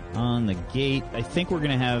on the gate. I think we're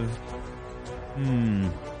gonna have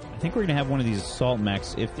one of these assault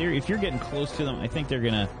mechs. If you're getting close to them, I think they're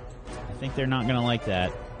not gonna like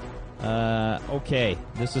that. Okay,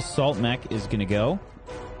 this assault mech is gonna go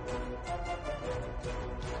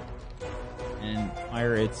and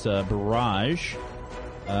fire its barrage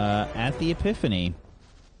at the Epiphany.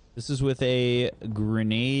 This is with a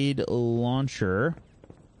grenade launcher.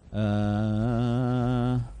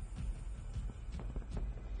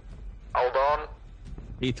 Hold on.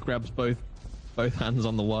 Heath grabs both hands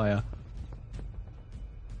on the wire.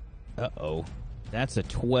 Uh-oh. That's a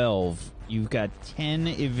 12. You've got 10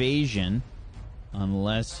 evasion,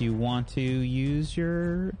 unless you want to use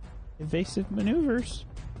your evasive maneuvers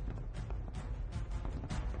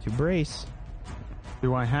to brace.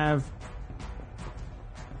 Do I have...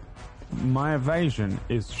 My evasion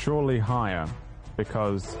is surely higher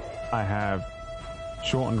because I have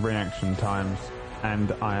shortened reaction times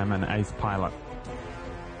and I am an ace pilot.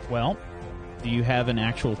 Well, do you have an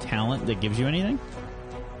actual talent that gives you anything?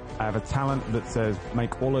 I have a talent that says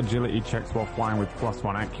make all agility checks while flying with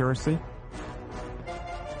 +1 accuracy.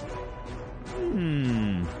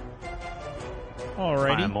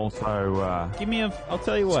 Alrighty. I am also... Give me I'll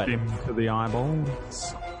tell you what. Stim to the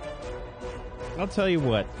eyeballs. I'll tell you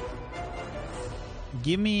what.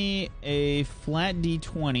 Give me a flat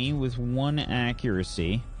D20 with 1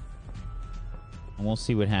 accuracy. And we'll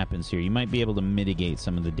see what happens here. You might be able to mitigate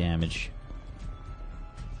some of the damage.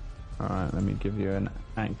 Alright, let me give you an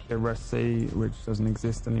accuracy, which doesn't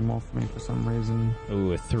exist anymore for me for some reason.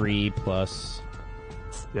 Ooh, a 3 plus...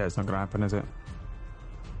 Yeah, it's not going to happen, is it?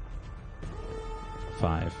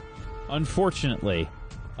 5. Unfortunately,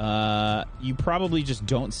 you probably just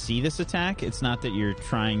don't see this attack. It's not that you're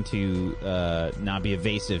trying to not be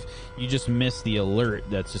evasive. You just miss the alert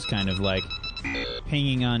that's just kind of like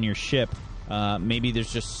pinging on your ship. Maybe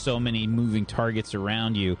there's just so many moving targets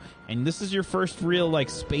around you. And this is your first real like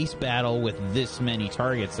space battle with this many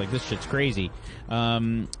targets. Like, this shit's crazy.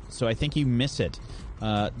 So I think you miss it.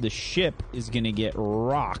 The ship is going to get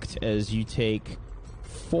rocked as you take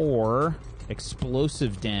 4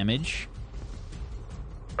 explosive damage.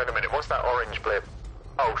 Wait a minute, what's that orange blip?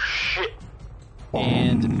 Oh, shit.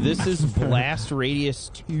 And this is Blast Radius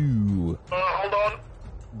 2. Hold on.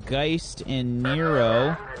 Geist and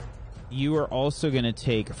Nero, you are also going to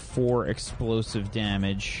take 4 explosive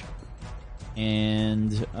damage.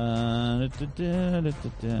 And,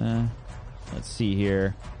 let's see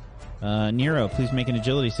here. Nero, please make an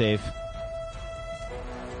agility save.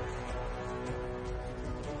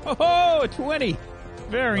 Oh, a 20!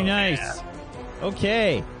 Very nice. Yeah.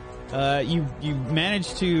 Okay. You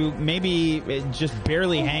managed to maybe just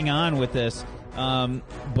barely hang on with this.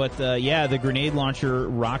 But the grenade launcher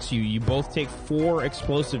rocks you. You both take 4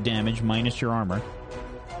 explosive damage minus your armor.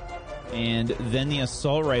 And then the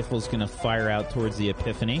assault rifle is going to fire out towards the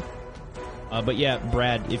Epiphany. But yeah,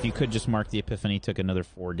 Brad, if you could just mark the Epiphany took another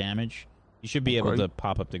 4 damage. You should be able Great. to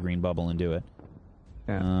pop up the green bubble and do it.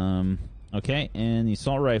 Yeah. Okay, and the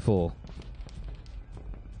assault rifle.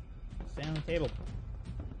 Stay on the table.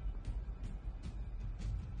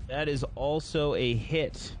 That is also a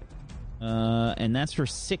hit. And that's for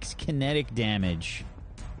 6 kinetic damage.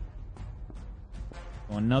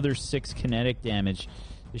 So another 6 kinetic damage.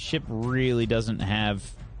 The ship really doesn't have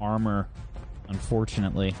armor,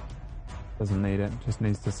 unfortunately. Doesn't need it. Just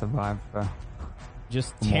needs to survive.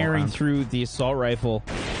 Just more tearing rounds. through the assault rifle.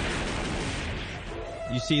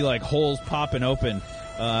 You see, like, holes popping open.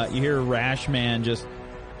 You hear Rash Man just...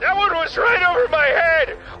 That one was right over my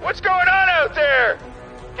head! What's going on out there?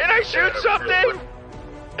 Can I shoot something?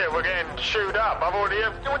 Yeah, we're getting chewed up. What do you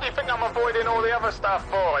think I'm avoiding all the other stuff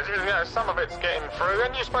for? Some of it's getting through,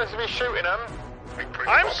 and you're supposed to be shooting them.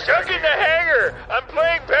 I'm stuck in the hangar! I'm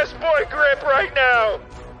playing Best Boy Grip right now!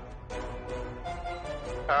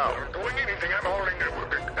 Oh, doing anything? I'm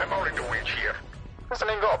holding the winch here. Hasn't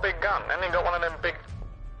even got a big gun. Hasn't even got one of them big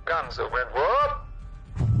guns that went, whoop!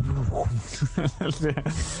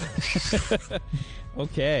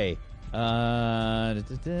 Okay. And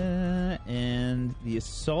the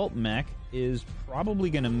assault mech is probably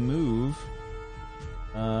going to move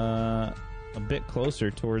a bit closer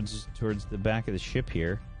towards the back of the ship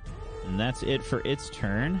here. And that's it for its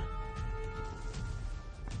turn.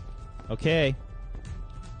 Okay.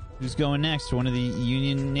 Who's going next? One of the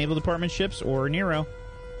Union Naval Department ships or Nero?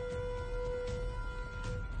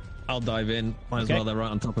 I'll dive in. Might as Okay. well, they're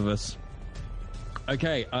right on top of us.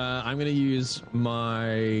 Okay, I'm going to use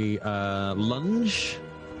my lunge,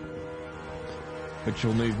 which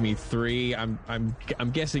will move me 3. I'm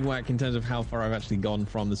guessing, Whack, in terms of how far I've actually gone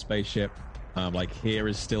from the spaceship. Like here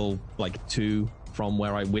is still like 2 from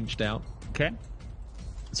where I winched out. Okay.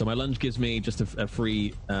 So my lunge gives me just a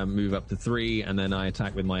free move up to 3, and then I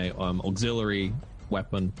attack with my auxiliary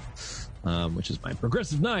weapon, which is my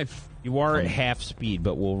progressive knife. You are at half speed,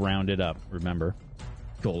 but we'll round it up, remember.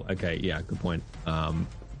 Cool. Okay, yeah, good point. And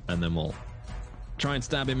then we'll try and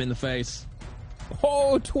stab him in the face.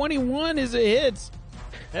 Oh, 21 is a hit.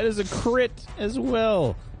 That is a crit as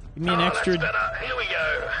well. Give me an extra. That's better. Here we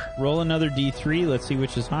go. Roll another D3. Let's see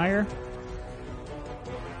which is higher.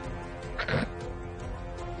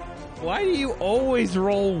 Why do you always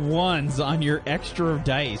roll 1s on your extra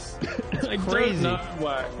dice? It's crazy.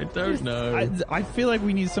 I don't know. I feel like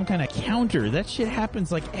we need some kind of counter. That shit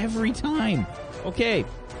happens like every time. Okay,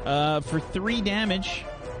 for 3 damage,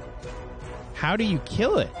 how do you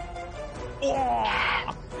kill it?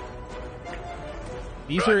 Oh!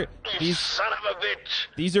 These are You son of a bitch.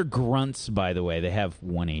 these are grunts, by the way. They have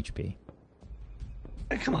 1 HP.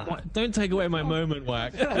 Come on. Don't take away my moment,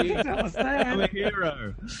 Whack. I'm a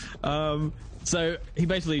hero. So he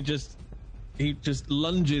basically just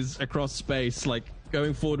lunges across space, like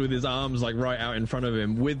going forward with his arms like right out in front of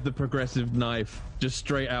him, with the progressive knife just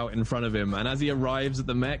straight out in front of him. And as he arrives at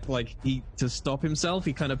the mech, like to stop himself,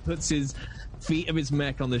 he kind of puts his feet of his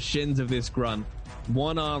mech on the shins of this grunt,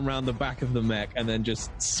 one arm around the back of the mech, and then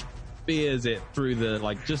just spears it through the,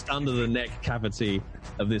 like, just under the neck cavity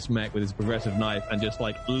of this mech with his progressive knife, and just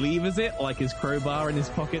like levers it like his crowbar in his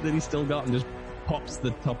pocket that he's still got, and just pops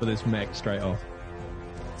the top of this mech straight off.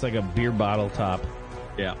 It's like a beer bottle top.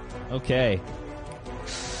 Yeah. Okay.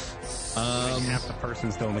 Half the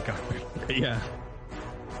person still in the cockpit. Yeah.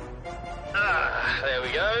 There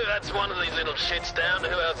we go. That's one of these little shits down.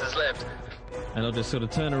 Who else is left? And I'll just sort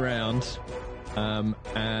of turn around,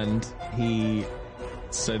 and he...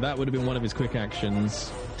 So that would have been one of his quick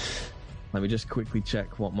actions. Let me just quickly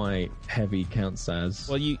check what my heavy counts as.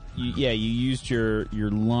 Well, you used your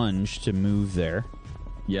lunge to move there.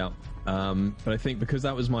 Yeah. But I think because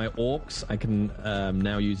that was my orcs, I can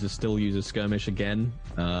now still use a skirmish again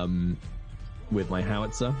with my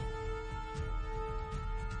howitzer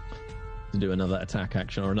to do another attack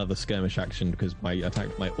action or another skirmish action, because I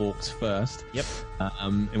attacked my orcs first. Yep.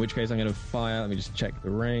 In which case I'm going to fire. Let me just check the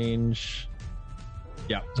range.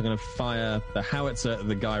 Yeah, so I'm going to fire the howitzer at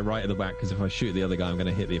the guy right at the back, because if I shoot the other guy, I'm going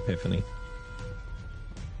to hit the Epiphany.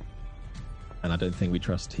 And I don't think we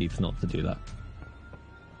trust Heath not to do that.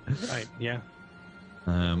 Right, yeah.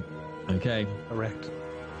 Okay. Correct.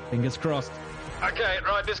 Fingers crossed. Okay,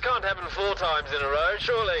 right, this can't happen 4 times in a row,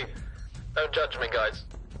 surely. Don't judge me, guys.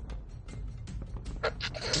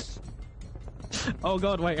 Oh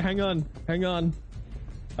god, wait, hang on.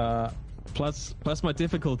 Plus my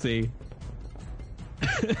difficulty.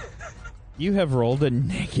 You have rolled a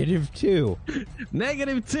 -2.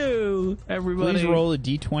 -2, everybody. Please roll a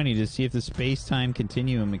d20 to see if the space-time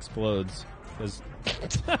continuum explodes. Because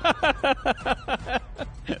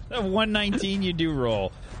a 119 you do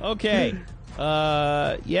roll. Okay.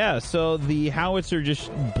 Yeah, so the howitzer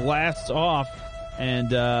just blasts off,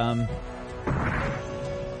 and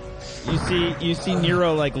you see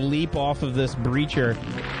Nero like leap off of this breacher,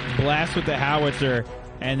 blast with the howitzer,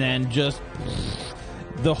 and then just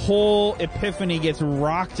the whole Epiphany gets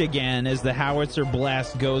rocked again as the howitzer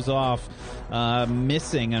blast goes off,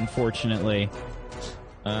 missing, unfortunately.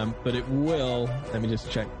 But it will. Let me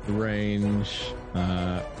just check the range.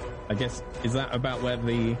 I guess, is that about where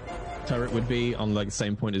the turret would be, on like the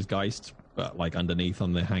same point as Geist, but like underneath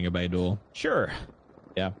on the hangar bay door? Sure.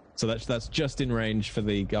 Yeah. So that's just in range for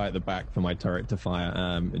the guy at the back for my turret to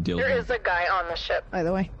fire. There is a guy on the ship. By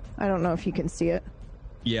the way, I don't know if you can see it.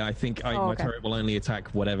 Yeah, I think my okay. turret will only attack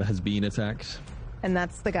whatever has been attacked. And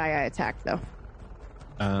that's the guy I attacked, though.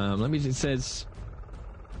 It says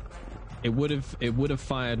it would have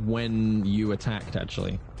fired when you attacked,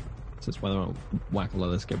 actually. So it's whether or not Whack will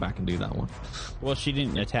let us go back and do that one. Well, she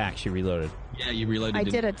didn't attack; she reloaded. Yeah, you reloaded. I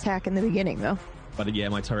did attack in the beginning, though. But yeah,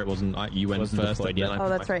 my turret wasn't. You went first. Deployed yet. Oh,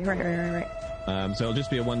 that's right. So it'll just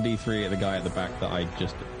be a 1d3 at the guy at the back that I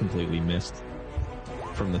just completely missed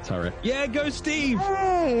from the turret. Yeah, go Steve!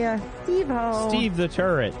 Hey, Steve-ho. Steve the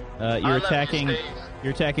turret. You're attacking.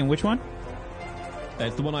 You're attacking which one?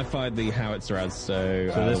 It's the one I fired the howitzer as. So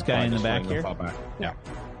this guy in the back here. Back. Yeah.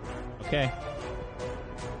 Okay.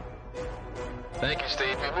 Thank you,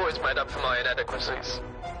 Steve. You've always made up for my inadequacies.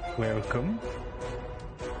 Welcome.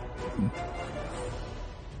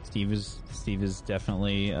 Steve is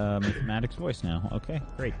definitely Mathematic's voice now. Okay,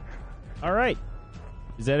 great. All right.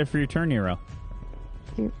 Is that it for your turn, Nero?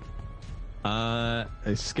 I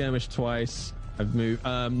skirmished twice. I've moved.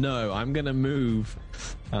 No, I'm gonna move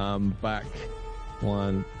back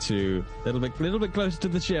 1, 2, little bit closer to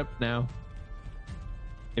the ship now.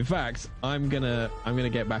 In fact, I'm gonna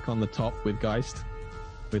get back on the top with Geist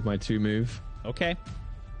with my 2 move. Okay.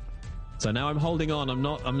 So now I'm holding on. I'm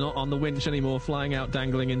not on the winch anymore, flying out,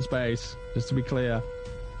 dangling in space. Just to be clear.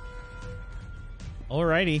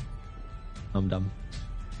 Alrighty. I'm done.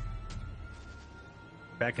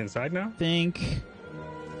 Back inside now?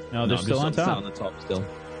 No, they're still on top. Still on the top still.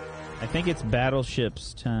 I think it's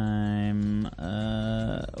battleships time.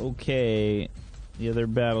 Okay. The other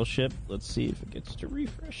battleship. Let's see if it gets to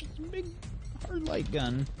refresh its big hard light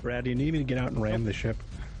gun. Brad, do you need me to get out and ram the ship?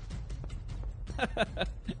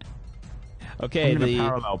 Okay, I'm going to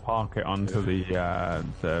parallel park it onto the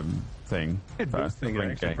thing. I first, think the I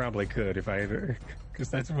link actually gate. probably could if I had, because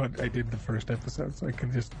that's what I did the first episode, so I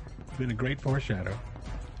could just been a great foreshadow.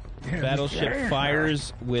 Yeah, Battleship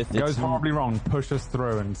fires with It goes its horribly wrong. Push us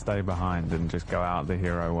through and stay behind and just go out the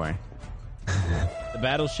hero way. The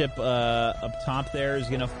battleship up top there is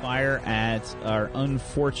going to fire at our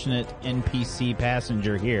unfortunate NPC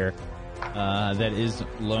passenger here. That is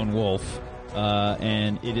Lone Wolf.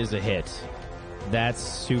 And it is a hit. That's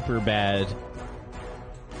super bad.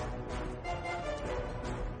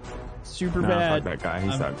 Super bad. Fuck that guy.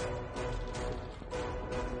 He sucks.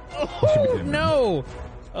 Oh, no!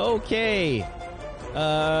 Okay.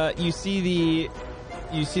 You see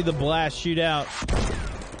the blast shoot out.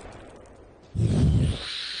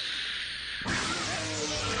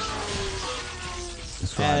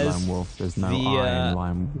 That's right, Lone Wolf. There's no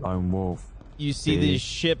I in Lone Wolf. You see the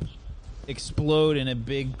ship explode in a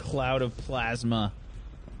big cloud of plasma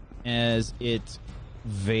as it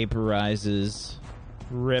vaporizes.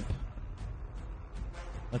 Rip.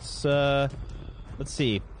 Let's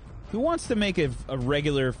see. Who wants to make a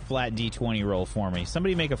regular flat D20 roll for me?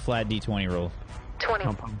 Somebody make a flat D20 roll. 20.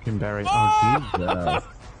 Oh, Pumpkinberry. Oh,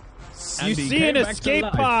 Jesus. You see an escape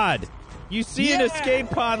pod. You see an escape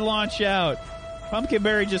pod launch out.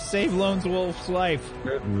 Pumpkinberry just saved Lone Wolf's life.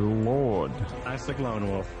 Good Lord. Classic Lone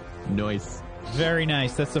Wolf. Nice. Very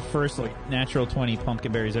nice. That's the first natural 20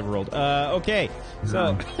 Pumpkinberry's ever rolled. Okay,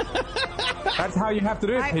 so that's how you have to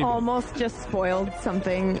do it. I almost just spoiled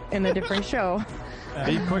something in a different show.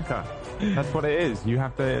 Be quicker. That's what it is. You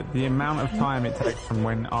have to. The amount of time it takes from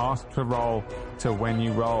when asked to roll to when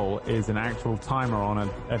you roll is an actual timer on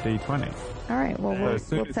a D20. All right. Well, So as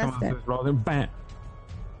soon we'll as test someone it. says roll, then bam,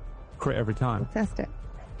 crit every time. Test it.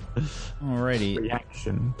 alrighty.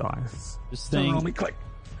 Reaction dice. This Don't thing. roll me click.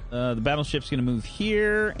 The battleship's going to move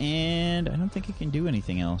here, and I don't think it can do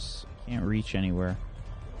anything else. Can't reach anywhere.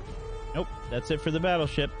 Nope, that's it for the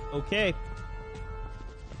battleship. Okay.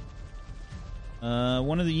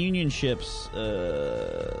 One of the Union ships,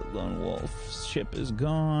 Lone Wolf's ship is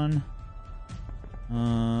gone.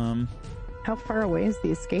 How far away is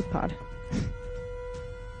the escape pod?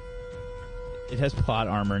 It has plot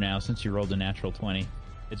armor now since you rolled a natural 20.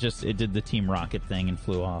 It did the Team Rocket thing and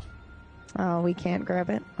flew off. Oh, we can't grab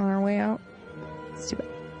it on our way out. It's too bad.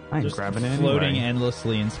 I ain't Just grabbing it floating anyway.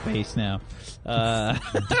 endlessly in space now.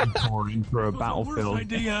 Pouring through a battlefield.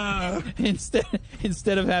 Idea.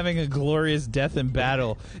 Instead of having a glorious death in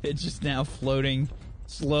battle, it's just now floating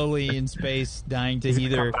slowly in space, dying to He's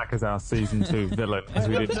either. come back as our season 2 villain because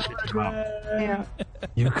we didn't pick him up. Yeah.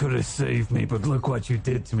 You could have saved me, but look what you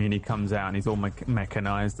did to me. And he comes out and he's all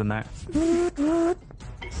mechanized and that.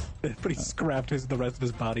 But he scrapped the rest of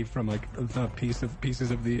his body from like the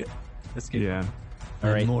pieces of the escape. Yeah. All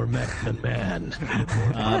right. More mech than man.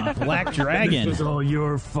 Black Dragon. This was all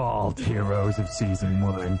your fault, heroes of season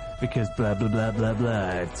 1, because blah blah blah blah blah.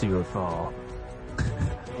 It's your fault.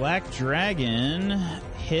 Black Dragon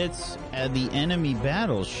hits the enemy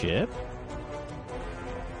battleship.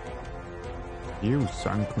 You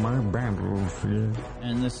sunk my battlefield.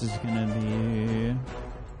 And this is going to be...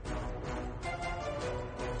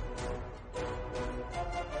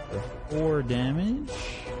 for 4 damage.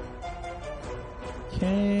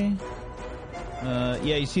 Okay.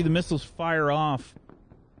 Yeah, you see the missiles fire off.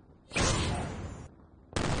 There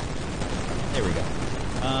we go.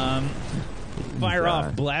 Fire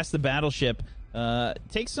off, blast the battleship.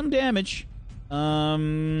 Take some damage.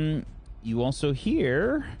 You also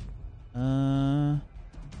hear... you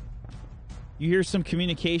hear some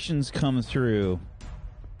communications come through.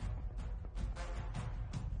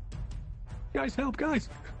 Guys, help, guys!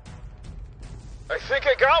 I think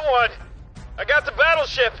I got one. I got the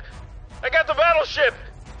battleship.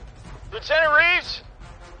 Lieutenant Reeves?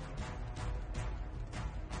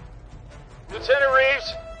 Lieutenant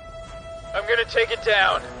Reeves? I'm gonna take it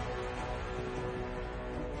down.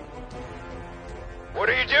 What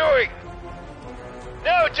are you doing?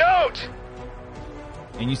 No, don't!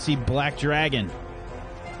 And you see Black Dragon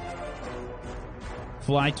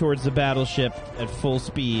fly towards the battleship at full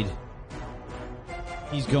speed.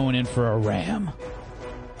 He's going in for a ram.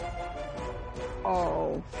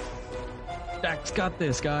 Oh. Dak's got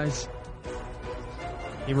this, guys.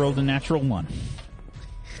 He rolled a natural 1.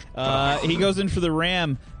 He goes in for the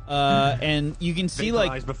ram, and you can see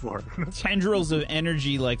like tendrils of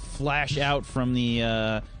energy like flash out from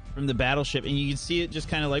the battleship, and you can see it just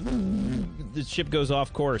kind of like the ship goes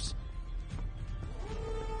off course.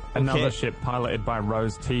 Another ship piloted by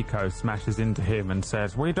Rose Tico smashes into him and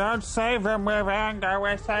says, "We don't save them with anger,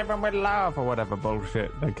 we save them with love," or whatever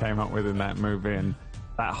bullshit they came up with in that movie. And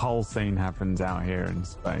that whole scene happens out here in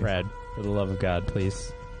space. Brad, for the love of God,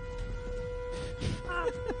 please.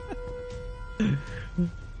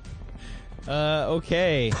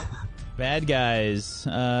 Okay. Bad guys.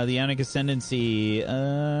 The Ionic Ascendancy.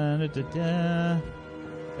 That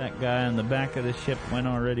guy on the back of the ship went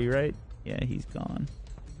already, right? Yeah, he's gone.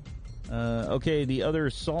 Okay, the other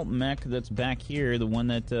assault mech that's back here, the one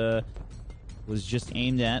that was just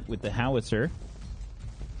aimed at with the howitzer,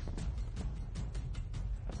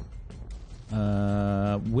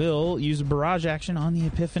 will use a barrage action on the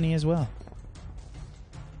Epiphany as well.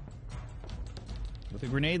 With a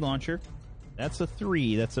grenade launcher. That's a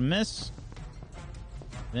 3. That's a miss.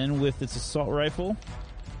 Then with its assault rifle,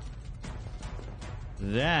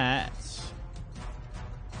 that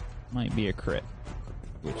might be a crit,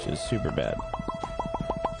 which is super bad.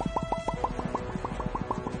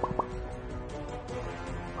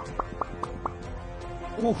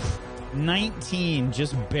 Oof. 19,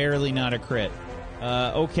 just barely not a crit.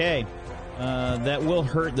 Okay. That will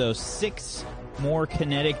hurt, though. 6 more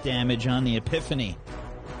kinetic damage on the Epiphany.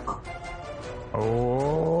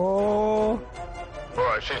 Oh.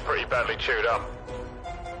 Right, she's pretty badly chewed up.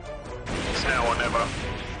 It's now or never.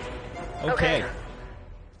 Okay.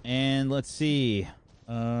 And let's see.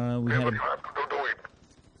 We had a...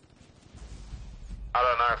 I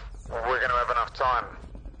don't know if we're going to have enough time.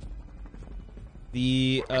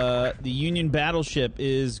 The Union battleship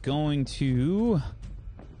is going to,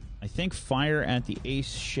 I think, fire at the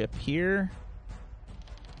Ace ship here.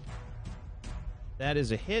 That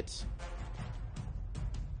is a hit.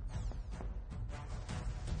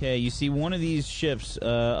 Okay, you see one of these ships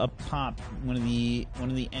up top, one of the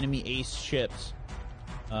enemy Ace ships,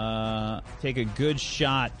 take a good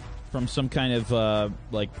shot from some kind of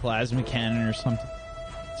like plasma cannon or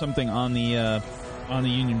something on the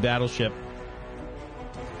Union battleship.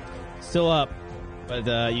 Still up,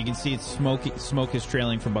 but you can see it's smoke is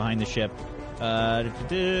trailing from behind the ship. And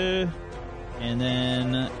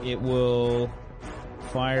then it will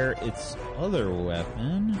fire its other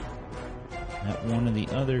weapon at one of the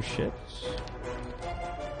other ships.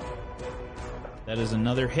 That is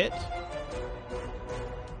another hit.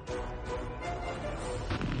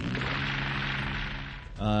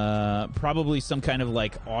 Probably some kind of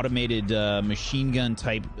like automated machine gun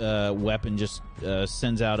type weapon just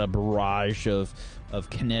sends out a barrage of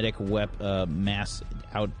kinetic mass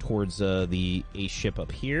out towards the ace ship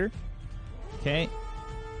up here. Okay.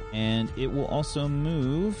 And it will also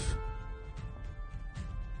move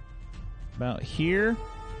about here.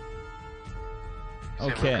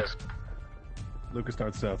 Okay. Lucas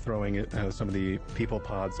starts throwing some of the people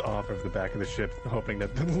pods off of the back of the ship, hoping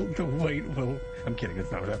that the weight will... I'm kidding,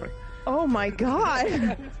 that's not what's happening. Oh my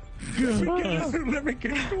god! Let me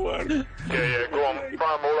get to one. Yeah, go on,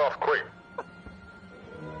 fire them all off, quick.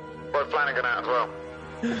 Throw Flanagan out as well.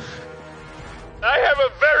 I have a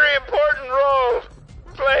very important role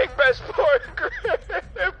playing best boy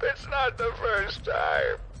if it's not the first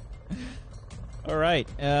time. All right.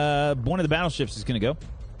 One of the battleships is going to go.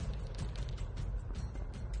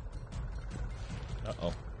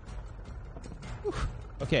 Uh-oh. Whew.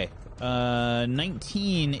 Okay.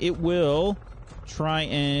 19. It will try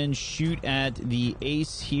and shoot at the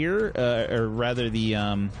ace here, or rather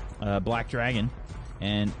the Black Dragon.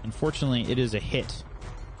 And unfortunately, it is a hit.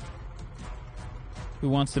 Who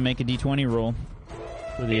wants to make a D20 roll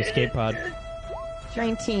for the escape pod?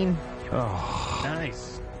 19. Oh,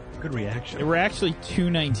 nice. Good reaction. There were actually 2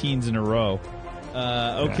 19s in a row.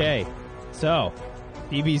 Okay. So,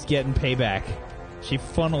 Phoebe's getting payback. She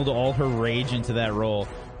funneled all her rage into that roll.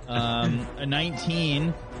 A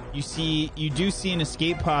 19. You do see an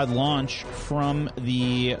escape pod launch from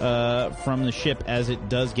the ship as it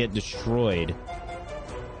does get destroyed.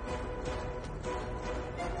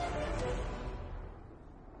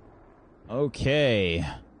 Okay.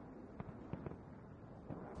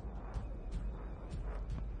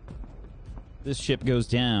 This ship goes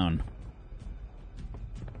down.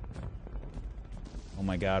 Oh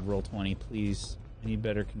my god, roll 20, please. I need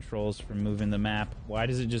better controls for moving the map. Why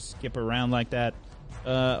does it just skip around like that?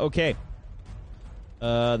 Okay.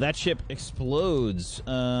 That ship explodes.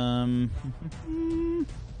 And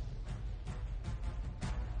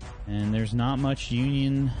there's not much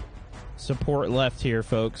Union support left here,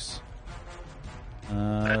 folks.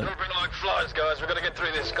 They're moving like flies, guys. We've got to get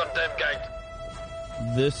through this goddamn gate.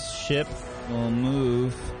 This ship will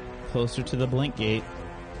move closer to the blink gate.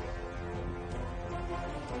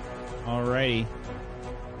 Alrighty.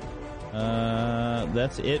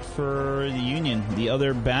 That's it for the Union. The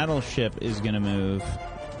other battleship is going to move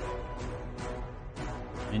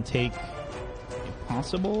and take a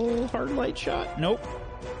possible hard light shot. Nope.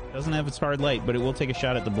 Doesn't have its hard light, but it will take a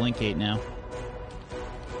shot at the blink gate now.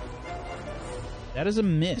 That is a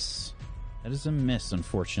miss. That is a miss,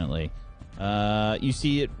 unfortunately. You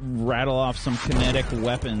see it rattle off some kinetic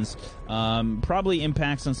weapons. Probably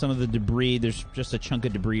impacts on some of the debris. There's just a chunk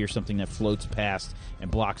of debris or something that floats past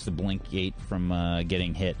and blocks the blink gate from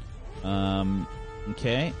getting hit.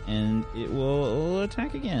 Okay, and it will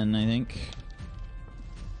attack again, I think.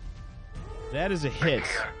 That is a hit,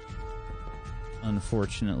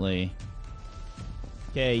 unfortunately.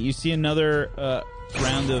 Okay, you see another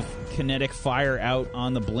round of kinetic fire out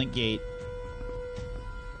on the blink gate.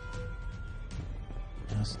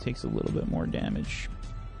 This takes a little bit more damage.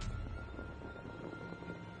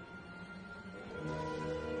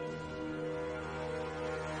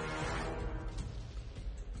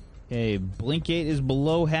 Okay, blink gate is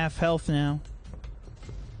below half health now.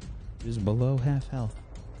 It is below half health.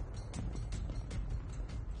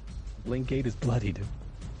 Blink gate is bloodied.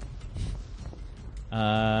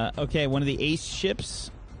 Okay, one of the ace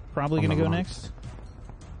ships probably going to go next.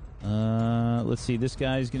 Let's see, this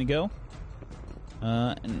guy's going to go.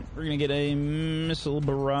 And we're going to get a missile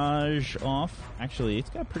barrage off. Actually,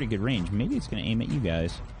 it's got pretty good range. Maybe it's going to aim at you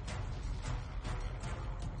guys.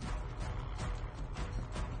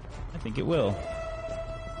 I think it will.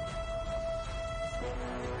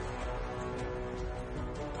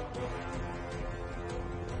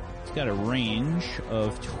 It's got a range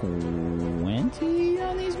of 20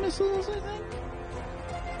 on these missiles, I think.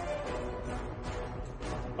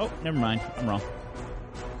 Oh, never mind. I'm wrong.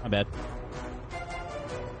 My bad.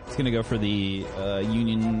 It's going to go for the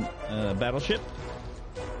Union battleship.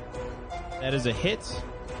 That is a hit.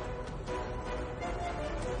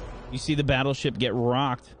 You see the battleship get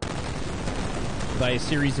rocked by a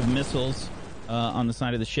series of missiles on the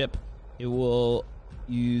side of the ship. It will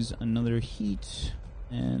use another heat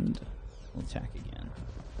and will attack again.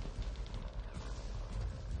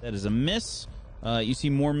 That is a miss. You see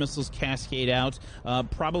more missiles cascade out.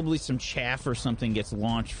 Probably some chaff or something gets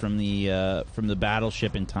launched from the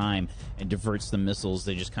battleship in time and diverts the missiles.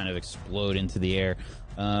 They just kind of explode into the air.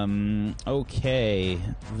 Okay,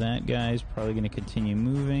 that guy's probably going to continue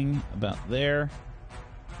moving about there.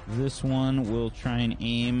 This one will try and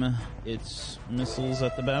aim its missiles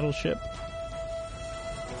at the battleship.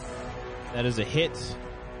 That is a hit.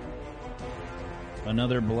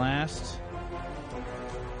 Another blast.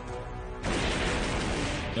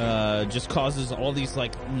 Just causes all these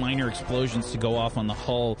like minor explosions to go off on the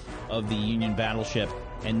hull of the Union battleship.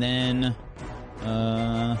 And then it's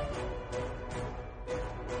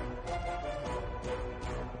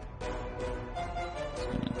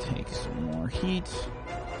gonna take some more heat.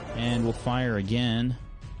 And we'll fire again.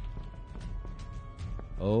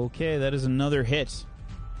 Okay, that is another hit.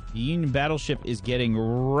 The Union battleship is getting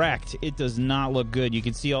wrecked. It does not look good. You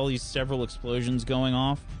can see all these several explosions going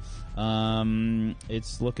off.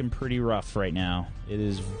 It's looking pretty rough right now. It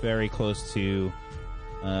is very close to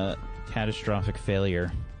catastrophic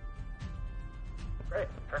failure. Great,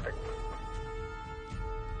 perfect.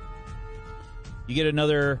 You get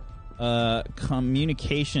another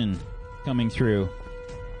communication coming through.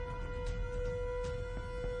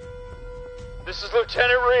 This is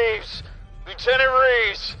Lieutenant Reeves. Lieutenant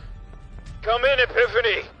Reeves. Come in,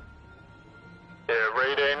 Epiphany. Yeah,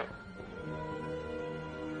 reading.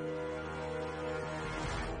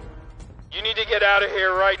 You need to get out of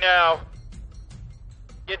here right now.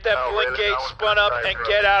 Get that blink gate spun up and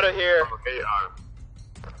get out of here.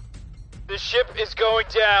 The ship is going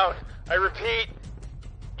down. I repeat,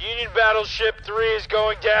 Union Battleship 3 is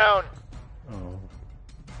going down. Oh.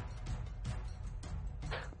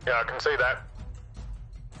 Yeah, I can see that.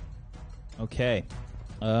 Okay.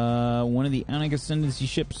 One of the Onic Ascendancy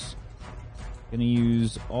ships gonna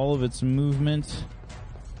use all of its movement,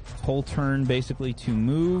 whole turn basically, to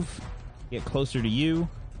move, get closer to you.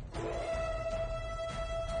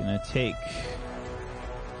 Gonna take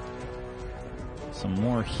some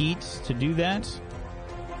more heat to do that.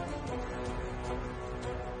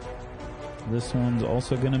 This one's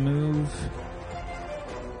also gonna move.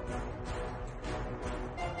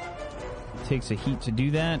 It takes a heat to do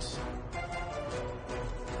that.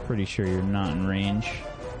 Pretty sure you're not in range.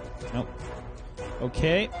 Nope.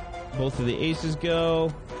 Okay. Both of the aces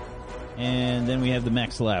go. And then we have the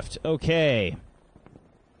mechs left. Okay.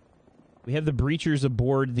 We have the breachers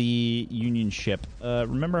aboard the Union ship.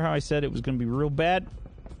 Remember how I said it was going to be real bad?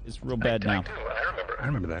 It's real bad now. I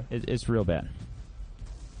remember that. It's real bad.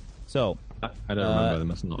 So, I don't remember. They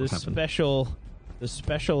must not have happened. The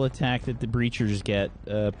special attack that the breachers get,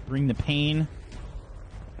 Bring the Pain.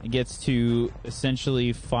 It gets to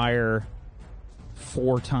essentially fire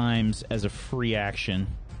 4 times as a free action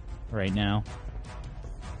right now.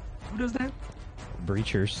 Who does that?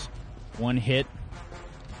 Breachers. 1 hit.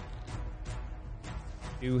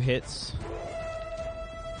 2 hits.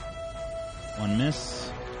 1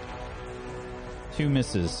 miss. 2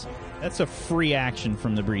 misses. That's a free action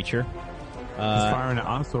from the breacher. It's firing at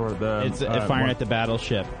us or the... It's firing at the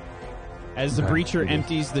battleship. As the breacher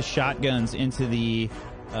empties the shotguns into the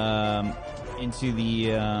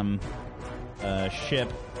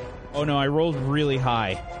ship. Oh no, I rolled really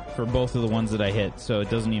high for both of the ones that I hit, so it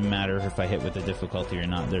doesn't even matter if I hit with the difficulty or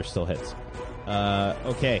not. They're still hits.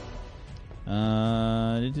 Okay.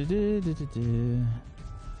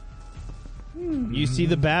 You see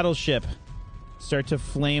the battleship start to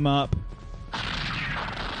flame up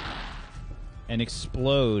and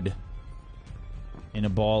explode in a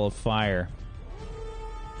ball of fire.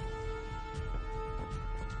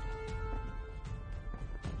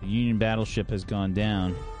 The Union battleship has gone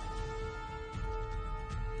down.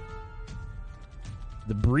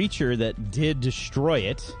 The breacher that did destroy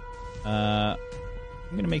it, I'm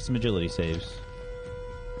going to make some agility saves.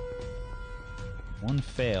 1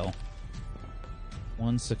 fail.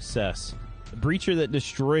 1 success. The breacher that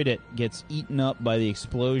destroyed it gets eaten up by the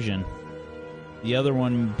explosion. The other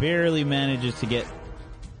one barely manages to get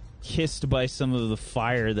kissed by some of the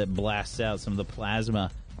fire that blasts out, some of the plasma.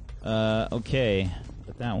 Okay.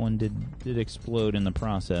 But that one did explode in the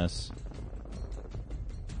process.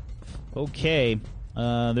 Okay.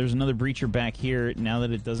 There's another breacher back here. Now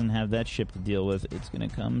that it doesn't have that ship to deal with, it's going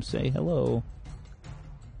to come say hello.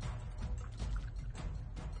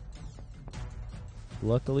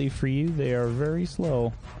 Luckily for you, they are very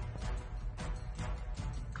slow.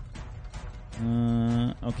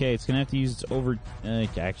 Okay, it's going to have to use its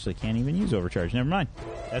it actually can't even use overcharge. Never mind.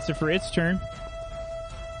 That's it for its turn.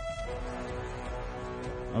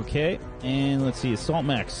 Okay, and let's see. Assault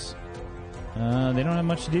mechs. They don't have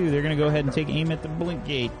much to do. They're going to go ahead and take aim at the blink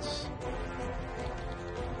gate.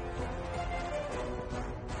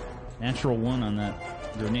 Natural 1 on that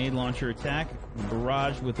grenade launcher attack.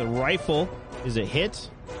 Barrage with a rifle is a hit.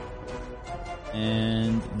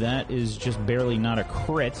 And that is just barely not a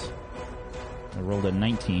crit. I rolled a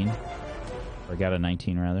 19. I got a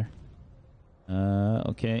 19 rather.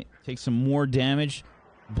 Okay, take some more damage.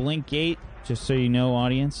 Blink Gate, just so you know,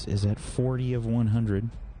 audience, is at 40 of 100.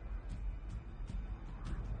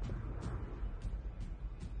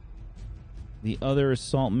 The other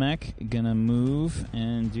assault mech gonna move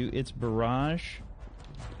and do its barrage.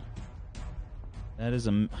 That is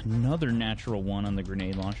another natural one on the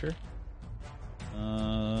grenade launcher.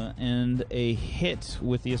 And a hit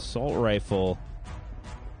with the assault rifle.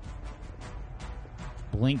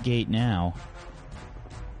 Blink Gate now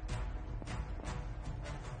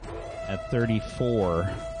at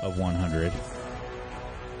 34 of 100.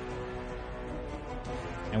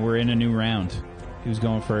 And we're in a new round. Who's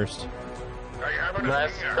going first?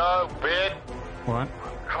 Let's go, bit. What?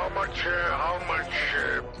 How much, you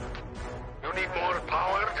need more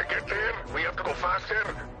power to get there? We have to go faster?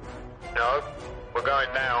 No, we're going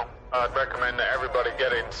now. I'd recommend that everybody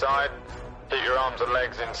get inside. Keep your arms and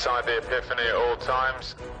legs inside the Epiphany at all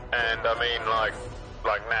times. And I mean, like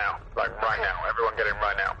now. Like right now. Everyone get in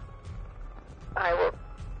right now.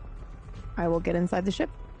 I will get inside the ship.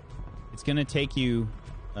 It's going to take you...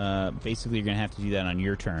 basically, you're going to have to do that on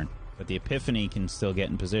your turn. But the Epiphany can still get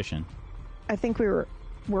in position. I think were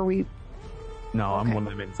we... No, Okay. I'm one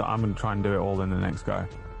of them. So I'm going to try and do it all in the next go.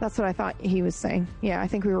 That's what I thought he was saying. Yeah, I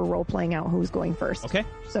think we were role-playing out who's going first. Okay.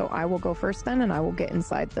 So I will go first then, and I will get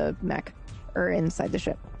inside the mech. Or inside the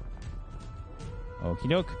ship. Okie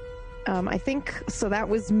doke. I think... So that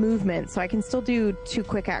was movement, so I can still do 2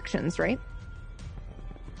 quick actions, right?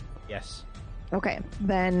 Yes. Okay.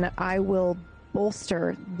 Then I will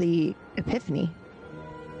bolster the Epiphany.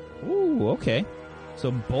 Ooh, okay.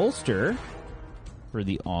 So bolster for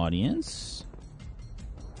the audience.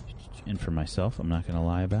 And for myself, I'm not going to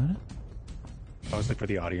lie about it. Mostly for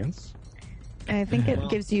the audience. I think it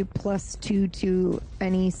gives you +2 to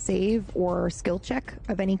any save or skill check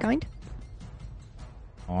of any kind.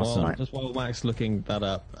 Awesome. Well, just while Max looking that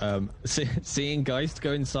up, seeing Geist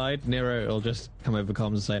go inside, Nero will just come over comms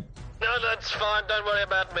and say, No, that's fine. Don't worry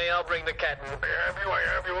about me. I'll bring the cat in. I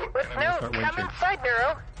have you. No, come inside,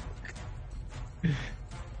 Nero. In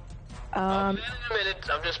a minute.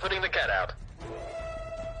 I'm just putting the cat out.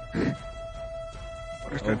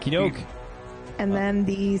 Okie doke. And then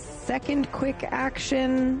the second quick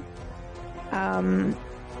action, I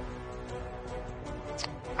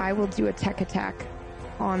will do a tech attack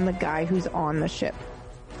on the guy who's on the ship.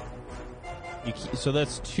 So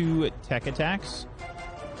that's 2 tech attacks.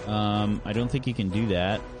 I don't think you can do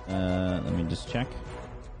that. Let me just check.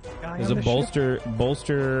 Because a bolster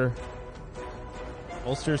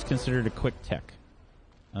is considered a quick tech,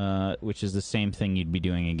 which is the same thing you'd be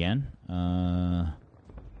doing again.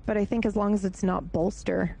 But I think as long as it's not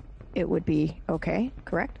bolster, it would be okay,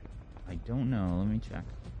 correct? I don't know. Let me check.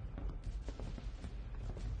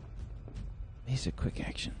 Basic quick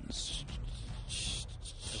actions.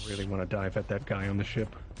 I really want to dive at that guy on the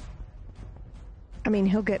ship. I mean,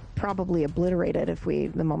 he'll get probably obliterated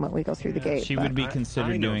the moment we go through the gate. She but- would be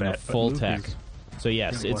considered doing a full tech. So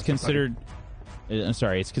yes, it's considered... I'm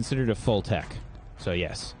sorry, it's considered a full tech. So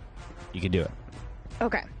yes, you could do it.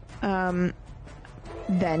 Okay.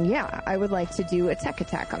 Then yeah, I would like to do a tech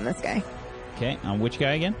attack on this guy. Okay, on which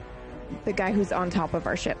guy again? The guy who's on top of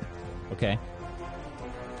our ship. Okay.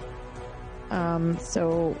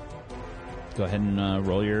 So... Go ahead and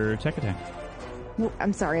roll your tech attack.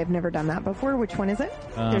 I'm sorry, I've never done that before. Which one is it?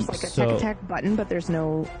 There's like a tech attack button, but there's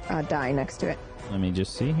no die next to it. Let me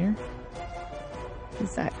just see here.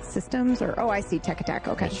 Is that systems or... Oh, I see, tech attack.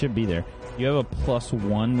 Okay. It should be there. You have a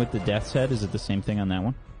 +1 with the death's head. Is it the same thing on that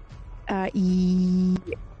one? I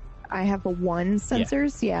have a 1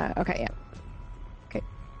 sensors. Yeah. Okay. Yeah. Okay.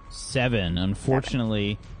 7.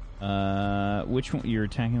 Unfortunately, which one? You're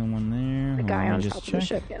attacking the one there. The guy on just top check. of the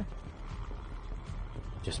ship. Yeah.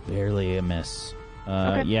 Just barely a miss.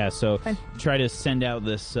 Okay. Yeah. So Fine. try to send out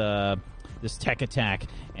this this tech attack,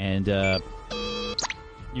 and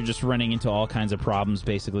you're just running into all kinds of problems.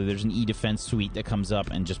 Basically, there's an E-defense suite that comes up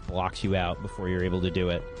and just blocks you out before you're able to do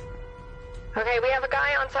it. Okay, we have a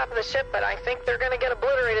guy on top of the ship, but I think they're gonna get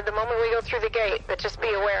obliterated the moment we go through the gate, but just be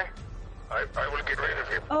aware. I will get rid of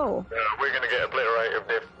him. Oh, We're going to get obliterated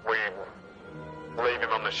if we leave him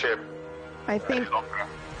on the ship. I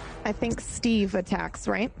think Steve attacks,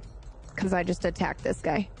 right? Because I just attacked this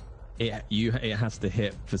guy. It has to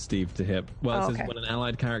hit for Steve to hit. Well, it says when an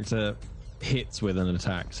allied character hits with an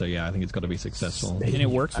attack. So yeah, I think it's got to be successful. And it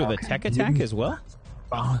works with a tech attack as well?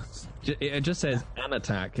 It just says an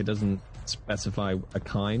attack. It doesn't specify a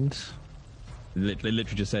kind. It literally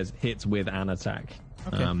just says hits with an attack.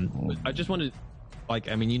 Okay. I just wanted, like,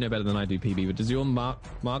 I mean, you know better than I do, PB, but does your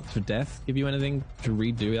marked for death give you anything to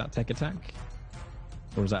redo that tech attack?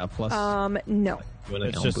 Or is that a plus? No.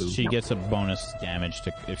 It's just she gets a bonus damage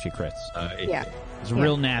if she crits. Yeah. It's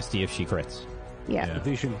real nasty if she crits. Yeah.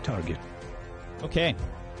 Division target. Okay.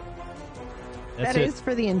 That is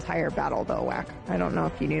for the entire battle, though, Whack. I don't know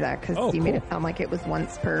if you knew that, because you made it sound like it was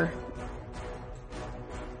once per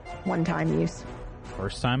one-time use.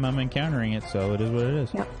 First time I'm encountering it, so it is what it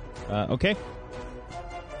is. Yep. Okay.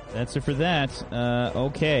 That's it for that.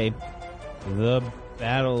 Okay. The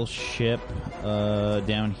battleship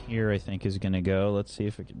down here, I think, is going to go. Let's see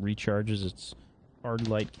if it recharges its hard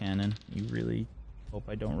light cannon. You really hope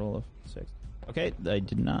I don't roll a 6. Okay, I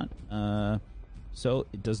did not. So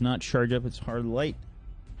it does not charge up its hard light.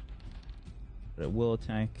 But it will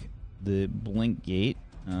attack the blink gate.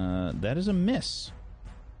 That is a miss.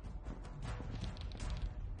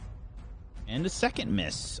 And a second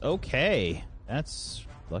miss. Okay. That's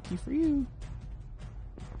lucky for you.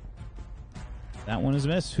 That one is a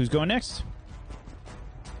miss. Who's going next?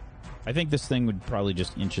 I think this thing would probably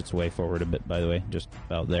just inch its way forward a bit, by the way. Just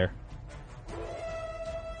about there.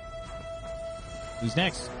 Who's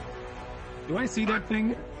next? Do I see that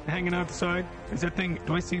thing hanging out the side? Is that thing...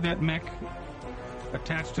 Do I see that mech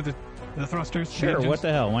attached to the thrusters? Sure, what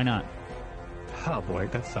the hell? Why not? Oh, boy,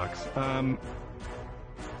 that sucks.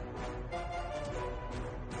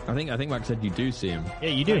 I think Max said you do see him. Yeah,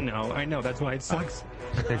 you do. I know. That's why it sucks.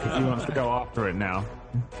 Because he wants to go after it now.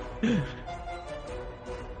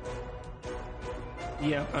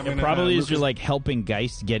 Yeah, it probably is you're like helping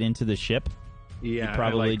Geist get into the ship. Yeah, you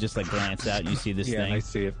probably just like glance out and you see this thing. Yeah, I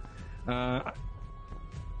see it. I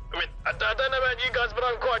mean, I don't know about you guys, but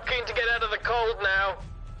I'm quite keen to get out of the cold now.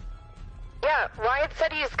 Yeah, Wyatt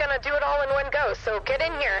said he's gonna do it all in one go, so get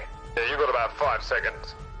in here. Yeah, you've got about 5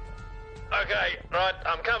 seconds. Okay, right,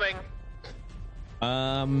 I'm coming.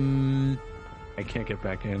 I can't get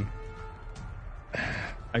back in.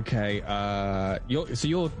 Okay, you're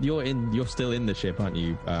still in the ship, aren't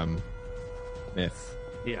you, Myth?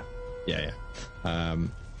 Yeah. Yeah.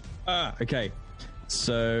 Okay.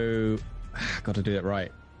 So, got to do it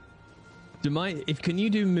right. Can you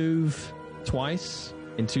do move twice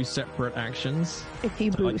in 2 separate actions? If you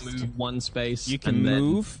boost, like move 1 space. You can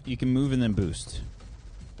move. You can move and then boost.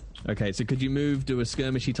 Okay, so could you move, do a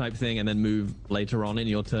skirmishy type thing, and then move later on in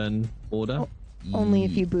your turn order? Only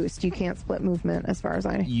if you boost. You can't split movement, as far as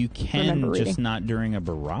I You can, remember just reading. not during a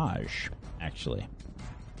barrage, actually.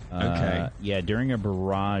 Okay. Yeah, during a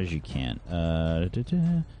barrage you can't. It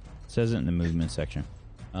says it in the movement section.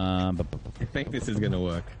 I think this is going to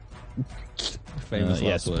work. Famous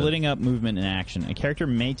last word. Splitting up movement and action. A character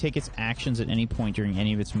may take its actions at any point during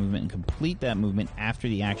any of its movement and complete that movement after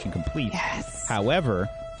the action completes. Yes. However,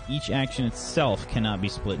 each action itself cannot be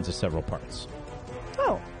split into several parts.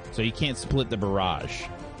 Oh. So you can't split the barrage.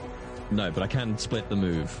 No, but I can split the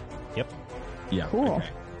move. Yep. Yeah. Cool. Okay.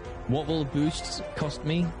 What will boosts cost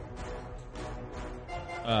me?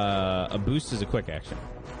 A boost is a quick action.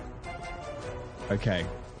 Okay.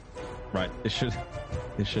 Right. This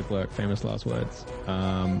should work. Famous last words.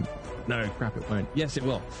 No, crap, it won't. Yes, it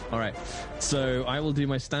will. All right. So I will do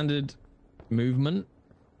my standard movement.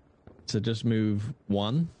 So just move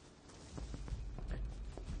 1.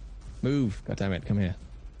 Move. God damn it. Come here.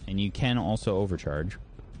 And you can also overcharge.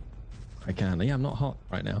 I can. Yeah, I'm not hot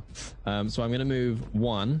right now. So I'm going to move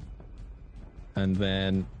 1. And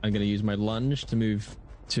then I'm going to use my lunge to move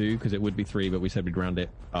 2, because it would be 3, but we said we'd round it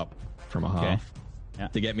up from a half. Yeah.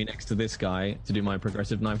 To get me next to this guy to do my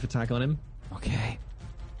progressive knife attack on him. Okay.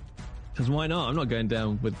 Because why not? I'm not going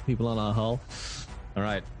down with people on our hull. All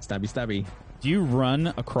right, stabby, stabby. Do you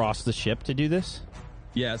run across the ship to do this?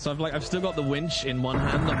 Yeah, so I've still got the winch in one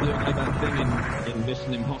hand. I'm doing like that thing in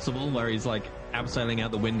Mission Impossible where he's like abseiling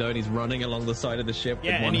out the window and he's running along the side of the ship.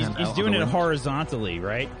 Yeah, with one and hand he's out doing on it the winch. horizontally,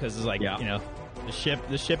 right? Because it's like, you know, the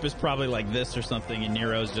ship is probably like this or something, and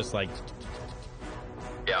Nero's just like...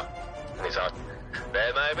 Yeah. And he's like,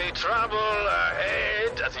 there may be trouble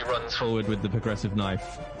ahead, as he runs forward with the progressive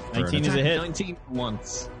knife. 19 is a hit. 19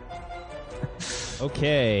 once.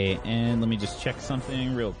 Okay, and let me just check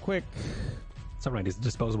something real quick. It's all right. He's a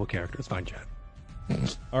disposable character. It's fine, Chad.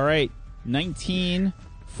 All right, 19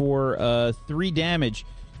 for 3 damage.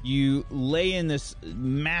 You lay in this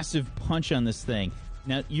massive punch on this thing.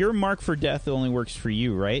 Now, your mark for death only works for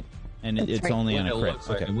you, right? And it's right. only on a crit.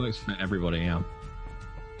 Okay. It works for everybody, yeah.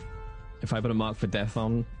 If I put a mark for death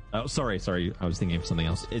on... Oh, sorry. I was thinking of something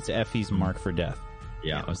else. It's Effie's mark for death.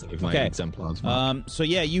 Yeah, I was thinking of my exemplar's mark. So,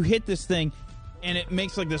 yeah, you hit this thing, and it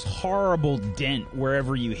makes like this horrible dent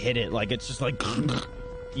wherever you hit it. Like, it's just like...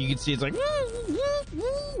 You can see it's like...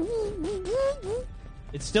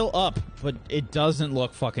 It's still up, but it doesn't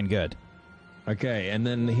look fucking good. Okay, and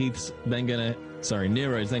then Heath's then gonna... Sorry,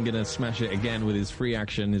 Nero's then gonna smash it again with his free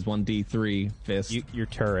action, his 1d3 fist. Your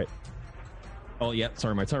turret. Oh, yeah,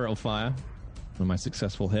 sorry, my turret will fire on my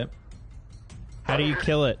successful hit. How do you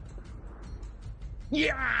kill it?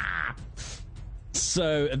 Yeah!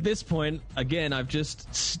 So at this point, again, I've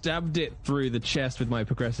just stabbed it through the chest with my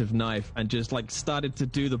progressive knife and just like started to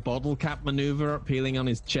do the bottle cap maneuver, peeling on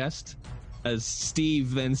his chest, as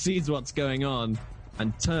Steve then sees what's going on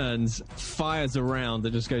and turns, fires around,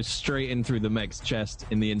 and just goes straight in through the mech's chest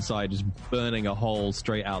in the inside, just burning a hole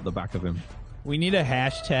straight out the back of him. We need a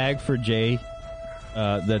hashtag for Jay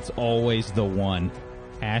that's always the one.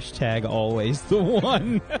 Hashtag always the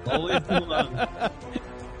one. Always the one.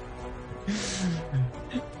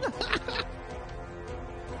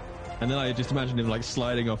 And then I just imagine him like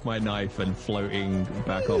sliding off my knife and floating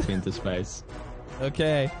back off into space.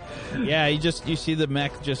 Okay. Yeah, you see the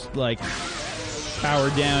mech just like power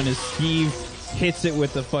down as Steve hits it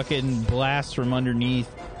with the fucking blast from underneath.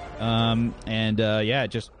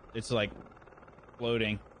 It's like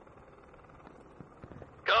floating.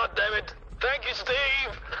 God damn it! Thank you,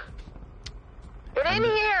 Steve! Get in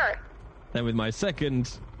here! Then with my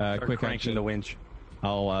second quick action, the winch,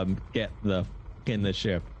 I'll get in the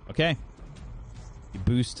ship. Okay. You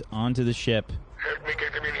boost onto the ship. Help me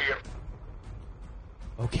get him in here.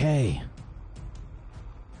 Okay.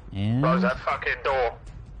 And Close that fucking door.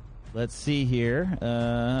 let's see here.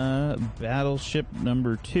 Battleship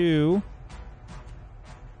number 2.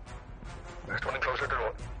 Next one, closer to the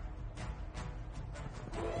door.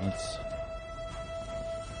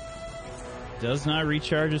 Does not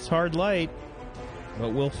recharge its hard light, but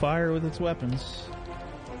will fire with its weapons.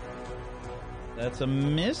 That's a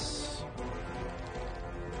miss.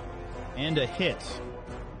 And a hit.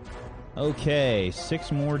 Okay,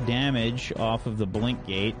 6 more damage off of the blink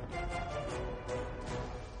gate.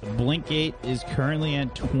 The blink gate is currently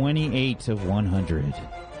at 28 of 100.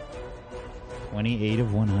 28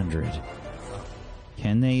 of 100.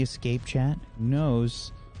 Can they escape, chat? Who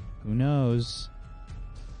knows? Who knows?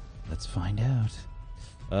 Let's find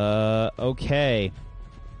out. Okay.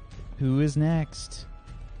 Who is next?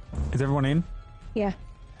 Is everyone in? Yeah.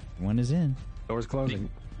 One is in. Door's closing.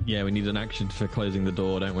 Yeah, we need an action for closing the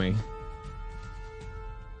door, don't we?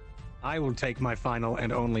 I will take my final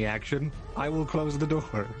and only action. I will close the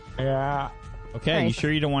door. Yeah. Okay, Nice. you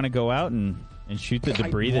sure you don't want to go out and shoot the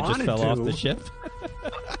debris that just wanted fell off to. the ship?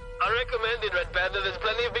 I recommend it, Red Panda. There's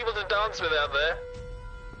plenty of people to dance with out there.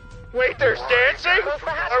 Wait, there's dancing?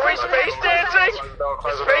 Are we space dancing?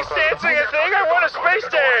 Is space dancing a thing? I want a space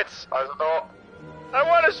dance! Close the door. I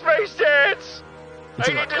want a space dance!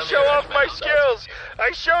 I need to show off my skills!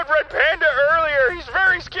 I showed Red Panda earlier! He's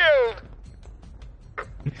very skilled!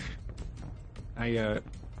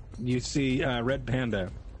 You see Red Panda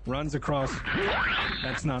runs across.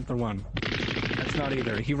 That's not the one. That's not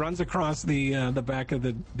either. He runs across the back of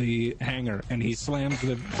the hangar and he slams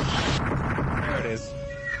the. There it is.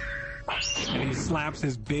 And he slaps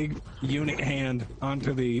his big unit hand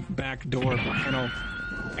onto the back door panel,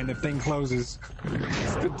 and the thing closes.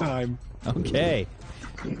 It's good time. Okay.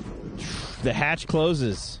 The hatch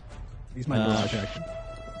closes. He's my barrage action.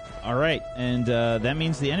 All right, and that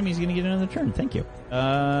means the enemy's going to get another turn. Thank you.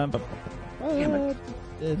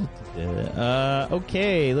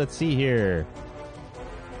 Okay, let's see here.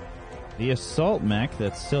 The assault mech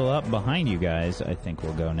that's still up behind you guys, I think,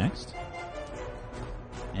 will go next.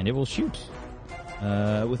 And it will shoot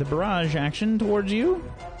with a barrage action towards you.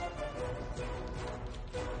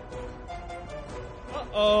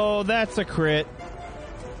 Uh-oh, that's a crit.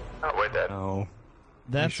 Oh, we're dead. No.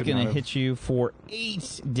 That's should going not to have. hit you for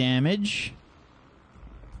 8 damage.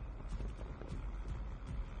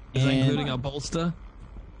 Is that And- including our bolster?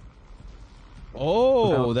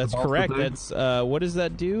 Oh, Without that's the bolster correct. blade? That's what does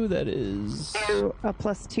that do? That is A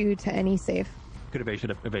 +2 to any save. Good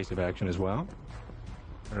evasive action as well.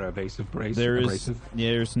 Or evasive brace. there's abrasive.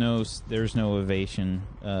 there's no evasion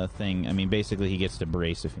thing. I mean, basically he gets to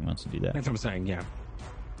brace if he wants to do that. That's what I'm saying. Yeah.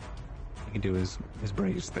 He can do his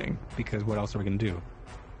brace thing because what else are we gonna do?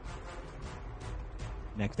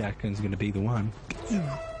 Next action is gonna be the one.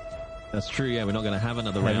 That's true, yeah, we're not going to have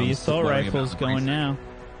another round. Heavy assault worrying about rifles the going bracing. now.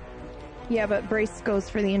 Yeah, but brace goes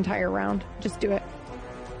for the entire round. Just do it.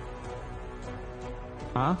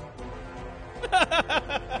 Huh?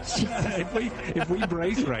 if we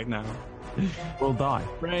brace right now, We'll die.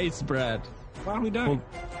 Brace, Brad. why don't we die?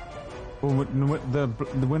 Well,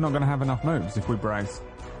 we're not going to have enough moves if we brace.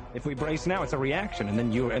 If we brace now, it's a reaction, and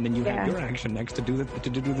then you Yeah. have your action next to do the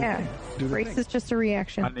Yeah. thing. Do the Brace thing. is just a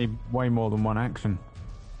reaction. I need way more than one action.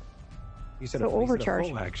 You said So you said overcharge. a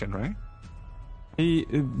full action, right?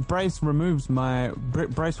 Brace removes my...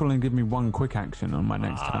 Brace will only give me one quick action on my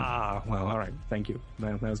next turn. Ah, well, all right. Thank you.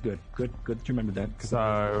 That was good. Good that you remembered that.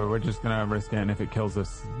 So we're just going to risk it, and if it kills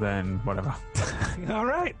us, then whatever. All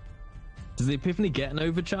right. Does the Epiphany get an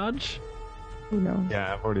overcharge? Who knows?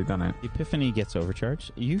 Yeah, I've already done it. Epiphany gets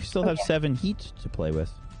overcharged. You still have 7 heat to play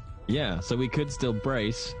with. Yeah, so we could still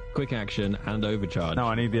brace, quick action, and overcharge. No,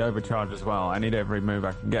 I need the overcharge as well. I need every move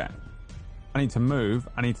I can get. I need to move,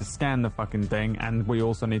 I need to scan the fucking thing, and we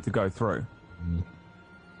also need to go through.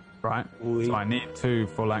 Right? So I need 2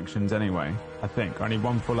 full actions anyway, I think. I need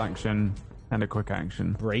 1 full action and a quick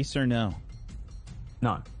action. Brace or no?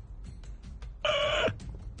 No.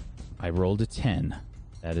 I rolled a 10.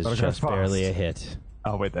 That is Gotta go just fast. barely a hit.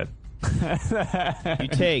 Oh, we're dead. You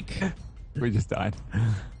take... We just died.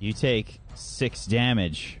 You take 6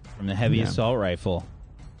 damage from the heavy assault rifle.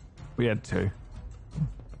 We had 2.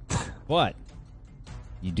 But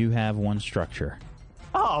you do have 1 structure.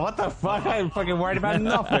 Oh, what the fuck? I ain't fucking worried about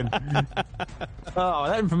nothing. Oh,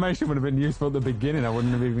 that information would have been useful at the beginning. I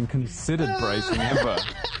wouldn't have even considered bracing ever.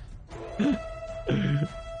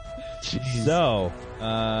 Jeez. So,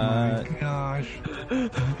 my gosh.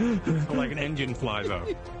 Like an engine flies up.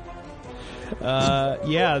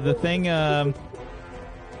 Yeah, the thing,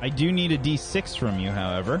 I do need a D6 from you,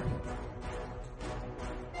 however.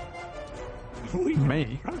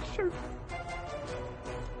 Me?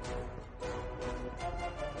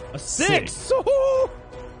 A 6! Oh,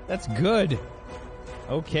 that's good.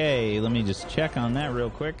 Okay, let me just check on that real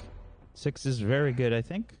quick. 6 is very good, I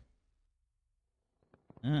think.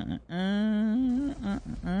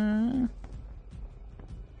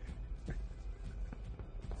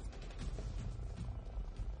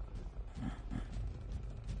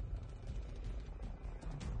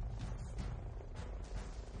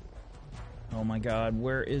 Oh my god,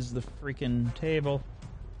 where is the freaking table?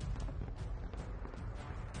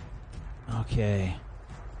 Okay.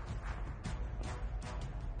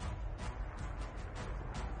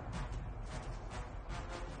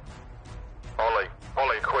 Ollie,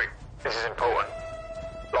 quick. This is important.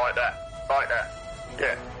 Like that.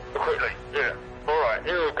 Yeah, quickly. Yeah. Alright,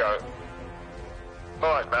 here we go.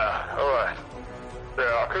 Alright, Matt. Alright.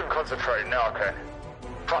 Yeah, I couldn't concentrate, now I can.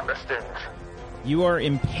 Fuck the stings. You are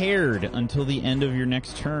impaired until the end of your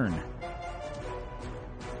next turn.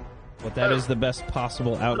 But that is the best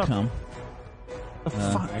possible outcome. The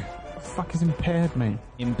fuck is impaired me?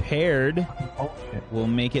 Impaired will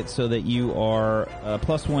make it so that you are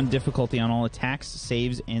 +1 difficulty on all attacks,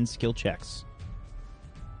 saves, and skill checks.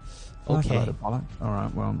 Okay.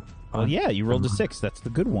 Alright, well... Well, yeah, you rolled a 6. That's the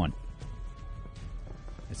good one.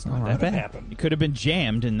 It's not Alright. that bad. Happened. You could have been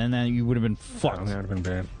jammed, and then you would have been fucked. That would have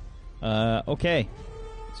been bad. Okay.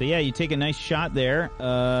 So, yeah, you take a nice shot there,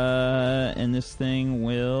 and this thing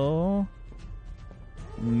will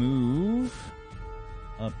move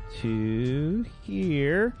up to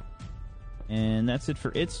here. And that's it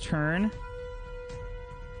for its turn.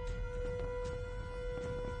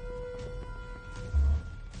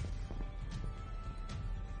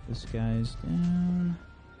 This guy's down.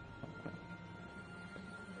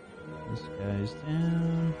 This guy's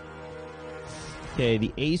down. Okay,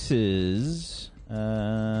 the aces.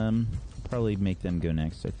 Probably make them go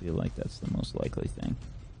next. I feel like that's the most likely thing.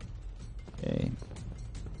 Okay.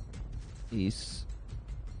 Ace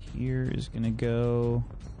here is going to go...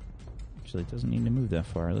 Actually, it doesn't need to move that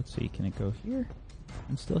far. Let's see. Can it go here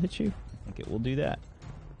and still hit you? I think it will do that.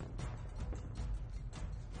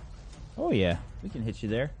 Oh, yeah. We can hit you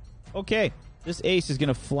there. Okay. This ace is going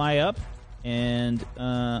to fly up, and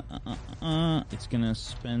it's going to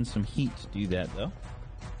spend some heat to do that, though.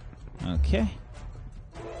 Okay.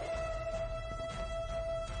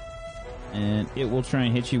 And it will try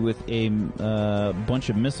and hit you with a bunch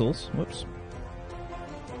of missiles. Whoops.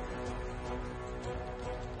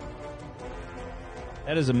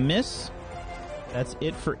 That is a miss. That's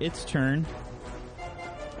it for its turn.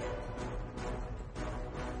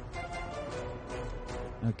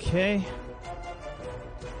 Okay.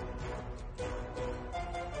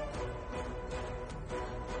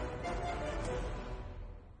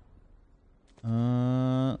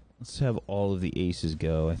 Let's have all of the aces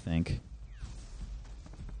go, I think.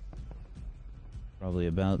 Probably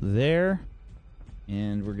about there.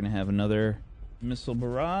 And we're going to have another missile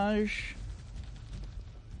barrage.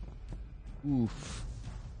 Oof.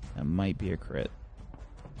 That might be a crit.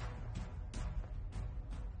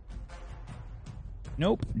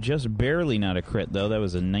 Nope, just barely not a crit, though. That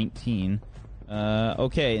was a 19.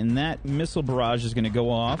 Okay, and that missile barrage is going to go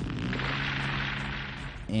off.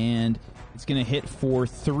 And it's going to hit for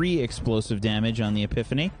 3 explosive damage on the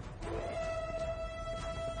Epiphany.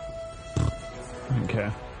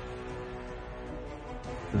 care.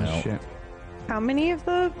 No. Shit. How many of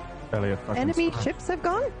the Barely a fucking enemy spark. ships have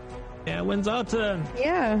gone? Yeah, when's our turn?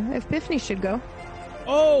 Yeah, Epiphany should go.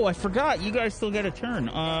 Oh, I forgot. You guys still get a turn.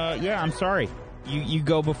 Yeah, I'm sorry. You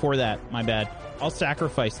go before that. My bad. I'll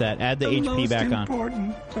sacrifice that. Add the HP back on.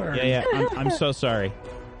 Turn. Yeah. I'm so sorry.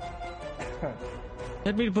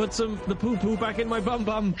 Let me put the poo back in my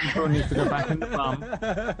bum. Everyone needs to go back in the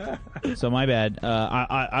bum. So my bad.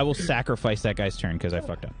 I will sacrifice that guy's turn because I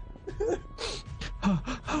fucked up.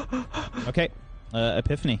 Okay.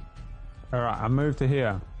 Epiphany. All right, I move to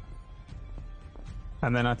here,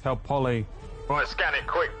 and then I tell Polly. Right, scan it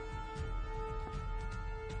quick.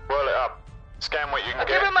 Roll it up. Scan what you can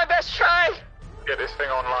Give get. it my best try. Get this thing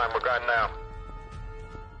online. We're going now.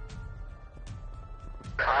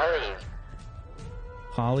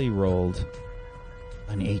 Polly rolled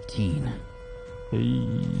an 18.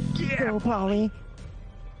 Go, Polly.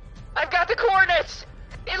 I've got the coordinates.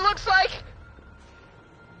 It looks like.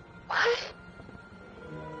 What?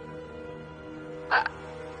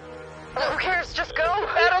 Who cares? Just go.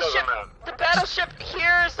 The battleship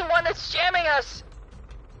here is the one that's jamming us.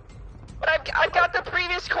 But I've got the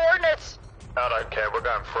previous coordinates. I don't care. We're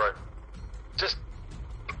going through. Just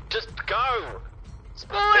go.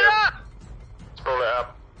 Spool it up. Spool it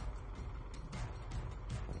up.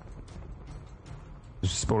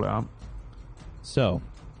 Just spool it up. So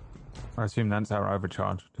I assume that's our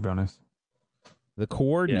overcharge, to be honest. the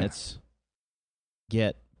coordinates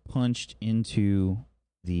get punched into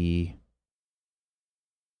the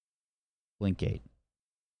blink gate.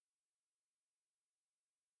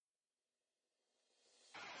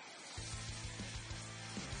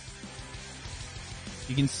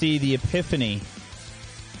 You can see the Epiphany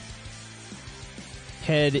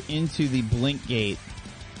head into the blink gate,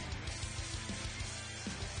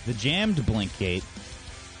 the jammed blink gate.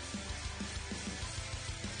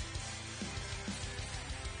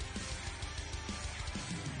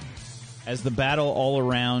 As the battle all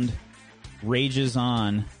around rages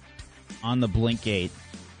on the blink gate,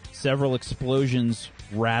 several explosions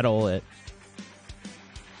rattle it.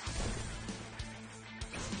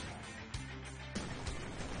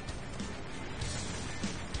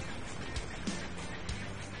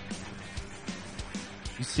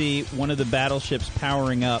 You see one of the battleships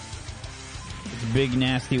powering up. It's a big,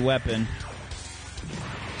 nasty weapon.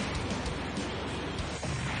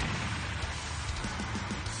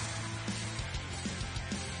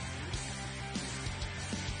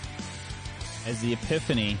 As the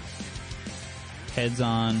Epiphany heads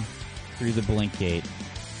on through the blink gate.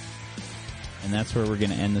 And that's where we're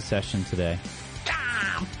going to end the session today.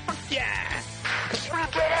 Ah, fuck yeah! We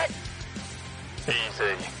get it!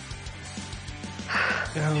 Easy.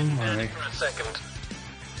 Oh my. For a second.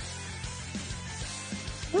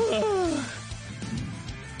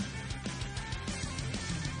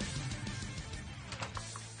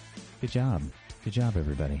 Good job. Good job,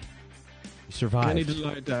 everybody. You survived. I need to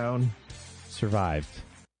lie down. Survived.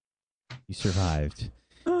 You survived.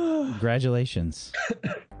 Congratulations.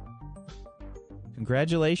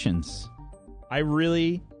 Congratulations. I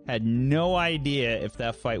really had no idea if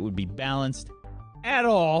that fight would be balanced at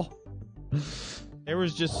all. There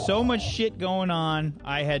was just so much shit going on.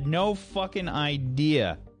 I had no fucking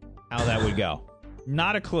idea how that would go.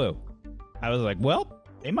 Not a clue. I was like, well,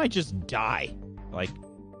 they might just die. Like,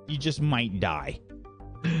 you just might die.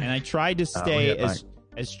 And I tried to stay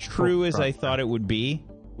as true as I thought it would be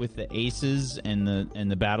with the aces and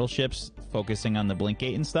the battleships focusing on the blink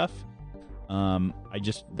gate and stuff.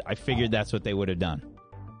 I figured that's what they would have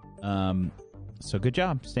done. So good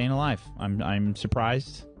job staying alive. I'm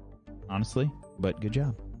surprised, honestly, but good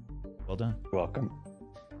job. Well done. You're welcome.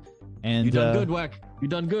 And You done good, Wack. You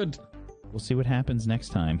done good. We'll see what happens next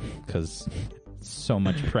time because so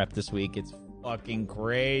much prep this week. It's fucking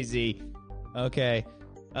crazy. Okay.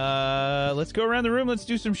 Let's go around the room. Let's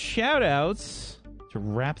do some shout outs to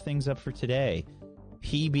wrap things up for today.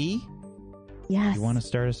 PB, Yes. you want to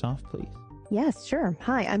start us off, please? Yes, sure.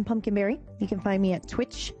 Hi, I'm Pumpkinberry. You can find me at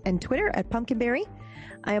Twitch and Twitter at Pumpkinberry.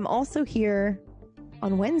 I am also here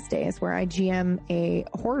on Wednesdays where I GM a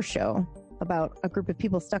horror show about a group of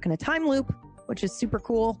people stuck in a time loop, which is super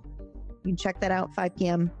cool. You can check that out, 5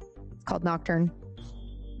 p.m. It's called Nocturne.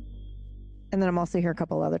 And then I'm also here a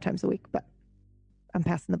couple other times a week, but I'm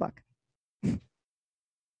passing the buck.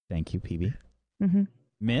 Thank you, PB. Mm-hmm.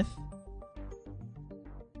 Myth?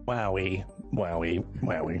 Wowie.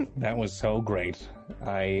 That was so great.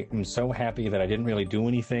 I am so happy that I didn't really do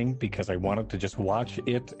anything because I wanted to just watch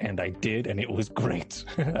it, and I did, and it was great.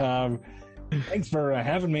 Thanks for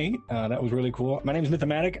having me. That was really cool. My name is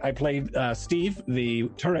Mythomatic. I played Steve, the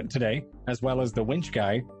turret today, as well as the winch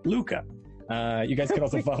guy, Luca. You guys can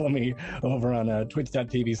also follow me over on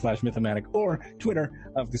twitch.tv/Mythomatic or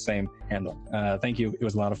Twitter of the same handle. Thank you. It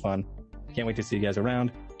was a lot of fun. Can't wait to see you guys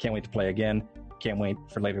around. Can't wait to play again. Can't wait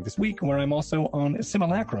for later this week, where I'm also on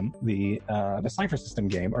Simulacrum, the Cypher System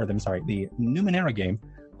game, or the Numenera game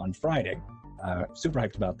on Friday. Super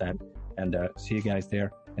hyped about that. And see you guys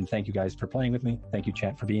there. And thank you guys for playing with me. Thank you,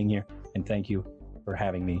 chat, for being here. And thank you for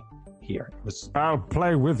having me here. I'll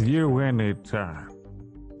play with you anytime.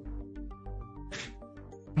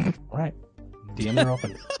 All right. DMs are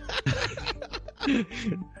open.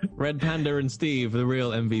 Red Panda and Steve, the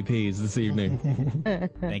real MVPs this evening.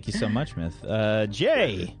 Thank you so much, Myth.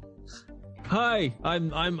 Jay. Hi,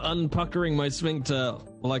 I'm unpuckering my sphincter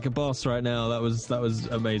like a boss right now. That was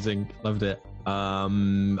amazing. Loved it.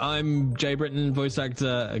 I'm Jay Britton, voice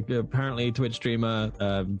actor, apparently Twitch streamer.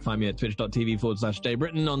 Find me at twitch.tv/Jay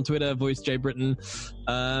Britton, on Twitter, voice Jay Britton.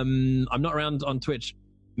 I'm not around on Twitch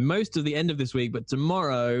most of the end of this week, but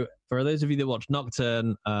tomorrow, for those of you that watch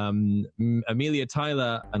Nocturne, Amelia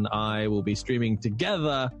Tyler and I will be streaming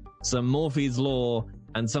together some Morphe's Law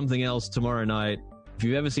and something else tomorrow night. If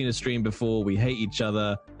you've ever seen a stream before, we hate each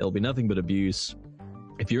other. It'll be nothing but abuse.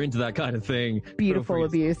 If you're into that kind of thing, beautiful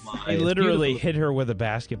abuse. He literally hit her with a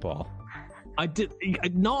basketball. I did,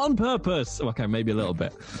 not on purpose. Okay, maybe a little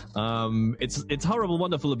bit. It's horrible,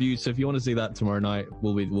 wonderful abuse. So if you want to see that tomorrow night,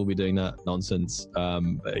 we'll be doing that nonsense.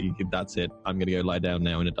 That's it. I'm gonna go lie down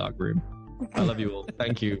now in a dark room. I love you all.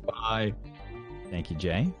 Thank you. Bye. Thank you,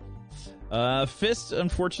 Jay. Fist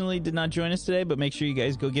unfortunately did not join us today, but make sure you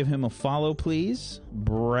guys go give him a follow, please.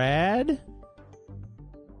 Brad.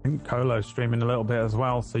 I think Colo's streaming a little bit as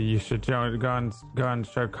well, so you should go and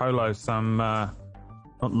show Colo some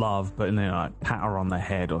not love, but like pat her on the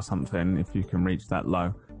head or something if you can reach that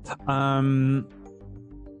low.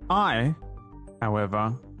 I,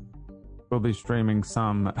 however, will be streaming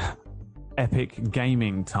some epic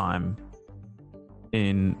gaming time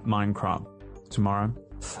in Minecraft tomorrow.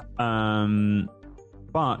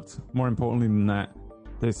 But more importantly than that,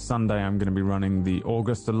 this Sunday I'm going to be running the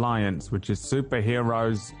August Alliance, which is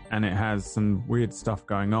superheroes, and it has some weird stuff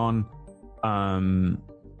going on.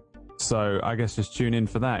 So I guess just tune in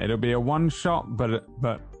for that. It'll be a one shot, but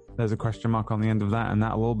there's a question mark on the end of that, and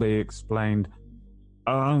that will be explained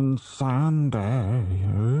on Sunday.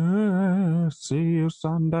 See you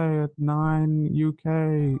Sunday at 9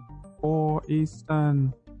 UK, 4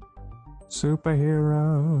 Eastern.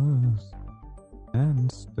 Superheroes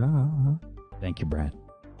and stuff. Thank you, Brad.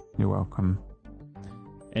 You're welcome.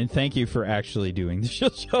 And thank you for actually doing the show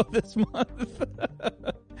this month.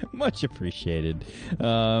 Much appreciated.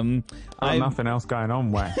 I've nothing else going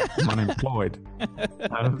on, Whack. I'm unemployed.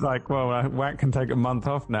 I was like, well, Whack can take a month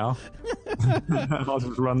off now. I'll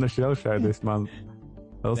just run the show this month.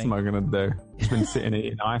 What else am I going to do? I've been sitting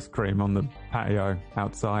eating ice cream on the patio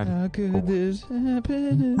outside. How could this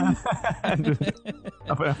happen?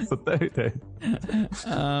 What else to do, dude?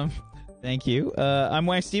 Thank you. I'm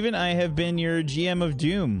Wax Steven. I have been your GM of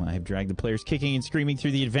Doom. I have dragged the players kicking and screaming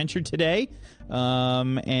through the adventure today. I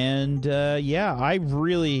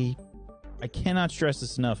cannot stress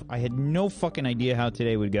this enough. I had no fucking idea how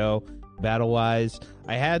today would go, battle-wise.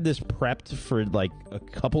 I had this prepped for like a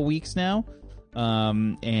couple weeks now.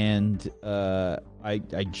 I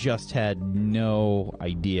just had no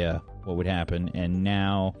idea what would happen, and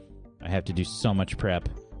now I have to do so much prep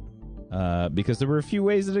because there were a few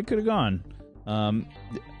ways that it could have gone.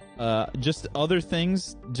 Just other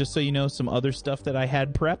things, just so you know, some other stuff that I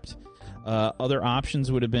had prepped. Other options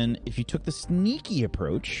would have been if you took the sneaky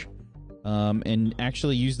approach and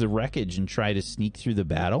actually used the wreckage and try to sneak through the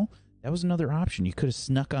battle. That was another option. You could have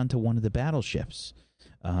snuck onto one of the battleships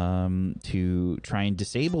to try and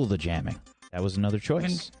disable the jamming. That was another choice. I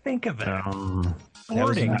didn't think of that.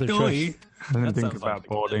 Boarding. That I didn't think about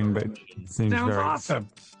boarding, but it seems sounds very awesome.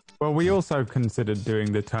 Well, we also considered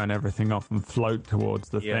doing the turn everything off and float towards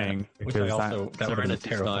the thing. Which I also, that would have been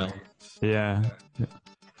terrifying. Yeah.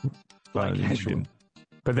 But,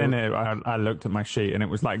 but then I looked at my sheet and it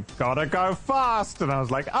was like, gotta go fast. And I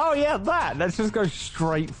was like, oh yeah, let's just go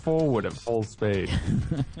straight forward at full speed.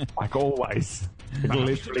 Like always. Like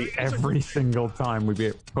literally every single time we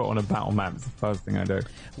get put on a battle map, it's the first thing I do.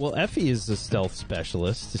 Well, Effie is a stealth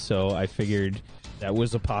specialist, so I figured that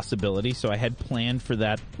was a possibility. So I had planned for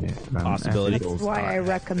that possibility. That's why I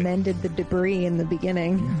recommended the debris in the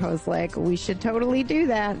beginning. I was like, we should totally do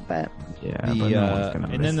that, but... Yeah,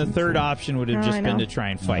 and then the third option would have just been to try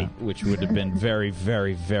and fight, which would have been very,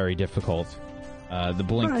 very, very difficult. The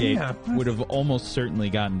blink gate would have almost certainly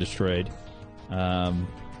gotten destroyed.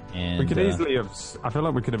 And we could easily have. I feel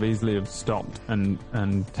like we could have easily have stopped and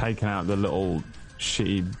taken out the little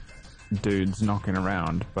shitty dudes knocking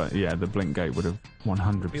around. But yeah, the blink gate would have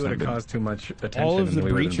 100%. We would have caused too much attention. all of the and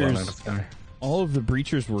we would have blown out breachers. the sky. All of the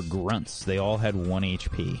breachers were grunts. They all had 1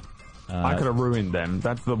 HP. I could have ruined them.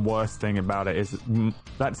 That's the worst thing about it. Is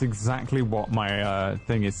that's exactly what my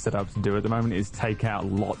thing is set up to do at the moment. Is take out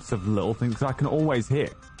lots of little things. 'Cause I can always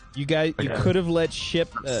hit. You guys, you could have let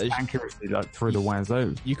Ship accuracy like through the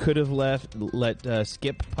wazoo. You could have let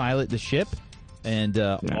Skip pilot the ship, and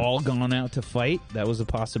all gone out to fight. That was a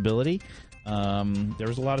possibility. There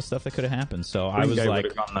was a lot of stuff that could have happened. So I was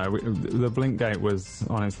like, the blink gate was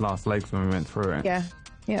on its last legs when we went through it. Yeah.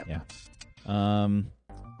 Yep. Yeah.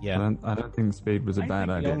 Yeah. I don't think speed was a bad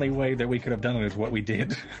idea. The only way that we could have done it is what we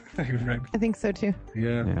did. Right. I think so too.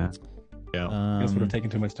 Yeah. This would have taken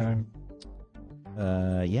too much time.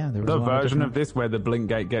 Yeah. There was the a lot version of of this where the blink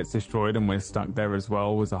gate gets destroyed and we're stuck there as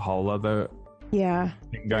well was a whole other. Yeah.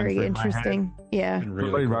 thing going Very through my head. interesting. Yeah.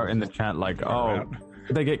 Somebody wrote in the chat like, "Oh,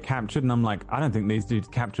 did they get captured?" And I'm like, I don't think these dudes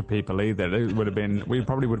capture people either. It would have been. We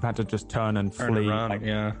probably would have had to just turn and flee. Around,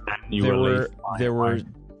 there were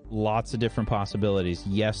lots of different possibilities.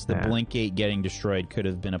 Yes, the blink gate getting destroyed could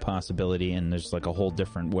have been a possibility, and there's like a whole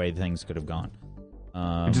different way things could have gone.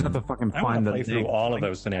 You just have to fucking find the play through all of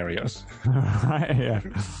those scenarios. Yeah,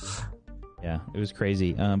 it was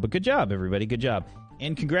crazy. But good job, everybody. Good job,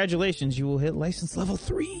 and congratulations, you will hit license level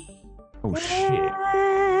 3. Oh shit!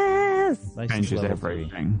 Yes! License Changes level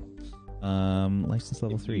everything. 3. License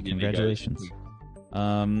level 3. Congratulations.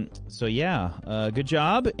 So yeah, good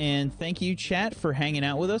job, and thank you, chat, for hanging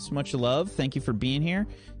out with us. Much love. Thank you for being here.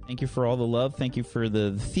 Thank you for all the love. Thank you for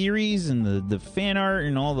the theories and the fan art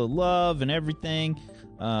and all the love and everything.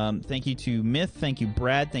 Thank you to Myth. Thank you,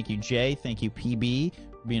 Brad. Thank you, Jay. Thank you, PB,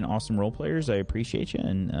 for being awesome role players. I appreciate you.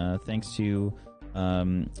 And thanks to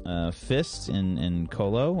Fist and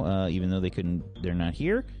Colo, even though they're not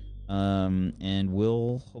here. And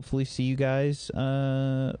we'll hopefully see you guys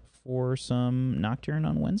for some Nocturne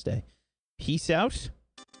on Wednesday. Peace out.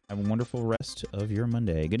 Have a wonderful rest of your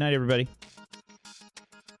Monday. Good night, everybody.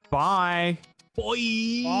 Bye.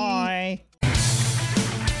 Bye. Bye.